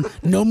it down.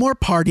 No more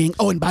partying.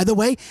 Oh, and by the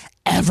way,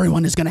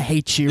 everyone is going to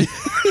hate you.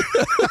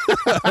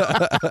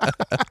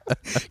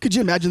 Could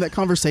you imagine that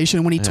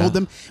conversation when he told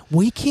them,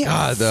 we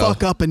can't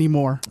fuck up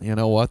anymore? You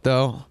know what,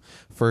 though?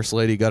 First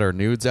lady got her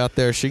nudes out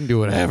there. She can do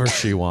whatever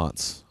she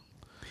wants.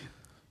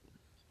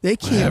 They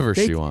can't. Whatever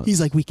she wants.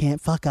 He's like, we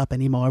can't fuck up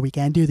anymore. We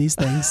can't do these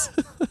things.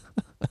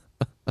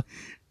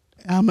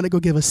 I'm going to go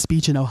give a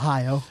speech in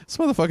Ohio. This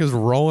motherfucker's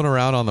rolling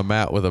around on the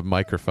mat with a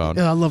microphone.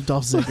 I love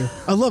Dolph Ziggler.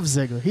 I love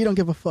Ziggler. He don't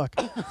give a fuck.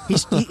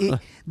 He's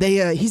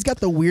got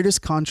the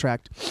weirdest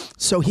contract,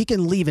 so he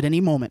can leave at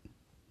any moment.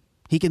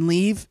 He can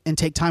leave and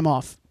take time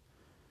off.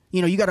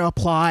 You got to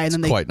apply, and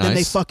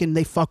then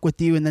they fuck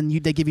with you, and then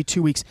they give you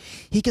 2 weeks.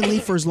 He can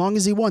leave for as long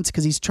as he wants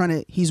because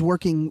he's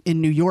working in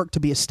New York to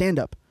be a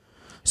stand-up.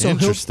 So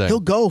he'll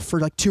go for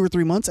like 2 or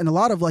 3 months, and a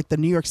lot of like the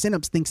New York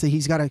stand-ups thinks that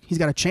he's got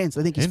a chance.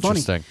 They think he's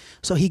funny.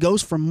 So he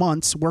goes for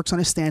months, works on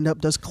his stand-up,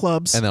 does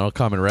clubs, and then he'll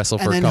come and wrestle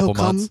for a couple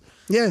months.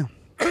 Yeah,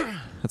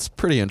 that's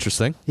pretty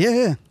interesting.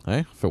 Yeah.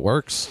 Hey, if it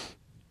works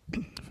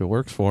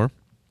for him.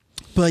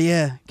 But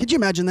yeah, could you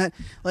imagine that?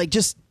 Like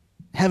just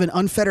having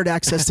unfettered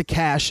access to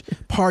cash,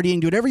 partying,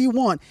 do whatever you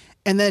want,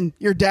 and then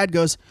your dad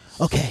goes,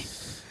 "Okay,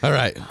 all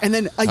right," and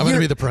then I'm going to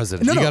be the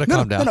president. You got to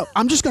calm down. No,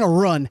 I'm just going to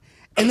run,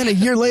 and then a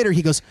year later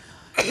he goes,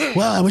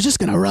 well, I was just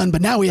going to run,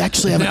 but now we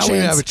actually have a chance. Now we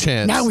have a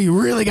chance. Now we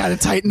really got to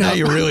tighten up. Now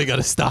you really got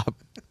to stop.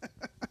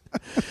 Or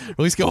at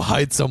least go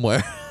hide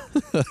somewhere.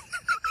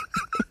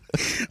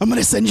 I'm going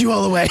to send you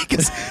all away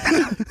because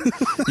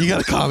you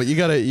got to comment.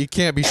 You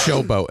can't be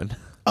showboating.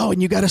 Oh, and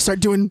you got to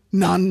start doing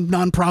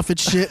non-profit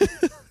shit.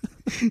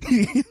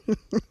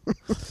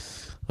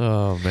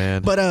 Oh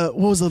man. But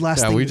what was the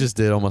last thing? We just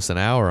did almost an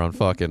hour on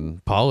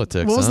fucking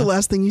politics. What was the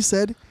last thing you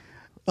said?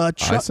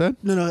 Trump, I said?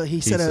 No.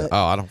 He said,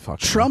 I don't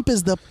fucking Trump know.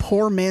 is the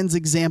poor man's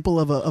example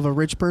of a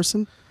rich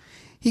person.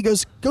 He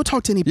goes, go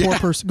talk to any poor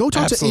person. Go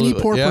talk to any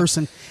poor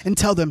person and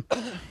tell them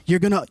you're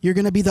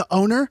gonna be the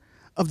owner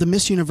of the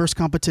Miss Universe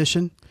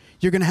competition.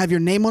 You're gonna have your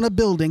name on a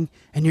building,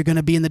 and you're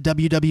gonna be in the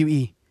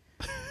WWE.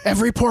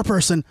 Every poor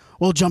person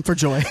will jump for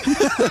joy.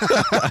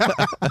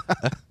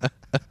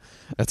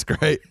 That's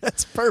great.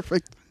 That's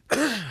perfect.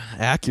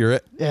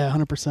 Accurate. Yeah,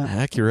 100%.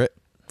 Accurate.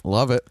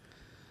 Love it.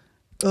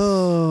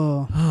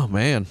 Oh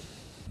man.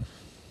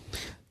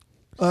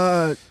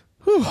 What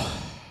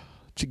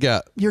you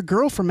got? Your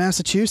girl from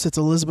Massachusetts,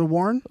 Elizabeth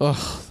Warren.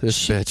 Oh,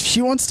 this bitch.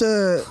 She wants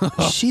to.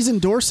 She's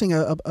endorsing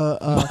a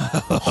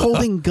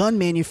holding gun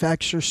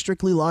manufacturer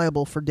strictly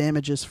liable for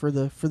damages for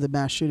the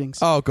mass shootings.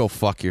 Oh, go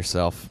fuck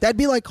yourself. That'd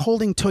be like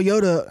holding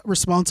Toyota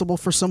responsible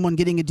for someone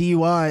getting a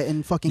DUI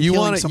and fucking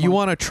killing someone. You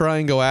want to try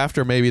and go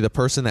after maybe the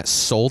person that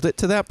sold it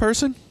to that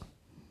person?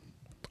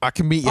 I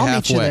can meet you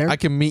halfway. I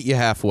can meet you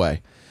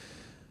halfway.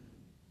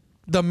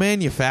 The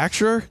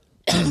manufacturer,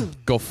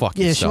 go fuck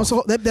yourself. She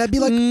wants to, that'd be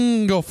like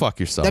go fuck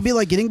yourself. That'd be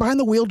like getting behind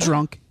the wheel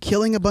drunk,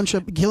 killing a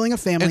family,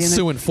 and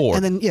suing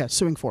Ford. And then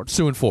suing Ford.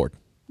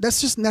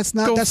 That's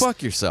not. Go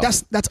fuck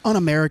yourself. That's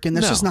un-American.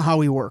 That's just not how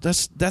we work.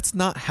 That's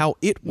not how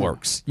it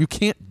works. You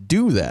can't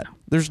do that.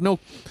 There's no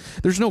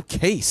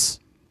case.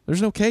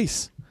 There's no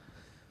case.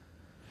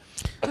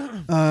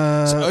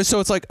 So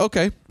it's like,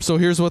 okay, so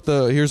here's what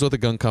the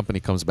gun company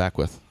comes back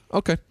with.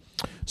 Okay,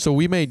 so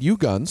we made you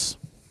guns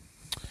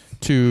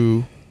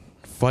to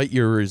fight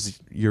your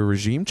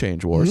regime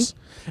change wars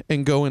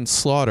and go and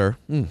slaughter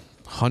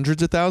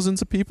hundreds of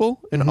thousands of people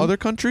in other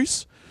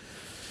countries.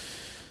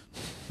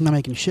 I'm not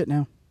making shit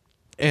now.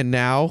 And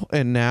now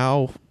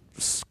a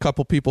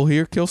couple people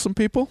here kill some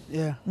people.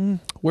 Yeah.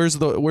 Where's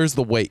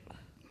the weight?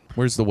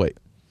 Where's the weight?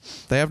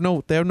 They have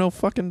no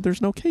fucking.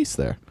 There's no case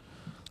there.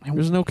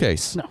 There's no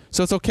case. No.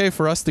 So it's okay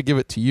for us to give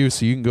it to you,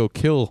 so you can go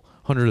kill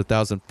hundreds of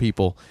thousands of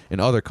people in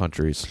other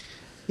countries.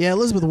 Yeah,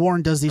 Elizabeth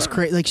Warren does these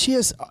crazy. Like she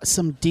has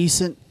some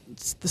decent.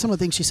 Some of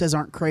the things she says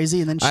aren't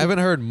crazy, and then I haven't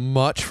heard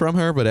much from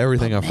her, but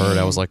everything I've heard,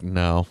 I was like,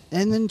 no.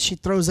 And then she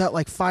throws out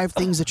like 5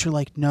 things that you're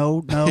like,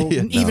 no,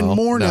 Yeah, even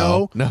more,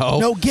 no,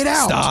 get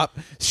out, stop,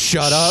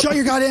 shut up, shut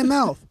your goddamn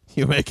mouth.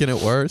 You're making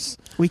it worse.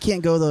 We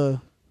can't go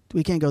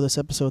this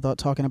episode without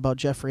talking about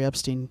Jeffrey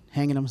Epstein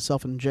hanging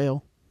himself in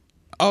jail.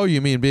 Oh,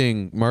 you mean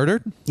being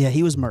murdered? Yeah,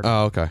 he was murdered.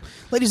 Oh, okay.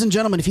 Ladies and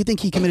gentlemen, if you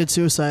think he committed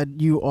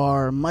suicide, you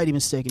are mighty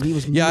mistaken. He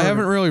was murdered. I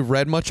haven't really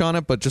read much on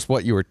it, but just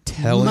what you were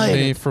telling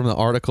me from the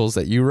articles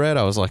that you read,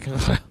 I was like,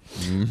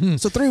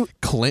 So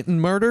Clinton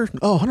murder?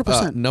 Oh,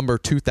 100%. Number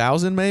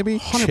 2,000 maybe?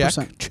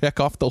 100%. Check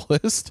off the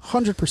list?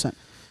 100%.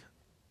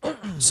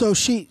 So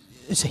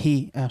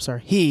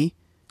he.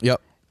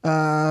 Yep.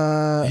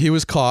 He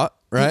was caught.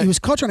 Right? He was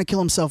caught trying to kill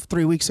himself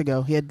 3 weeks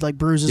ago. He had like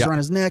bruises around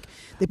his neck.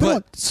 They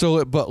put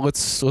but let's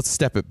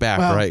step it back,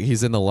 right?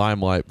 He's in the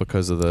limelight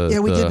because of the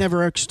we did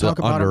never actually talk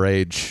about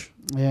underage.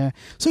 Yeah,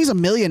 so he's a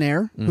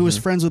millionaire who was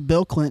friends with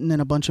Bill Clinton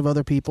and a bunch of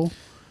other people,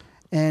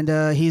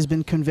 and he's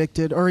been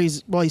convicted, or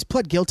he's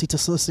pled guilty to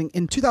soliciting.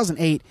 In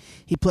 2008,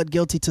 he pled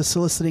guilty to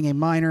soliciting a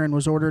minor and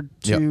was ordered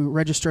to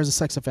register as a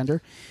sex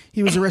offender.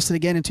 He was arrested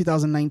again in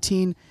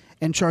 2019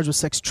 and charged with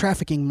sex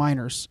trafficking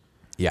minors.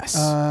 Yes.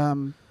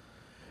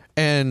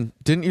 And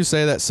didn't you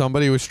say that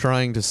somebody was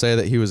trying to say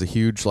that he was a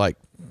huge, like,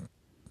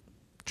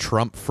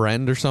 Trump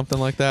friend or something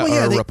like that? Well,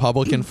 yeah, or a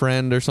Republican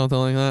friend or something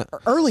like that?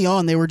 Early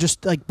on, they were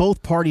just, like,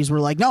 both parties were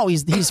like, no,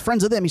 he's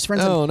friends with them. He's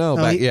friends with them. No,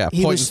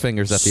 he pointing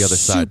fingers at the other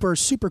side.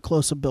 Super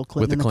close with Bill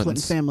Clinton With and the the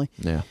Clinton family.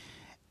 Yeah.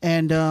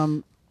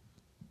 And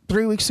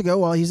 3 weeks ago,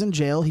 while he's in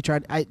jail, he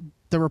tried...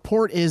 the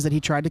report is that he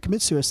tried to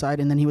commit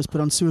suicide, and then he was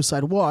put on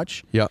suicide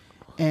watch. Yep.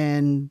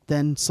 And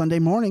then Sunday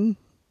morning...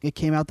 it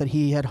came out that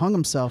he had hung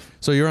himself.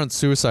 So you're on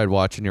suicide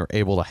watch and you're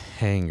able to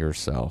hang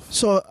yourself.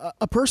 So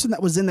a person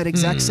that was in that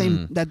exact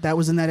same that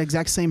was in that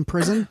exact same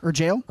prison or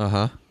jail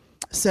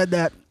said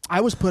that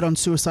I was put on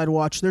suicide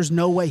watch. There's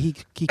no way he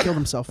killed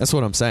himself. That's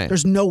what I'm saying.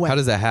 There's no way. How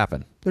does that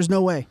happen? There's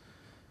no way.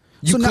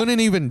 You couldn't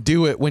even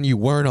do it when you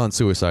weren't on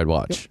suicide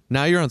watch. Yep.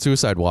 Now you're on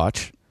suicide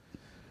watch.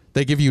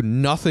 They give you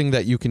nothing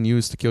that you can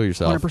use to kill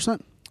yourself.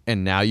 100%.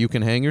 And now you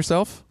can hang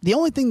yourself? The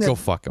only thing that Go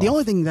fuck off. The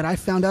only thing that I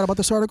found out about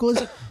this article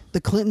is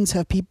the Clintons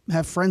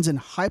have friends in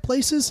high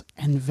places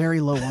and very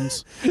low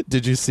ones.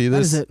 Did you see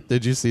this? That is it.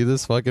 Did you see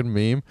this fucking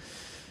meme?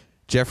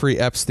 Jeffrey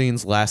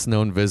Epstein's last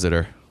known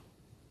visitor.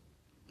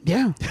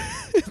 Yeah.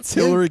 It's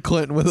Hillary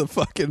Clinton with a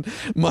fucking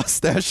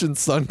mustache and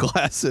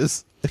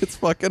sunglasses. It's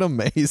fucking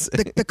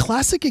amazing. The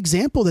classic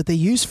example that they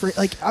use for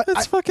like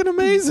it's fucking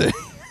amazing.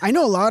 I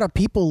know a lot of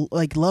people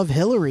like love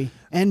Hillary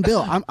and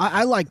Bill.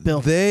 I like Bill.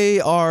 They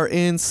are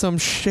in some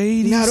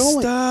shady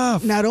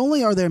stuff. Not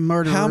only are they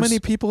murderers, how many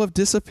people have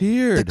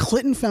disappeared? The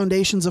Clinton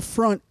Foundation's a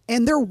front,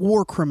 and they're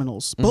war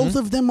criminals. Both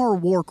of them are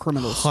war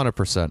criminals.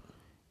 100%.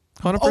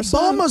 100%.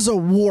 Obama's a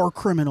war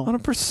criminal.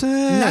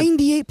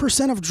 100%.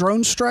 98% of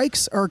drone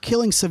strikes are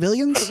killing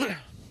civilians.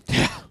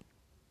 Yeah.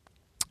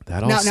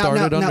 That all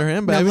started under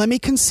him, baby. Now, let me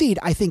concede.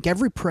 I think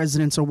every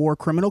president's a war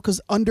criminal because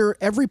under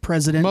every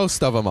president...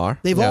 most of them are.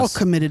 They've all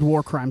committed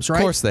war crimes, right?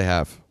 Of course they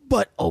have.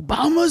 But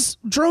Obama's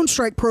drone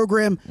strike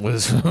program...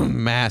 was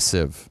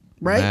massive.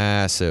 Right?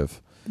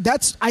 Massive.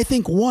 That's, I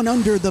think, one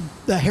under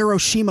the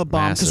Hiroshima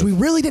bomb because we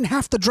really didn't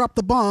have to drop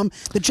the bomb.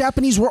 The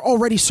Japanese were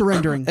already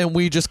surrendering. And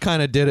we just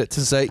kind of did it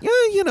to say, yeah,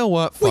 you know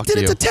what? Fuck we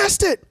did it to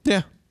test it.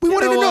 Yeah. We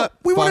wanted to know.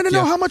 We wanted to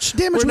know how much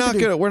damage we could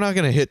do. We're not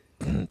gonna hit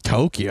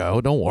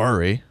Tokyo. Don't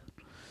worry.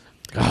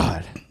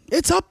 God,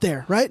 it's up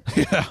there, right?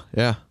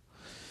 Yeah,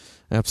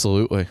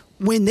 absolutely.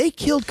 When they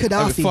killed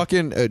Gaddafi,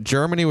 fucking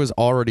Germany was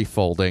already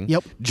folding.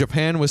 Yep.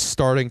 Japan was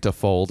starting to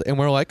fold, and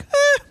we're like,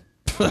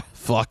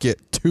 fuck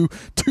it.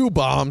 Two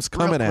bombs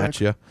coming at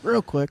you,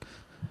 real quick.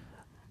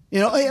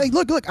 You know,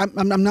 look. I'm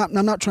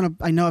not trying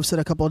to. I know I've said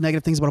a couple of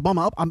negative things about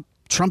Obama.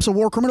 Trump's a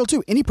war criminal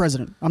too. Any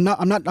president. I'm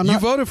not. You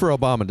voted for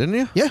Obama, didn't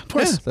you? Yeah,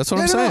 twice. Yeah, that's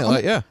what I'm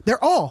saying. No.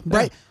 They're all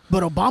right.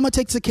 But Obama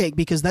takes the cake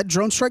because that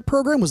drone strike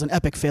program was an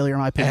epic failure,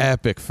 in my opinion.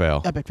 Epic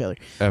fail. Epic failure.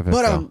 Epic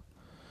fail.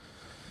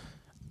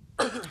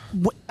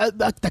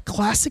 The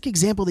classic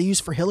example they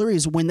used for Hillary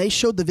is when they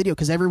showed the video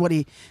because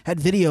everybody had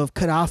video of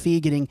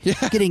Gaddafi getting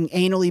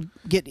anally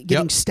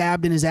getting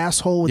stabbed in his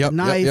asshole with a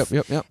knife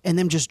and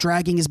them just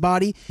dragging his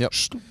body.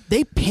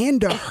 They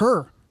panned to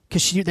her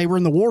because they were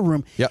in the war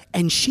room.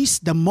 And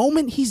the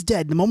moment he's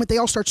dead, the moment they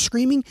all start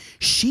screaming,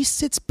 she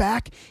sits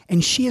back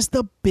and she has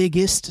the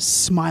biggest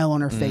smile on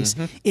her face.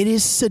 It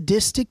is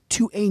sadistic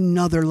to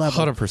another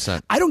level.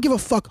 100%. I don't give a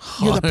fuck.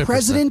 You're the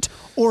president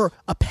or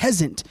a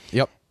peasant.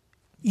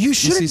 You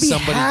shouldn't be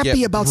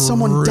happy about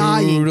someone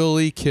dying.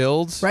 Brutally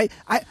killed. Right?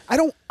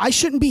 We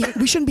shouldn't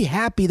be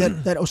happy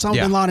that Osama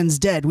bin Laden's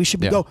dead. We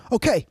should go,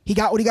 okay, he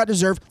got what he got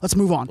deserved. Let's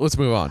move on.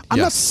 I'm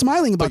not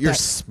smiling about that. But you're that.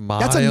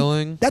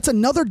 smiling. That's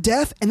another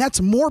death, and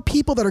that's more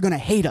people that are going to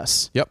hate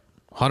us.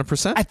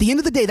 100%. At the end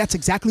of the day, that's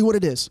exactly what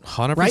it is.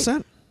 100%.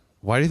 Right?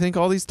 Why do you think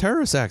all these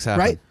terrorist acts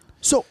happen? Right?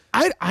 So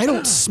I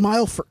don't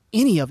smile for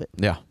any of it.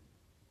 Yeah.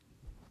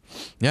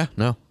 Yeah,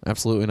 no,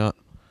 absolutely not.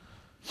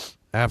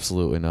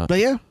 Absolutely not. But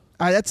yeah,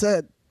 that's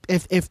a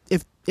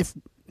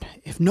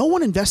if no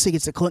one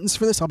investigates the Clintons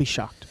for this, I'll be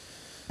shocked.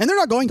 And they're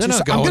not going to.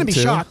 So I'm going to be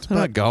shocked. They're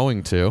not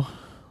going to.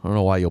 I don't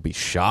know why you'll be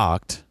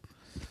shocked.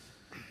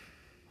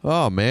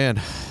 Oh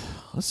man,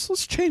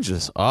 let's change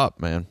this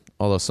up, man.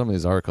 Although some of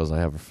these articles I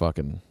have are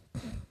fucking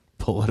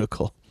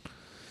political.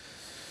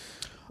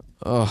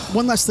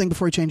 One last thing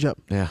before we change up.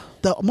 Yeah.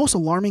 The most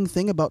alarming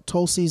thing about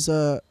Tulsi's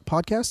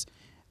podcast,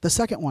 the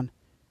second one,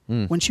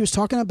 when she was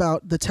talking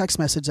about the text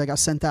message that got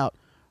sent out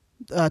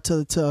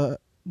the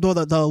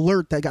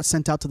alert that got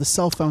sent out to the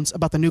cell phones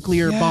about the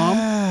nuclear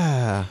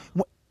bomb.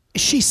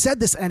 She said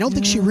this, and I don't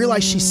think she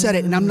realized she said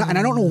it, and I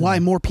don't know why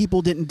more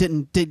people didn't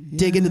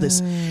dig into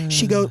this.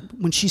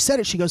 When she said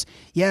it, she goes,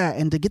 "Yeah,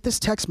 and to get this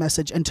text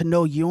message and to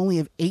know you only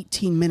have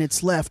 18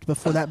 minutes left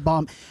before that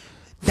bomb,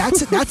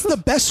 that's it. That's the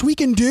best we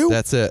can do.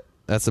 That's it.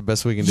 That's the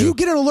best we can do. You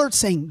get an alert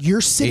saying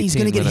your city's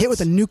going to get hit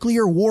with a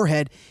nuclear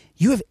warhead.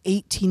 You have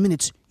 18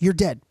 minutes. You're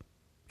dead.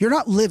 You're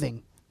not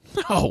living."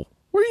 No.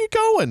 Where are you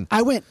going?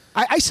 I went.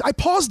 I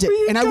paused it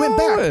and I went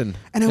back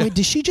and I went.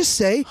 Did she just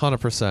say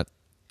 100%?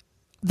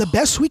 The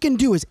best we can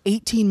do is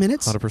 18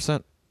 minutes.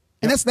 100%.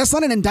 And that's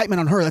not an indictment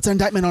on her. That's an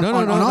indictment on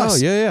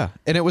us. No. Yeah.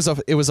 And it was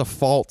a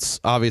false,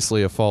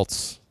 obviously a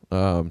false.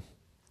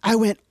 I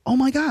went, oh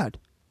my God.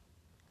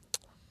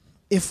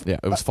 It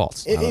was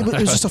false. It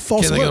was just a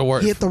false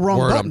alert. He hit the wrong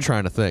button. I'm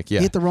trying to think. Yeah.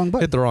 He hit the wrong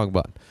button. Hit the wrong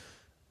button.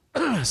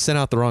 Sent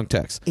out the wrong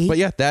text. But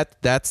yeah,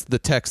 that's the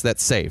text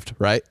that's saved,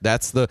 right?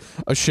 That's the,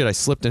 oh shit, I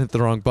slipped and hit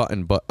the wrong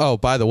button. But oh,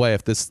 by the way,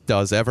 if this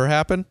does ever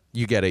happen,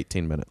 you get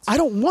 18 minutes. I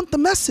don't want the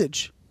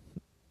message.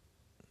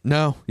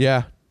 No,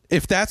 yeah.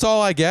 If that's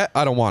all I get,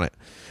 I don't want it.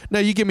 Now,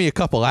 you give me a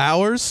couple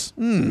hours,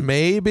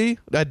 maybe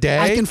a day.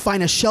 I can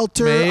find a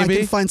shelter. Maybe. I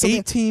can find something.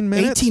 18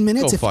 minutes? 18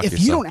 minutes. If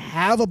you don't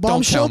have a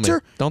bomb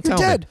shelter, you're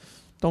dead.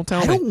 Don't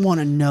tell me. I don't want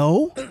to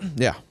know.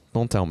 Yeah,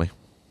 don't tell me.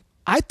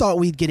 I thought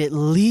we'd get at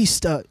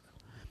least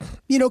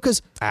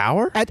because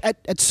hour?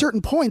 At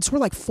certain points, we're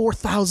like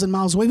 4,000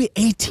 miles away. We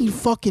 18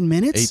 fucking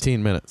minutes?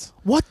 18 minutes.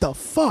 What the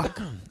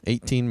fuck?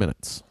 18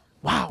 minutes.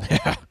 Wow.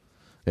 Yeah.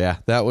 Yeah,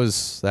 that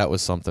was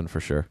something for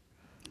sure.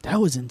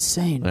 That was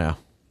insane. Yeah,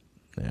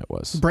 it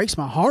was. It breaks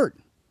my heart.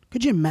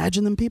 Could you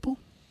imagine them people?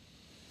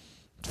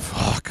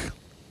 Fuck.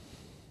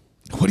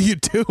 What do you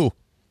do?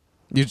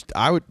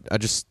 I'd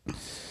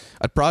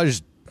probably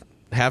just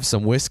have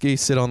some whiskey,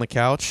 sit on the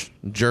couch,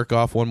 jerk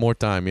off one more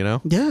time, you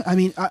know? Yeah, I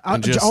mean,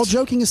 all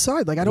joking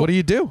aside, like I don't. What do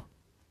you do?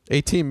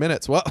 18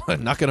 minutes. Well,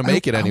 I'm not going to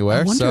make it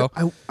anywhere.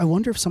 I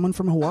wonder if someone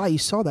from Hawaii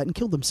saw that and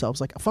killed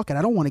themselves. Like, fuck it,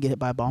 I don't want to get hit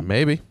by a bomb.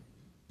 Maybe.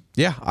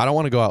 Yeah, I don't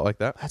want to go out like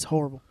that. That's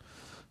horrible.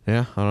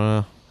 Yeah, I don't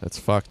know. It's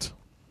fucked.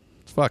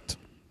 It's fucked.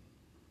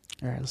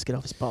 All right, let's get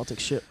off this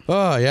politics shit.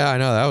 Oh, yeah, I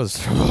know. That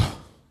was...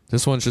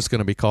 This one's just going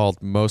to be called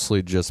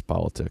Mostly Just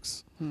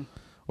Politics.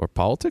 Or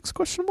Politics,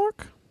 question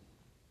mark?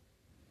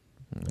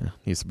 Yeah,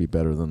 needs to be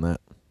better than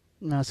that.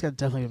 No, it's got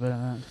definitely be better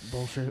than that.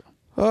 Bullshit.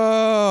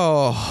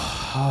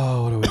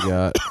 Oh, what do we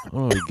got?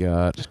 What do we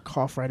got? Just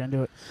cough right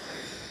into it.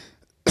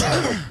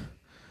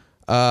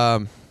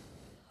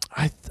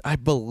 I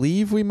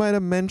believe we might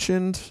have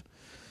mentioned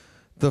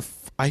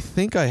I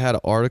think I had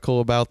an article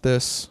about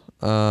this.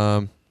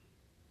 Did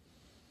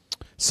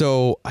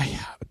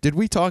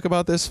we talk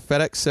about this?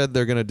 FedEx said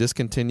they're going to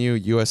discontinue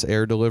U.S.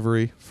 air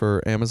delivery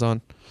for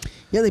Amazon.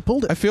 Yeah, they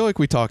pulled it. I feel like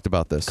we talked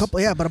about this.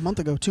 About a month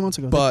ago, 2 months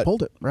ago. They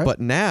pulled it, right? But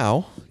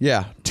now,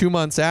 2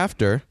 months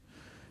after,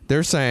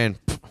 they're saying,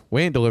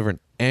 we ain't delivering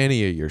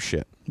any of your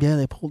shit. Yeah,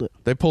 they pulled it.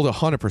 They pulled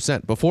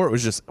 100%. Before it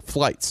was just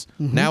flights.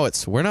 Mm-hmm. Now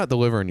it's, we're not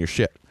delivering your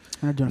shit.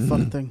 They're not doing a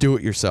fucking thing. Do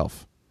it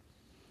yourself.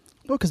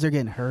 Well, because they're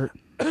getting hurt.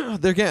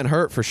 They're getting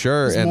hurt for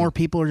sure. And more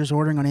people are just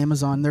ordering on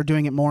Amazon. They're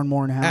doing it more and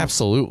more in-house.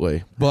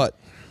 Absolutely. But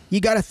you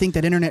got to think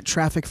that internet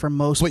traffic for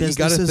most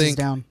businesses is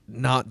down.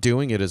 Not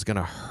doing it is going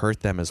to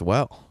hurt them as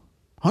well.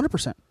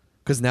 100%.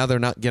 Because now they're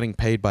not getting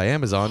paid by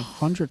Amazon.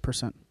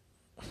 100%.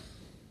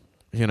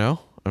 You know?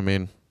 I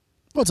mean...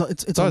 Well,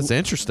 it's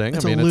interesting.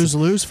 It's a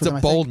lose-lose for them.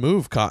 It's a bold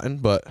move, Cotton,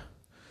 but...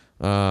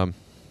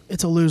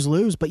 it's a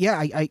lose-lose. But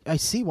yeah, I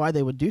see why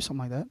they would do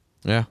something like that.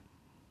 Yeah.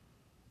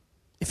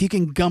 If you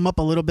can gum up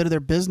a little bit of their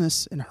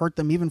business and hurt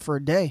them even for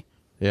a day,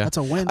 that's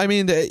a win. I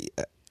mean,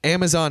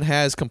 Amazon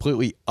has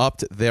completely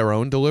upped their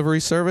own delivery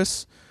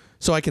service,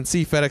 so I can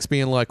see FedEx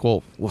being like,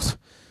 well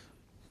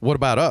what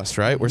about us,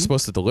 right? Mm-hmm. We're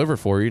supposed to deliver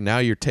for you. Now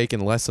you're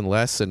taking less and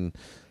less and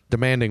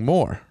demanding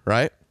more,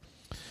 right?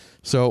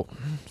 So,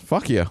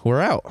 fuck you. We're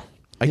out.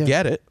 I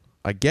get it,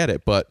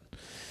 but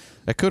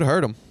it could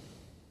hurt them.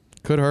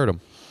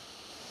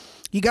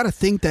 You got to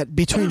think that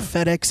between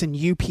FedEx and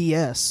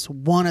UPS,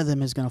 one of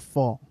them is going to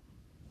fall.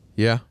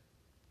 Yeah.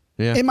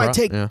 It might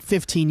take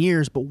 15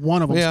 years, but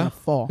one of them is going to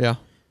fall. Yeah.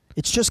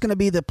 It's just going to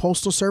be the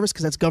Postal Service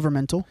because that's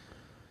governmental.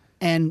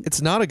 And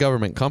it's not a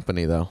government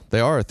company, though. They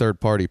are a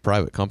third-party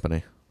private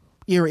company.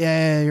 You're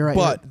right.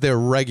 But they're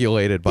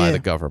regulated by the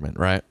government,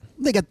 right?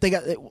 They got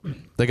a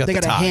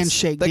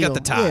handshake. They deal. got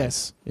the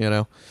ties, you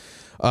know.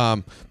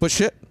 But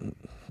shit,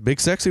 Big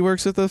Sexy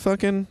works at the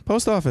fucking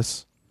post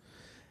office.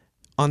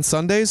 On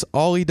Sundays,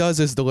 all he does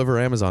is deliver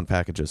Amazon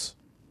packages.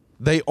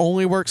 They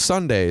only work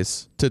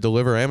Sundays to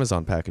deliver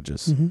Amazon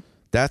packages. Mm-hmm.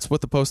 That's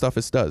what the post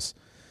office does.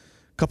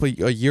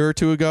 A year or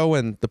two ago,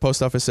 when the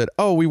post office said,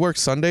 "Oh, we work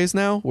Sundays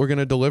now. We're going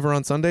to deliver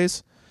on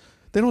Sundays."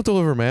 They don't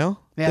deliver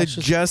mail. Yeah, they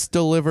just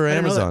deliver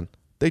Amazon.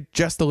 They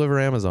just deliver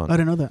Amazon. I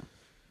didn't know that.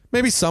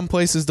 Maybe some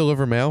places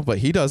deliver mail, but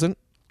he doesn't.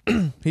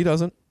 He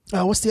doesn't.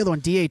 What's the other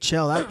one?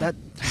 DHL. That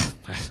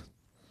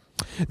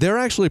They're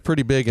actually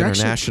pretty big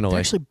internationally. They're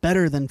actually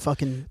better than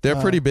fucking. They're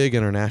pretty big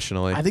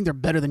internationally. I think they're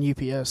better than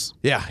UPS.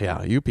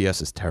 Yeah.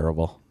 UPS is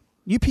terrible.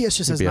 UPS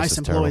just has nice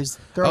employees.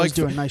 Terrible. They're always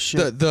doing nice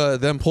shit. The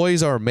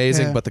employees are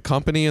amazing, but the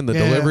company and the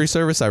delivery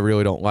service I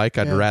really don't like.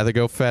 I'd rather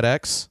go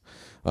FedEx.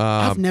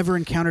 I've never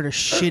encountered a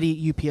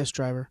shitty UPS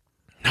driver.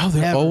 No,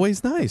 they're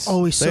always nice.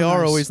 They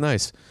are always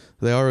nice.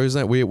 They are always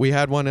nice. We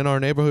had one in our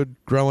neighborhood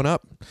growing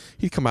up.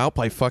 He'd come out,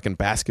 play fucking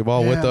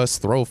basketball with us,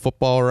 throw a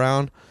football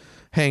around,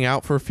 hang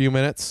out for a few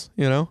minutes,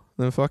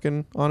 then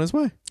fucking on his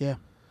way. Yeah.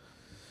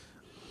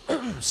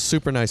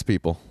 Super nice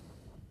people.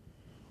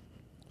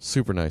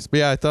 Super nice. But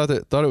yeah, I thought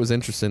it was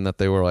interesting that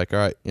they were like, all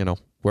right,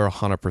 we're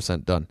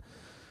 100% done.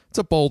 It's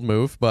a bold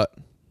move, but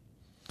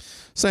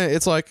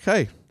it's like,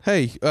 hey,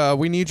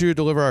 we need you to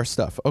deliver our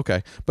stuff.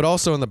 Okay. But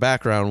also in the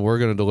background, we're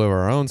going to deliver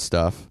our own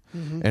stuff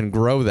and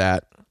grow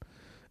that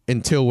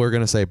until we're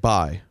going to say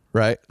bye,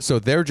 right? So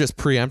they're just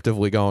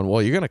preemptively going,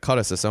 well, you're going to cut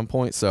us at some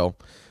point, so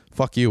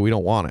fuck you, we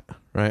don't want it,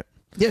 right?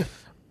 Yeah.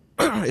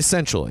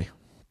 Essentially.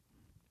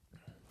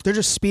 They're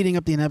just speeding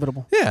up the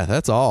inevitable. Yeah,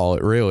 that's all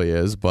it really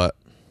is, but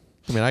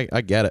I mean,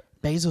 I get it.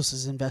 Bezos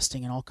is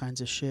investing in all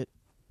kinds of shit.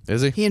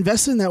 Is he? He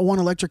invested in that one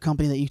electric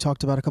company that you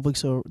talked about a couple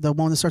weeks ago. The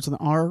one that starts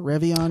with an R,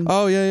 Revvion.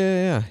 Oh,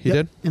 yeah. He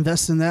did?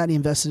 Invested in that. He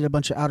invested in a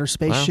bunch of outer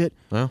space shit.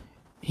 Wow.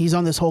 He's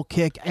on this whole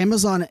kick.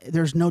 Amazon,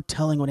 there's no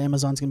telling what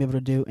Amazon's going to be able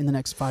to do in the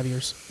next 5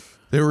 years.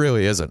 There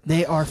really isn't.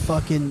 They are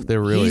fucking...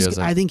 There really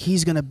isn't. I think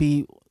he's going to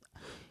be...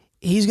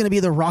 He's going to be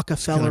the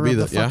Rockefeller of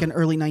the fucking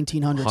early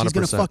 1900s. 100%. He's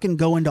going to fucking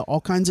go into all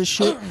kinds of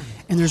shit,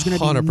 and there's going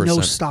to be 100%. no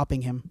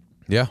stopping him.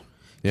 Yeah.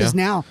 Because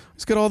now...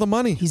 He's got all the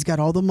money. He's got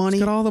all the money.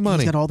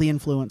 He's got all the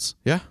influence.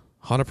 Yeah.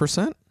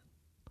 100%.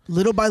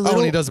 Little by little... Oh,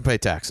 and he doesn't pay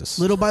taxes.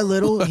 Little by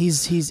little,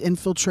 he's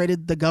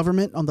infiltrated the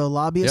government on the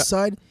lobbyist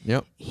side.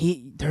 Yep.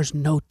 There's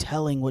no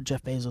telling what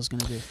Jeff Bezos is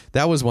going to do.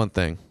 That was one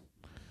thing.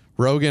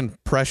 Rogan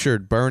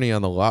pressured Bernie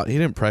on the He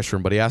didn't pressure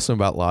him, but he asked him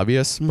about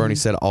lobbyists. Mm-hmm. Bernie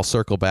said, "I'll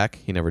circle back."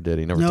 He never did.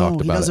 He never talked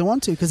about it. No, he doesn't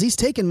want to because he's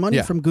taking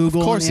money from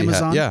Google and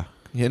Amazon.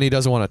 And he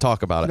doesn't want to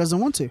talk about it. He doesn't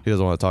want to. He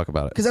doesn't want to talk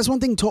about it. Because that's one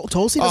thing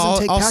Tulsi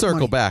doesn't take I'll PAC circle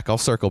money. back. I'll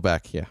circle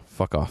back. Yeah,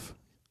 fuck off.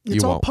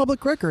 It's all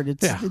public record.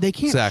 They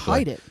can't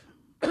hide it.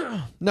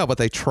 No, but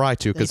they try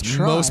to because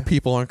most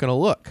people aren't going to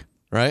look,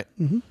 right?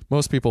 Mm-hmm.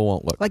 Most people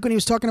won't look. Like when he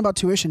was talking about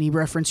tuition, he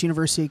referenced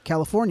University of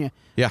California.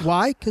 Yeah.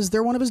 Why? Because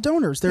they're one of his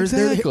donors.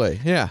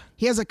 Exactly. Yeah.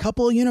 He has a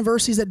couple of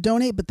universities that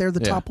donate, but they're the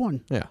top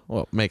one. Yeah.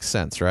 Well, it makes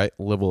sense, right?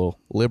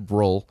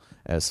 Liberal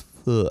as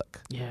fuck.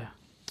 Yeah.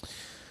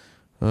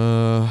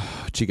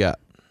 What you got?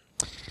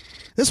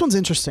 This one's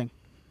interesting.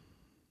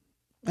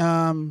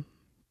 A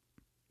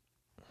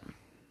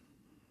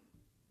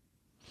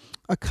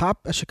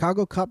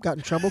Chicago cop got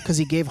in trouble because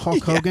he gave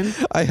Hulk Hogan.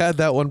 I had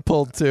that one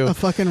pulled too. A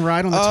fucking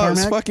ride on the tarmac. Oh,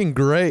 it's fucking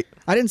great.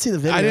 I didn't see the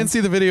video. I didn't see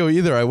the video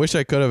either. I wish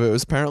I could have. It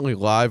was apparently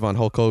live on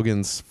Hulk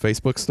Hogan's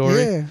Facebook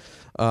story.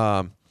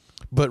 Yeah.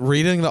 But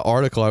reading the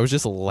article, I was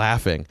just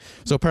laughing.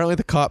 So apparently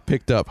the cop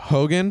picked up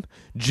Hogan,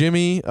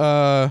 Jimmy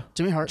Hart,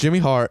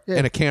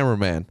 and a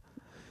cameraman,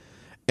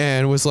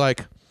 and was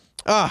like,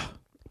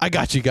 I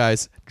got you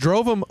guys.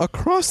 Drove him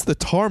across the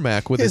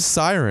tarmac with his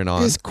siren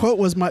on. His quote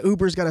was, "My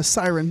Uber's got a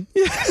siren."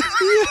 Yeah.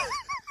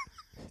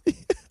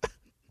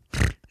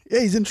 Yeah,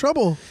 he's in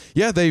trouble.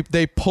 Yeah,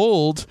 they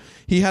pulled.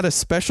 He had a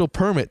special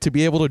permit to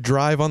be able to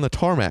drive on the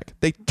tarmac.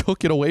 They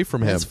took it away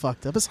from him. That's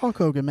fucked up. It's Hulk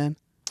Hogan, man.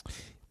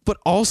 But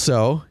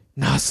also,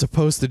 not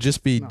supposed to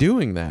just be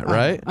doing that,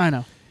 right? I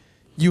know.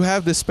 You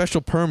have this special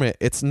permit.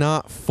 It's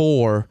not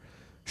for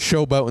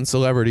showboating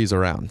celebrities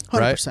around,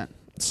 100%. Right?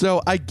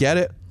 So I get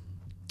it.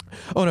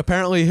 Oh, and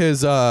apparently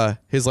his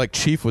like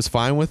chief was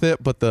fine with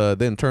it, but the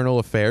internal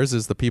affairs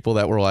is the people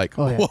that were like,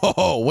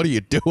 "Whoa, what are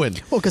you doing?"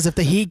 Well, because if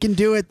he can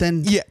do it,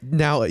 then right?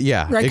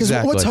 Because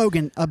exactly. What's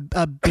Hogan?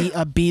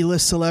 A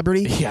B-list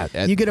celebrity?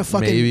 Yeah, you get a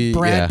fucking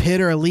Brad Pitt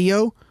or a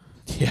Leo.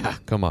 Yeah,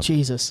 come on,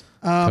 Jesus,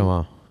 come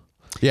on.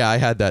 Yeah, I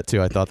had that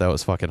too. I thought that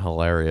was fucking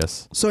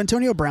hilarious. So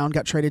Antonio Brown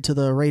got traded to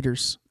the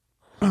Raiders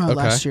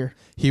last year.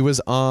 He was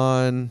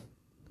on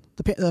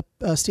the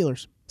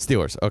Steelers.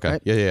 Steelers. Okay.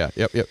 Right? Yeah.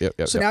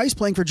 Yep. So now he's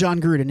playing for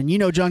John Gruden, and you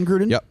know John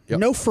Gruden. Yep.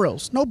 No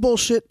frills, no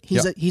bullshit.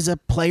 He's a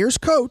player's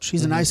coach.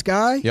 He's a nice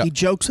guy. Yep. He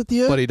jokes with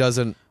you, but he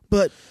doesn't.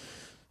 But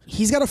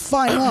he's got a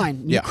fine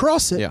line. You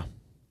cross it.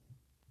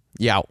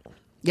 Yeah.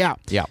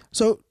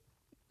 So,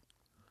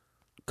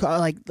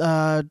 like,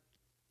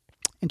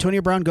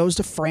 Antonio Brown goes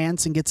to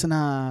France and gets in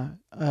a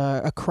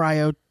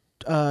cryo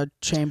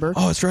chamber.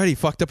 Oh, that's right. He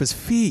fucked up his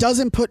feet.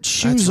 Doesn't put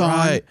shoes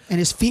on, and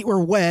his feet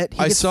were wet.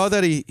 I saw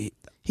that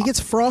He gets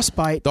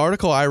frostbite. The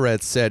article I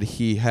read said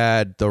he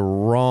had the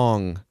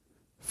wrong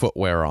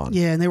footwear on.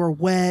 Yeah, and they were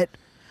wet.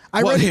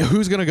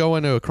 Who's going to go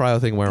into a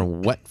cryo thing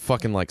wearing wet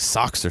fucking like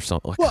socks or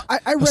something? Like, well,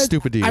 I read. How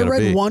stupid do you I read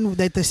be? one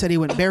that they said he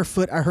went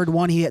barefoot. I heard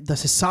one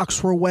his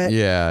socks were wet.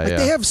 Yeah,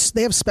 They have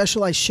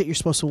specialized shit you're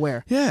supposed to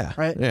wear. Yeah,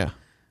 right. Yeah.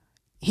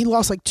 He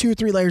lost like 2 or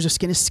 3 layers of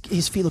skin.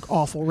 His feet look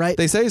awful, right?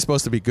 They say he's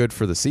supposed to be good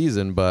for the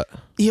season, but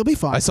he'll be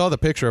fine. I saw the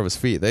picture of his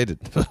feet. They did.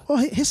 Well,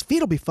 his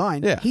feet will be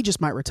fine. Yeah. He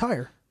just might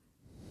retire.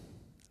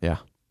 Yeah.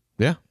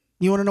 Yeah.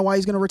 You want to know why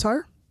he's going to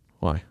retire?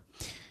 Why?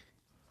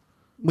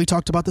 We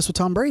talked about this with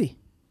Tom Brady.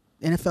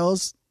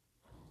 NFL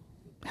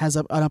has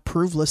an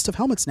approved list of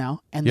helmets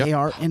now, and they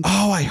are.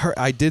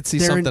 I did see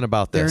something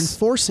about this. They're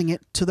enforcing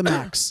it to the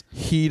max.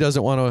 He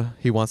doesn't want to.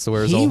 He wants to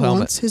wear his old helmet. He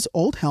wants his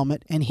old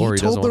helmet, and he Or he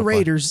told doesn't the wanna play.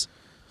 Raiders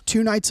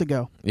 2 nights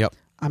ago, Yep.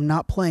 I'm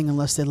not playing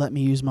unless they let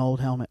me use my old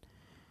helmet.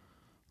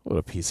 What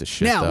a piece of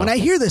shit. Now, though. when I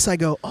hear this, I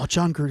go, "Oh,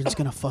 John Gruden's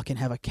gonna fucking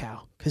have a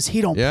cow because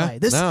he don't Yeah? play."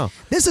 This No.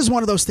 this is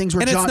one of those things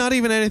where and John. it's not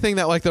even anything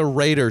that like the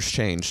Raiders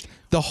changed.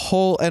 The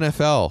whole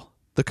NFL,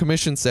 the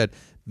commission said,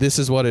 "This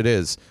is what it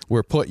is.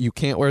 You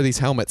can't wear these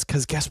helmets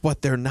because guess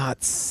what? They're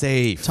not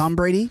safe." Tom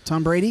Brady,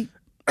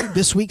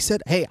 this week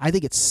said, "Hey, I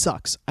think it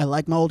sucks. I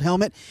like my old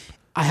helmet.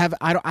 I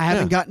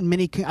haven't gotten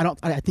many. I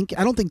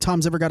don't think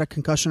Tom's ever got a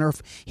concussion, or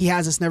if he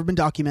has, it's never been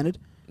documented.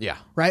 Yeah.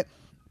 Right.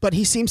 But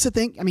he seems to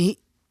think. I mean,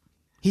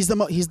 he's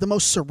the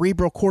most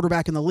cerebral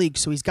quarterback in the league,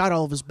 so he's got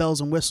all of his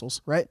bells and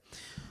whistles. Right.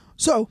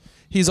 So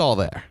he's all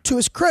there. To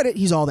his credit,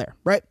 he's all there.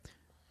 Right.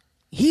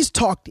 He's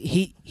talked.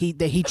 He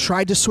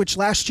tried to switch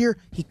last year.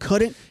 He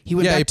couldn't. He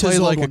went back to his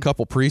played old like one. a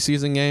couple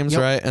preseason games,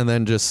 right, and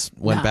then just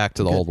went back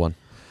to the old one.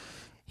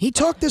 He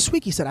talked this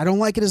week. He said, "I don't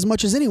like it as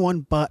much as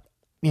anyone, but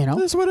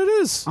that's what it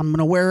is. I'm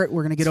gonna wear it.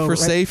 We're gonna get over for it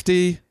for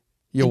safety.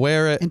 You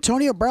wear it.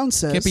 Antonio Brown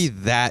says can't be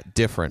that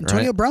different.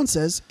 Antonio right? Brown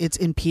says it's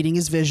impeding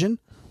his vision.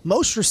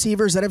 Most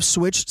receivers that have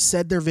switched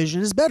said their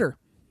vision is better.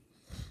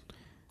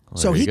 Well,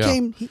 so he go.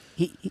 came.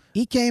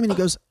 He came and he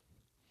goes,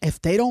 "If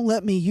they don't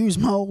let me use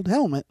my old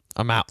helmet,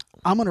 I'm out.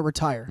 I'm gonna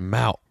retire." I'm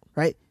out.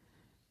 Right.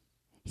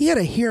 He had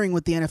a hearing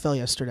with the NFL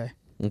yesterday.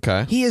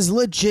 Okay. He is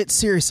legit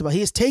serious about it.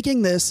 He is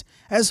taking this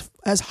as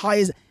high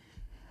as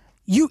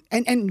you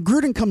and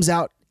Gruden comes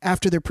out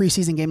after their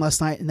preseason game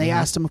last night and they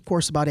asked him, of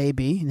course, about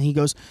AB, and he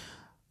goes,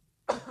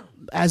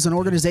 "As an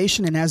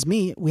organization and as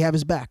me, we have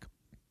his back.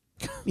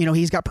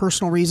 He's got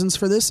personal reasons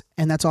for this,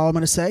 and that's all I'm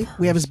going to say.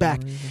 We have his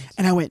back."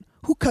 And I went,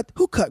 Who cut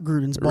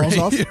Gruden's balls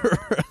off?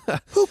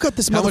 Who cut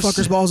this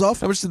motherfucker's balls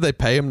off? How much did they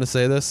pay him to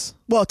say this?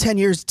 Well, 10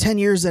 years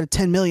at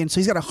 $10 million, so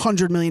he's got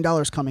 $100 million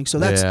coming. So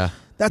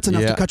that's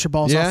enough to cut your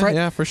balls off, right?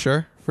 Yeah, for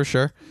sure.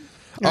 Right.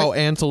 Oh,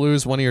 and to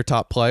lose one of your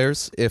top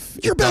players if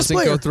Your it best doesn't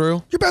player. go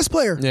through. Your best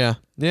player. Yeah.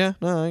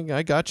 No,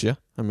 I got you.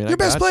 I mean, Your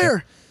best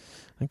player.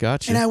 I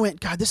got you. And I went,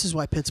 God, this is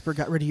why Pittsburgh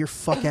got rid of your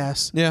fuck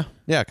ass. Yeah,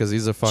 because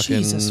he's a fucking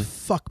Jesus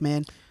fuck,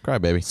 man.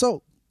 crybaby.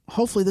 So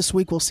hopefully this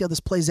week we'll see how this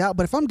plays out.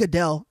 But if I'm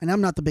Goodell, and I'm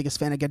not the biggest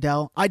fan of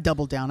Goodell, I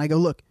double down. I go,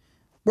 look,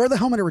 wear the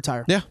helmet or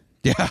retire.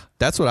 Yeah,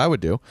 that's what I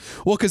would do.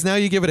 Well, because now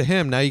you give it to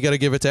him, now you got to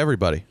give it to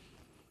everybody,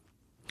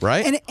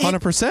 right?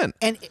 100%.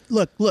 And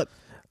look, the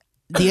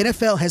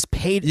NFL has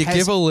paid. You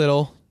give a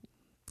little,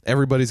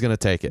 everybody's going to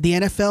take it. The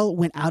NFL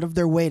went out of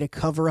their way to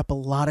cover up a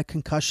lot of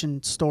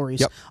concussion stories.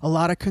 Yep. A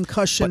lot of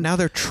concussion. But now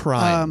they're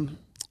trying.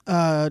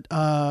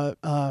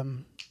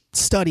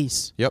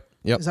 Studies. Yep.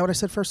 Is that what I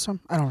said first time?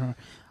 I don't know.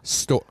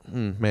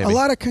 Maybe. A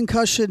lot of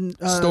concussion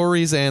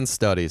stories and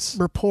studies.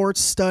 Reports,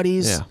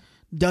 studies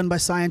done by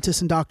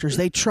scientists and doctors.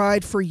 They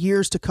tried for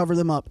years to cover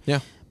them up. Yeah.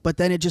 But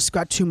then it just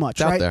got too much,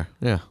 It's right? out there.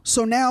 Yeah.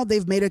 So now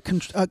they've made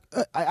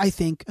I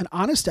think, an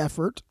honest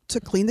effort to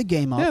clean the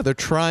game up. Yeah, they're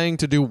trying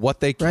to do what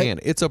they can. Right?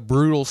 It's a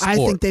brutal sport. I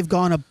think they've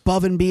gone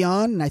above and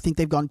beyond, and I think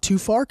they've gone too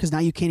far because now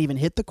you can't even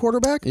hit the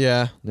quarterback.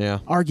 Yeah.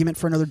 Argument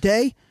for another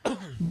day.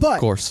 But Of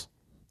course.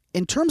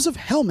 in terms of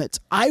helmets,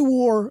 I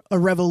wore a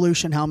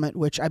Revolution helmet,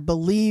 which I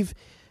believe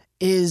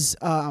is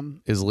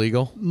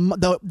legal.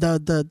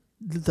 The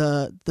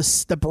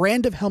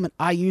brand of helmet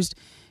I used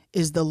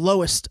is the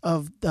lowest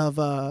of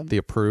The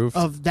approved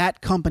of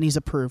that company's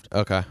approved.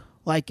 Okay.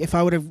 Like if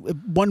I would have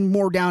one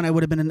more down, it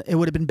would have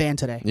been banned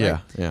today. Yeah.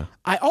 Right? Yeah.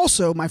 I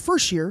also my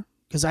first year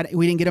because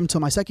we didn't get them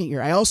until my second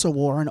year. I also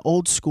wore an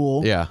old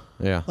school. Yeah.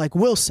 Like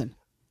Wilson.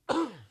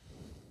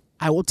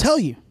 I will tell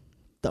you,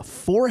 the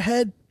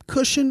forehead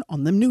cushion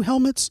on them new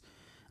helmets,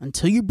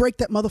 until you break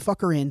that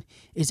motherfucker in,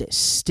 is as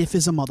stiff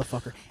as a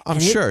motherfucker. I'm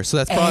sure. So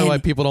that's probably why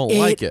people don't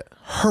like it.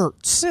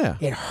 Hurts. Yeah.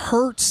 It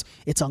hurts.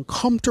 It's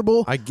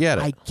uncomfortable. I get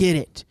it. I get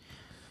it.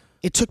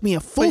 It took me a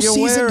full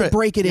season to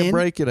break it in.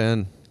 Break it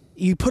in.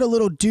 You put a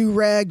little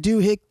do-rag,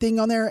 do-hick thing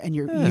on there, and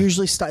you're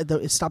usually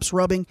it stops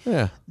rubbing.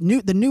 Yeah.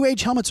 The new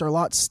age helmets are a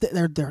lot.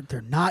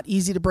 They're not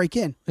easy to break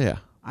in. Yeah.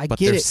 But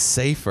they're it.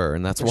 safer,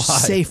 and that's They're why.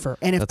 safer.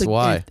 And that's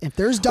why. If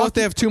there's if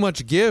they have too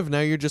much give, now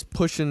you're just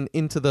pushing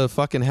into the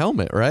fucking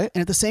helmet, right?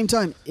 And at the same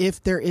time,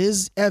 if there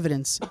is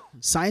evidence,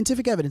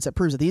 scientific evidence that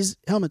proves that these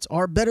helmets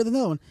are better than the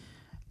other one,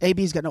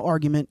 AB's got no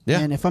argument. Yeah.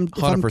 And if I'm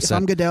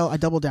 100%. Goodell, I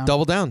double down.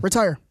 Double down.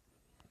 Retire.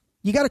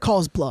 You got to call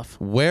his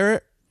bluff. Wear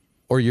it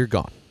or you're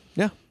gone.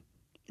 Yeah.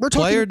 We're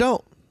talking. Play or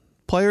don't.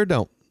 Play or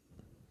don't.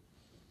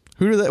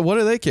 What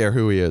do they care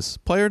who he is?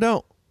 Play or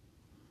don't.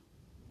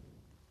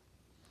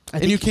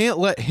 And you can't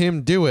let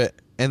him do it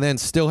and then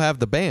still have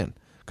the ban,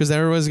 because then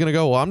everyone's going to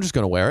go, well, I'm just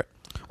going to wear it.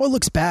 Well, it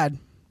looks bad.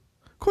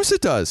 Of course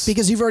it does.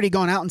 Because you've already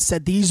gone out and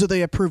said, these are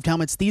the approved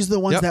helmets. These are the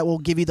ones that will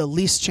give you the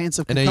least chance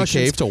of concussions. And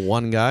then you cave to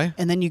one guy.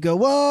 And then you go,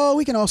 well,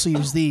 we can also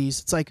use these.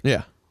 It's like,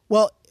 yeah.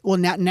 Well,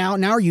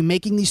 now are you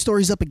making these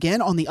stories up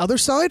again on the other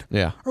side?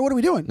 Yeah. Or what are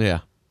we doing?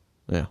 Yeah.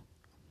 Yeah.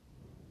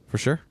 For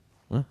sure.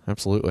 Yeah,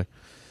 absolutely.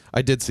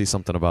 I did see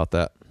something about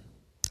that.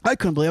 I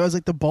couldn't believe it. I was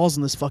like, the balls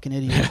in this fucking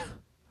idiot.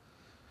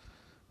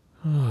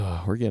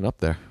 We're getting up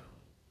there.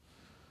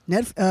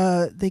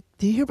 Did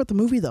you hear about the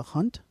movie The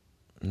Hunt?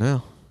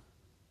 No.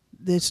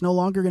 It's no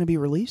longer going to be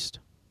released.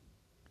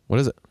 What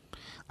is it?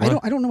 I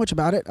don't know much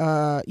about it.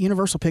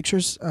 Universal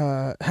Pictures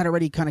had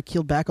already kind of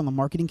keeled back on the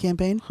marketing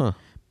campaign. Huh.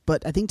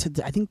 But I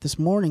think this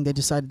morning they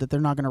decided that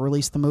they're not going to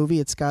release the movie.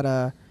 It's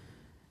got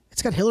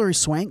Hilary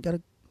Swank, got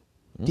a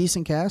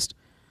decent cast.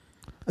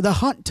 The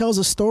Hunt tells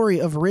a story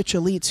of rich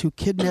elites who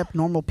kidnap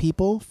normal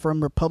people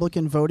from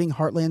Republican voting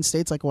heartland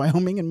states like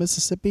Wyoming and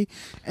Mississippi,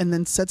 and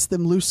then sets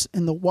them loose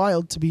in the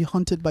wild to be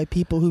hunted by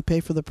people who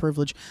pay for the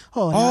privilege.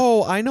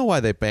 I know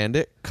why they banned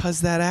it. Because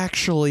that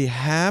actually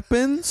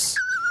happens.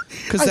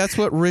 Because that's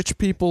what rich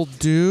people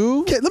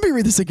do. Okay, let me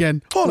read this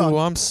again. Hold on. Oh,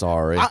 I'm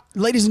sorry.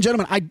 Ladies and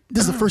gentlemen,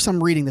 this is the first time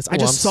I'm reading this. I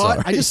just saw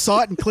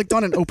it and clicked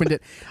on it and opened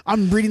it.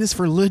 I'm reading this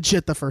for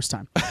legit the first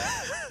time.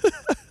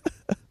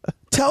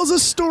 Tells a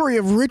story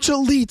of rich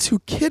elites who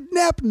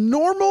kidnap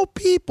normal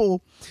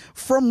people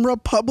from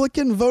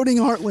Republican voting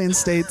heartland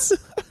states.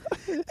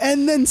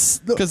 And then...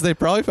 Because they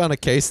probably found a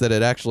case that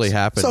it actually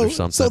happened or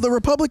something. So the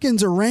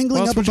Republicans are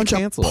wrangling up a bunch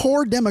of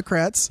poor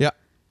Democrats. Yeah,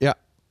 yeah.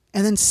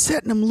 And then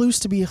setting them loose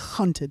to be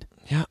hunted.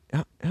 Yeah.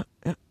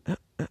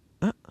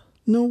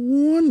 No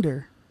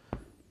wonder.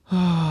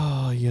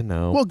 Oh, you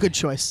know. Well, good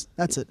choice.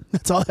 That's it.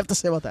 That's all I have to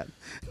say about that.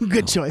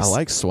 Good choice. I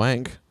like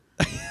Swank.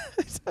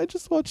 I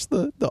just watched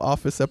the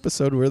Office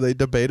episode where they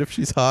debate if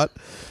she's hot.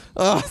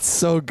 Oh, it's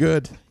so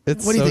good.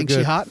 What do you think? Good.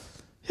 She hot?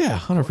 Yeah,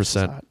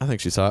 100%. I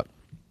think she's hot.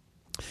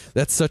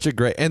 That's such a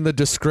great... And the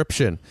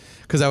description,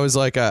 because I was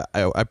like,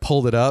 I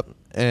pulled it up,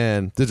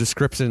 and the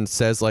description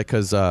says, like,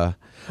 because... that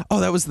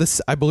was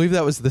this... I believe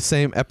that was the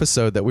same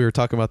episode that we were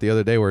talking about the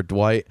other day where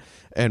Dwight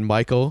and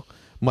Michael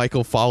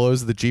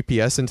follows the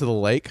GPS into the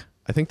lake.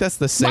 I think that's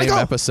the same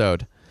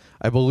episode.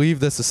 I believe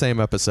that's the same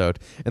episode.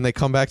 And they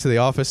come back to the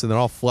office and they're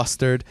all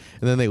flustered,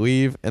 and then they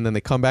leave, and then they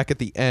come back at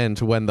the end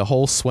when the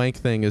whole Swank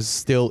thing is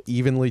still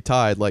evenly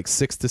tied, like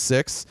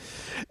 6-6.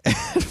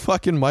 And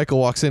fucking Michael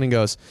walks in and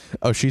goes,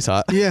 "Oh, she's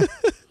hot." Yeah.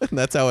 And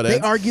that's how it ends.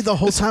 They argue the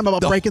whole time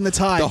about breaking the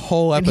tie. The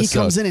whole episode. And he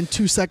comes in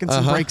 2 seconds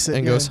and breaks it.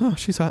 And goes, "Oh,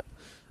 she's hot."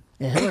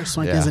 Yeah, Hilary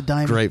Swank is a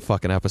diamond. Great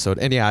fucking episode.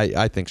 And yeah,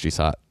 I think she's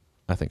hot.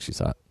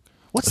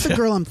 What's the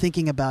girl I'm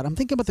thinking about? I'm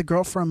thinking about the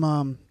girl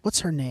from,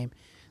 what's her name?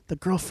 The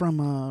girl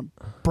from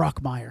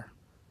Brockmire.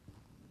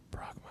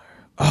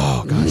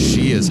 Oh, God,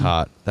 she is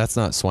hot. That's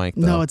not Swank,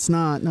 though. No, it's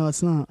not.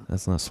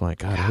 That's not Swank.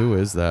 God, who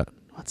is that?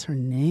 What's her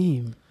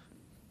name?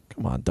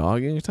 Come on,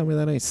 dog. You tell me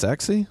that ain't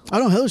sexy? I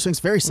don't know. Hilary Swank's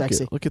very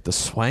sexy. Look at the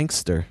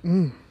Swankster.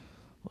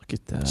 Look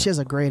at that. She has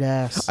a great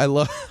ass. I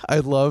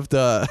loved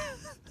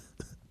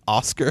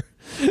Oscar.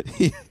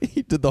 He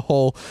did the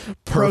whole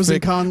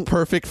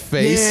perfect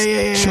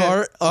face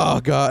chart. Oh,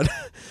 God.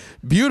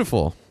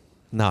 Beautiful.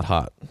 Not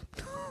hot.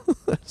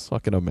 That's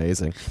fucking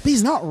amazing. But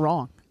he's not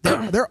wrong.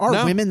 There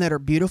are women that are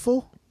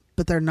beautiful,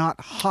 but they're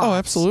not hot. Oh,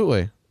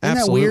 absolutely. Isn't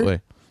that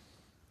weird?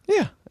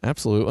 Yeah,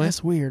 absolutely.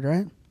 That's weird,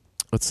 right?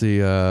 Let's see.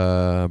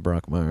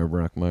 Brockmire.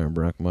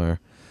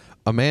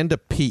 Amanda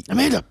Peet.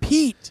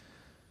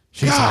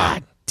 She's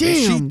hot.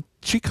 Damn.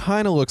 She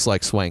kind of looks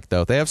like Swank,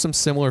 though. They have some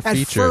similar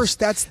features.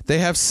 They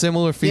have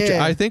similar features.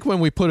 Yeah. I think when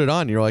we put it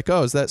on, you're like,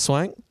 "Oh, is that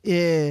Swank?"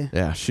 Yeah.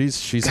 Yeah,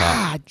 she's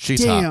hot.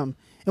 She's damn. hot.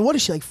 And what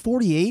is she, like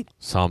 48?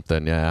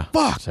 Something, yeah.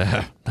 Fuck.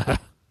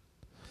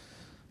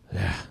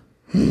 Yeah.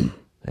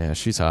 Yeah,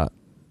 she's hot.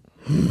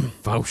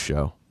 Faux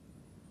show.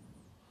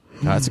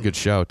 God, that's a good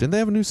show. Didn't they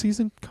have a new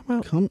season come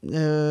out?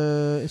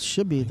 It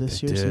should be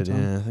this year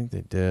sometime. Yeah, I think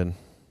they did.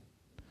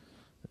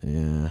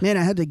 Yeah. Man,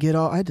 I had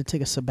to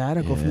take a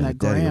sabbatical from that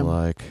Daddy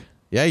gram.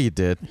 Yeah, you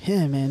did.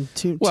 Yeah, man.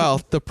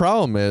 Well, the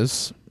problem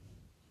is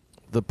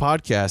the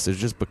podcast has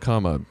just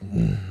become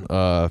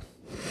a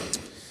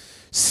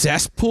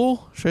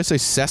cesspool. Should I say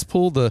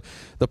cesspool? The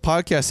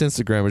podcast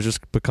Instagram has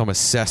just become a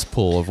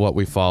cesspool of what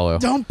we follow.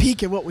 Don't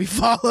peek at what we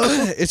follow.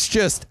 It's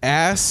just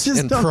ass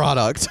and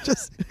product.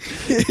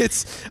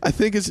 I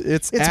think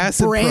it's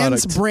ass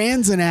brands, and product.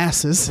 Brands and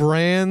asses.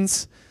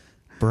 Brands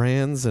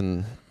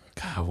and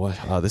God,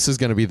 what? This is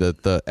going to be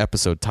the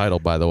episode title,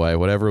 by the way.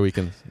 Whatever we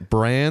can.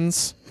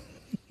 Brands.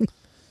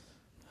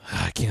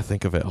 I can't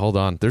think of it. Hold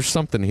on. There's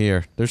something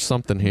here.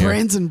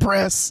 Brands and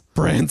breasts.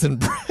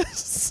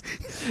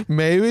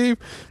 Maybe,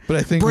 but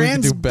I think we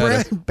can do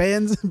better.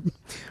 Brands,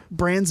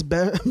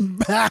 breasts,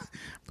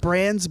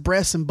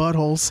 and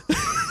buttholes.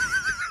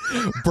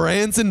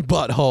 Brands and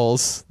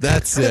buttholes.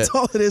 That's it. That's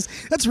all it is.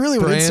 That's really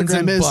what Brands Instagram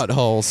and is.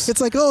 buttholes.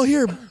 It's like, oh,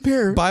 here,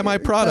 buy my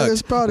product. Buy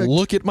this product.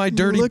 Look at my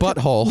dirty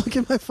butthole. Look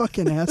at my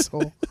fucking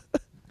asshole.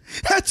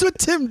 That's what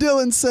Tim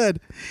Dillon said.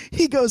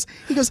 He goes,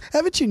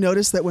 haven't you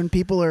noticed that when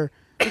people are,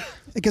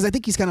 because I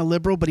think he's kind of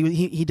liberal, but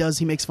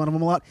he makes fun of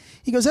him a lot.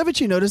 He goes, haven't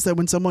you noticed that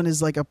when someone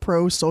is like a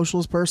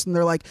pro-socialist person,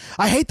 they're like,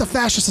 I hate the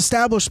fascist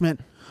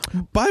establishment.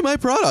 Buy my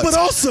product.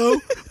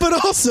 But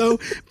also,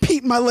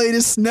 peep my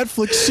latest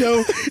Netflix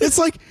show. It's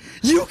like,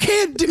 you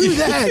can't do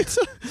that.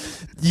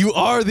 You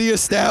are the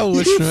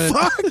establishment.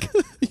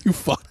 You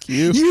fuck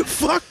you. You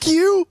fuck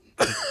you.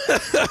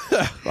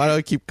 Why do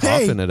I keep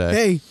coughing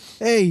today?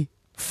 Hey.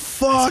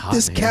 Fuck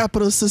this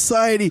capitalist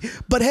society.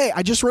 But hey,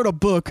 I just wrote a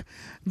book.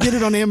 Get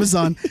it on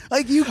Amazon.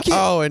 Like, you can't.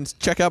 Oh, and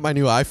check out my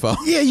new iPhone.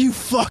 Yeah, you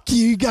fuck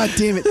you. God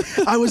damn it.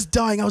 I was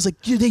dying. I was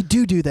like, they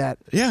do that.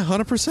 Yeah,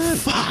 100%.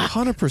 Fuck.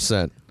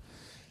 100%.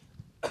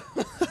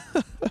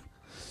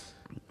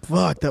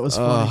 Fuck, that was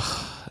funny.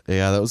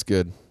 Yeah, that was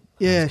good.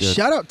 Yeah, was good.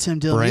 Shout out Tim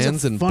Dillon. Brands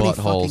He's a and funny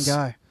buttholes. fucking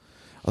guy.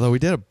 Although we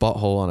did a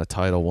butthole on a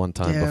title one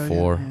time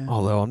before. Yeah.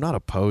 Although I'm not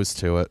opposed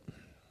to it.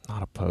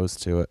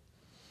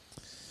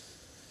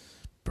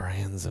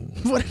 Brands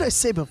and... What did I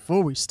say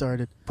before we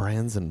started?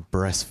 Brands and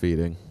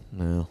breastfeeding.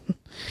 No.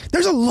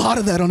 There's a lot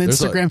of that on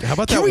Instagram. How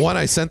about that one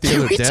I sent the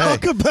other day? Can we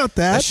talk about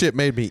that? That shit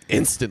made me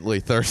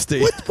instantly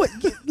thirsty. What?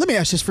 Let me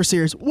ask this for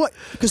serious. What?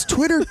 Because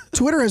Twitter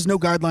has no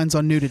guidelines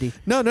on nudity.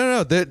 No.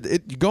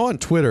 You go on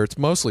Twitter. It's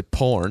mostly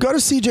porn. Go to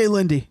CJ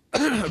Lindy.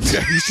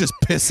 He's just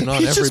pissing on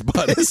He's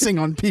everybody. just pissing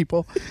on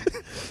people.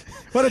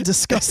 What a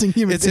disgusting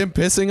human. It's him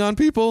pissing on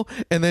people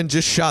and then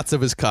just shots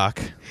of his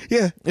cock.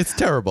 Yeah, it's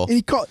terrible.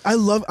 And I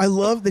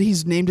love that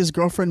he's named his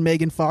girlfriend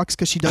Megan Fox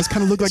because she does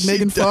kind of look like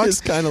Megan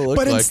Fox. Kind of look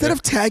but like instead her.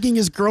 of tagging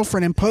his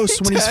girlfriend in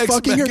posts when he's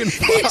fucking Megan her,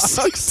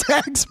 he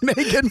tags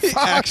Megan Fox.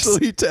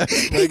 Actually tags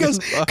he Megan goes,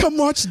 Fox. "Come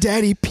watch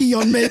Daddy pee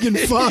on Megan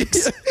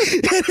Fox," and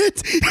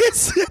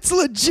it's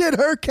legit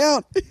her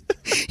account.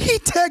 He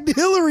tagged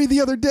Hillary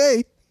the other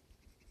day.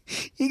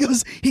 He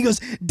goes,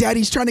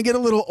 Daddy's trying to get a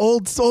little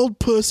old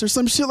puss or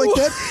some shit like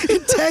that,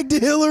 and tagged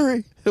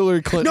Hillary.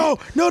 Hillary Clinton.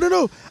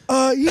 No.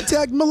 He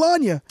tagged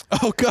Melania.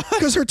 Oh God.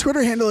 Because her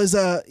Twitter handle is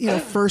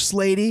First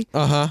Lady.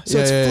 Uh-huh. So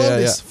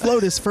it's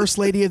Flotus, First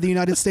Lady of the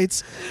United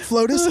States.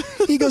 Flotus.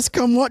 He goes,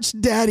 come watch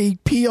Daddy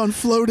pee on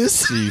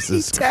Flotus.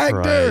 Jesus he tagged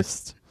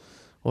Christ.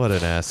 What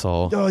an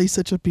asshole. Oh, he's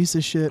such a piece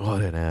of shit.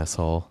 What an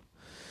asshole.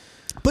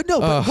 But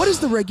what is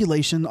the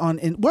regulation on?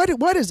 Why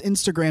does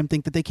Instagram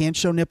think that they can't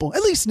show nipple?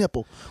 At least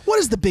nipple. What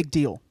is the big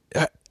deal?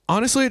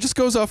 Honestly, it just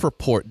goes off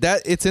report.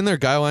 That it's in their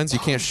guidelines. You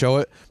can't show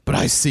it, but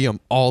I see them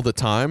all the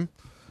time.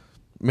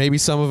 Maybe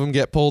some of them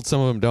get pulled,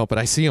 some of them don't, but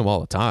I see them all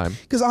the time.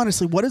 Because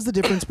honestly, what is the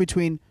difference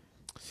between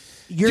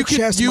your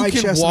chest, my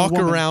chest, and a woman? You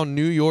can walk around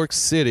New York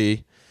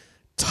City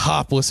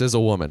topless as a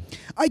woman.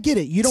 I get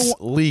it. You don't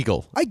it's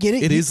legal. I get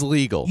it. It is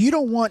legal. You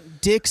don't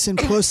want dicks and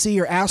pussy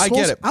or assholes. I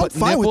get it. I'm but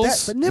fine nipples,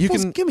 with that. But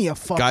nipples, give me a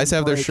fucking Guys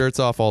have break. their shirts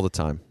off all the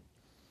time.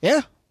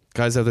 Yeah.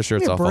 Guys have their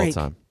shirts off all the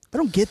time. I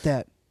don't get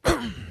that.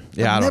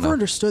 Yeah, I've I don't never know.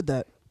 Understood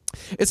that.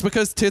 It's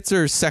because tits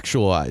are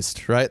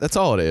sexualized, right? That's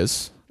all it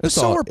is. That's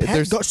so all.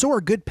 are so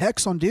are good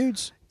pecs on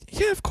dudes.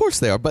 Yeah, of course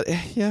they are. But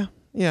yeah.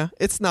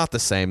 It's not the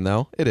same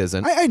though. It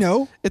isn't. I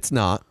know. It's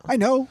not. I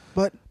know,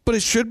 but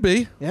it should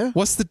be. Yeah.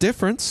 What's the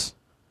difference?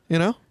 You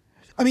know.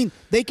 I mean,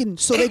 they can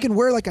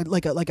wear like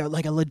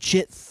a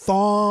legit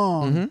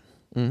thong.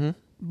 Mm-hmm.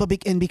 But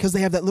because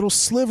they have that little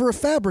sliver of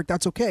fabric,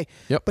 that's okay.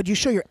 Yep. But you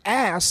show your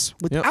ass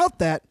without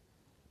that,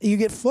 you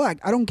get flagged.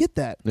 I don't get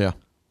that. Yeah.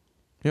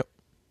 Yep.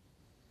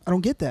 I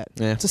don't get that.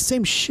 Yeah. It's the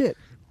same shit.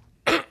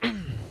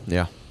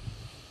 Yeah.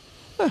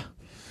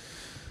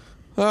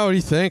 Oh, what do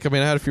you think? I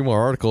mean, I had a few more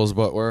articles,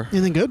 but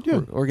anything good? Yeah.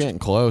 We're getting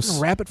close.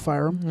 Rapid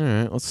fire them. All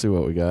right, let's see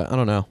what we got. I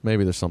don't know.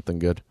 Maybe there's something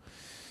good.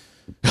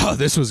 Oh,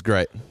 this was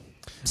great.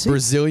 See?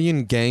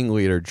 Brazilian gang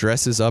leader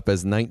dresses up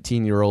as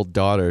 19-year-old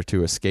daughter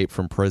to escape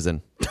from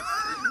prison.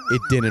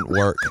 It didn't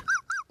work.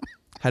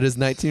 Had his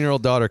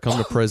 19-year-old daughter come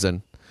to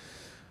prison,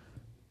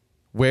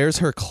 wears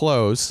her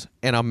clothes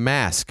and a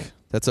mask.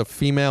 That's a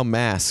female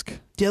mask.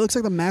 Yeah, it looks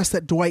like the mask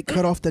that Dwight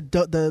cut off the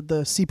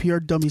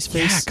CPR dummy's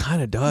face. Yeah, it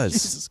kind of does.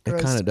 Jesus It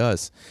Christ. kind of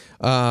does.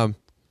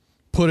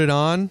 Put it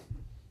on.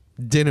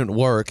 Didn't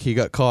work. He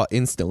got caught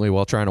instantly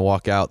while trying to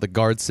walk out. The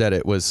guard said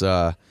it was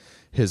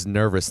his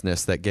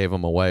nervousness that gave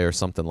him away or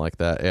something like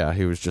that. Yeah,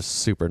 he was just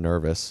super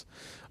nervous.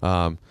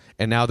 And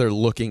now they're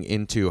looking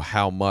into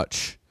how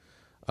much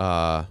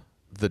the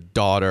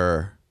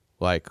daughter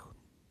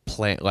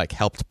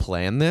helped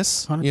plan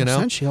this. 100% You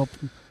know, she helped.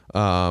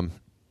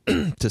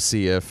 to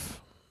see if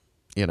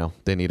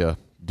they need to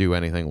do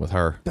anything with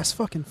her. That's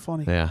fucking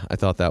funny. Yeah, I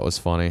thought that was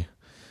funny.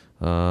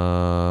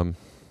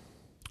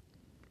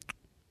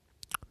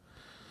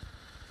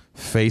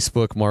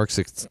 Facebook marks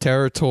its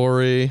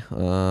territory.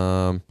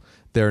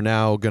 They're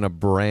now going to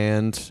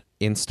brand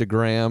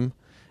Instagram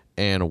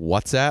and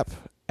WhatsApp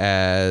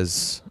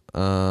as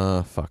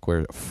from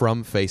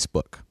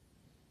Facebook.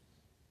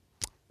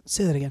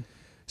 Say that again.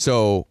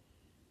 So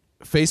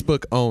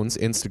Facebook owns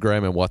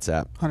Instagram and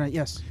WhatsApp.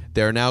 Yes.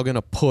 They're now going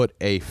to put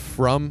a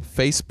from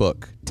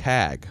Facebook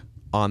tag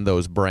on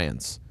those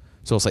brands.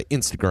 So it'll say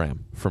Instagram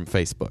from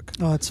Facebook.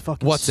 Oh, it's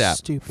fucking WhatsApp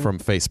stupid. from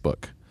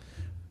Facebook.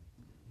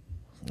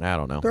 I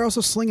don't know. They're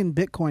also slinging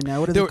Bitcoin now.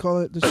 What do they call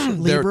it?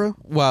 Libra?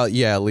 Well,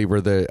 yeah,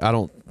 Libra. I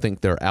don't think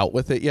they're out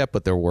with it yet,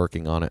 but they're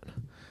working on it.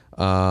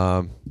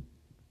 And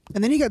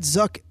then you got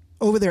Zuck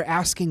over there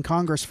asking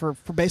Congress for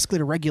basically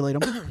to regulate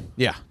them.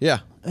 Yeah,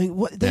 yeah. I mean,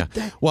 what,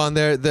 Well,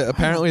 and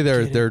apparently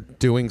they're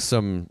doing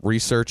some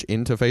research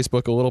into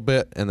Facebook a little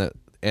bit,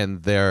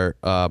 and their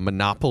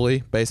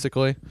monopoly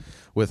basically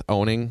with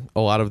owning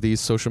a lot of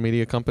these social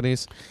media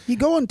companies. You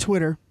go on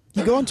Twitter.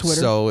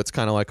 So it's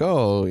kind of like,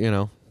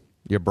 oh,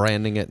 you're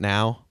branding it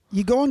now.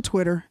 You go on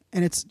Twitter,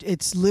 and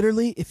it's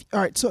literally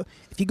So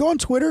if you go on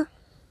Twitter,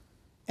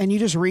 and you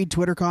just read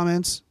Twitter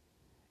comments,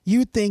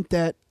 you think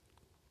that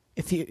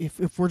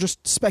if we're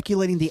just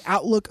speculating the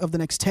outlook of the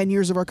next 10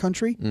 years of our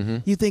country,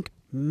 you think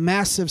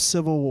massive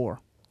civil war.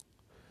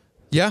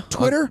 Yeah,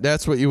 Twitter.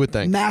 That's what you would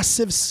think.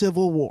 Massive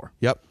civil war.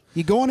 Yep.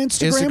 You go on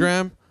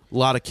Instagram. A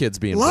lot of kids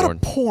being a lot born.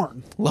 Of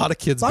porn. A lot of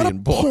kids being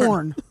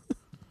born.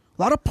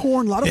 A lot of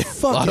porn. A lot of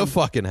fucking. A lot of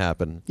fucking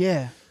happen.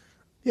 Yeah.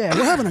 Yeah,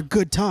 we're having a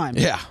good time.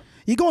 Yeah.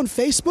 You go on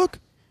Facebook,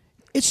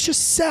 it's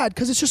just sad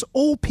because it's just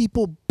old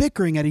people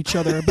bickering at each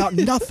other about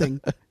nothing,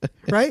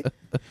 right?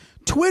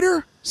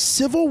 Twitter,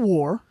 civil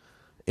war.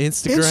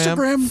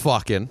 Instagram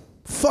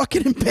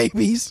fucking and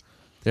babies.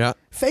 Yeah.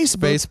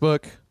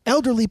 Facebook.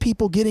 Elderly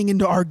people getting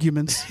into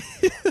arguments.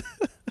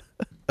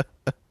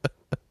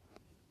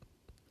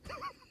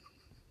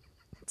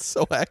 It's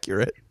so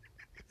accurate.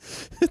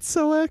 It's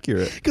so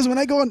accurate. Because when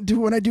I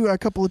do a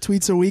couple of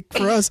tweets a week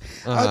for us,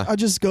 I'll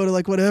just go to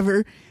like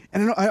whatever,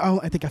 and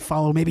I think I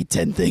follow maybe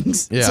 10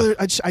 things. Yeah. So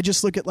I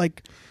just look at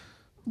like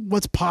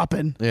what's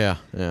popping. Yeah,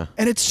 yeah.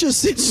 And it's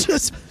just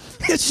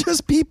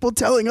people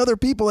telling other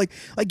people like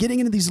getting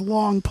into these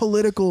long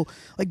political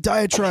like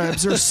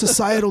diatribes or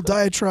societal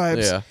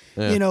diatribes. Yeah,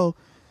 yeah.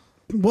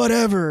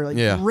 Whatever,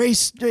 like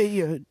race,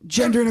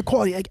 gender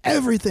inequality, like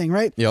everything,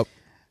 right? Yep.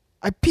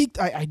 I peeked.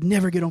 I'd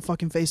never get on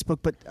fucking Facebook,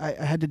 but I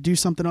had to do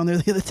something on there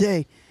the other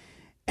day,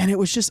 and it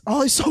was just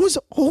all I saw was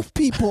old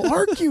people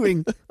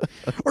arguing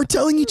or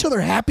telling each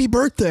other happy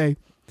birthday.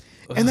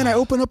 And then I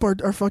open up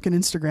our fucking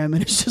Instagram,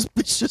 and it's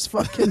just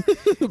fucking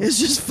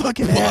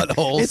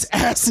buttholes. It's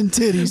ass and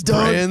titties,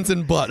 dog. Brands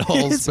and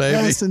buttholes, it's baby.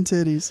 Ass and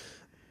titties.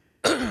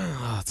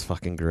 Oh, it's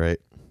fucking great.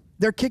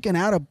 They're kicking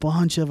out a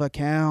bunch of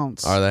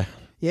accounts. Are they?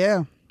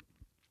 Yeah.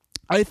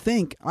 I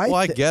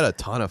get a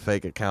ton of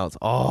fake accounts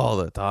all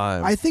the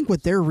time. I think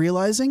what they're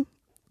realizing,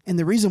 and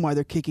the reason why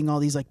they're kicking all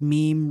these like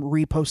meme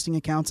reposting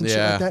accounts and shit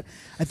like that,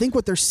 I think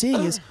what they're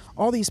seeing is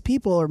all these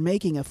people are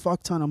making a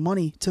fuck ton of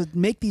money to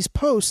make these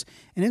posts,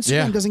 and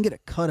Instagram doesn't get a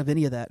cut of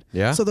any of that.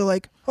 Yeah. So they're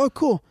like, oh,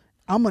 cool.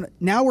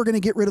 Now we're gonna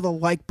get rid of the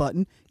like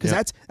button because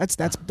that's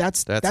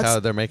how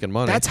they're making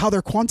money. That's how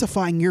they're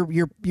quantifying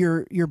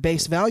your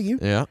base value.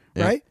 Yeah.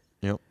 Right.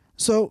 Yep.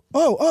 So,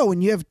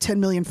 when you have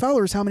 10 million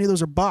followers, how many of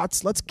those are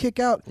bots? Let's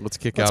kick out all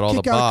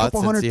the bots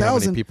and see how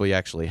many people you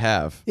actually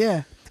have.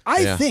 Yeah.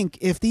 I think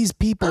if these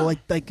people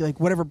like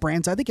whatever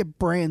brands, I think if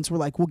brands were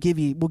like, we'll give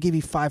you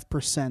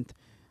 5%.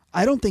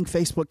 I don't think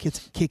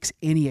Facebook kicks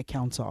any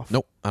accounts off.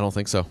 Nope, I don't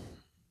think so.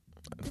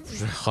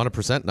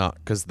 100% not,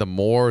 because the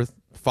more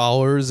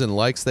followers and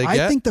likes they get,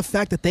 I think the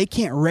fact that they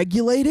can't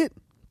regulate it,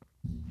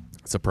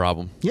 it's a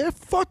problem. Yeah,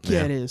 fuck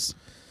yeah, it is.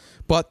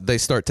 But they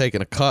start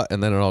taking a cut,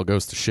 and then it all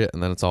goes to shit,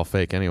 and then it's all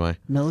fake anyway.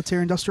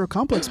 Military-industrial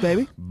complex,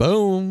 baby.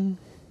 Boom.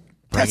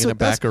 Bringing it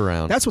back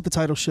around. That's what the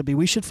title should be.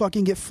 We should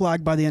fucking get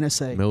flagged by the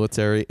NSA.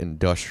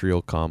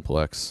 Military-industrial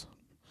complex.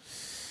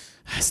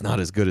 It's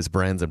not as good as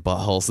Brands and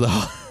Buttholes,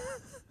 though.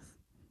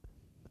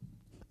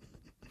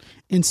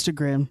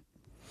 Instagram.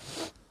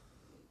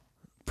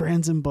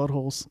 Brands and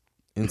Buttholes.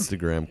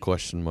 Instagram, ?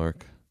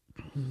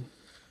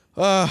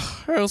 All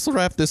right, let's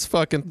wrap this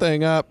fucking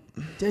thing up.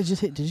 Did you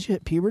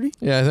hit puberty?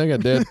 Yeah, I think I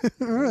did.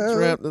 Let's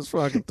wrap this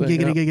fucking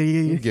thing up.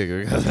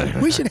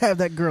 We should have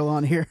that girl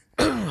on here.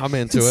 I'm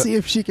into it. See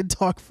if she can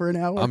talk for an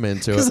hour. I'm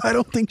into it. Because I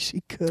don't think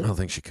she could. I don't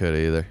think she could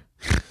either.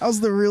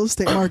 How's the real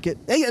estate market?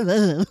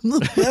 She'll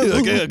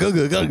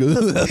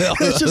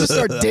just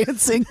start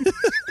dancing.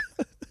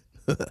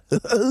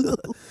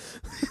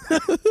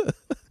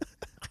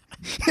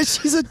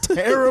 She's a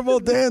terrible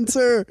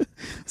dancer.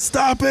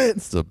 Stop it.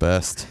 It's the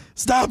best.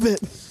 Stop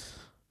it.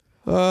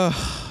 All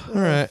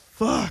right.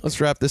 Fuck. Let's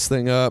wrap this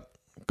thing up.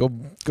 Go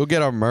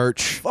get our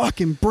merch.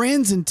 Fucking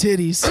brands and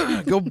titties.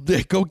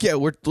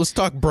 Let's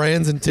talk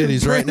brands and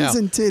titties right now. Brands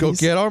and titties. Go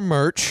get our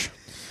merch.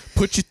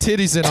 Put your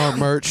titties in our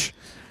merch.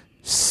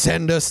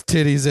 Send us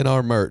titties in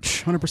our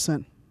merch.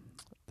 100%.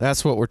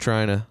 That's what we're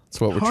trying to.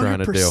 That's what we're trying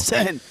to do.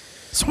 100%.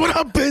 That's what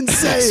I've been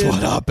saying. That's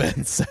what I've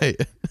been saying.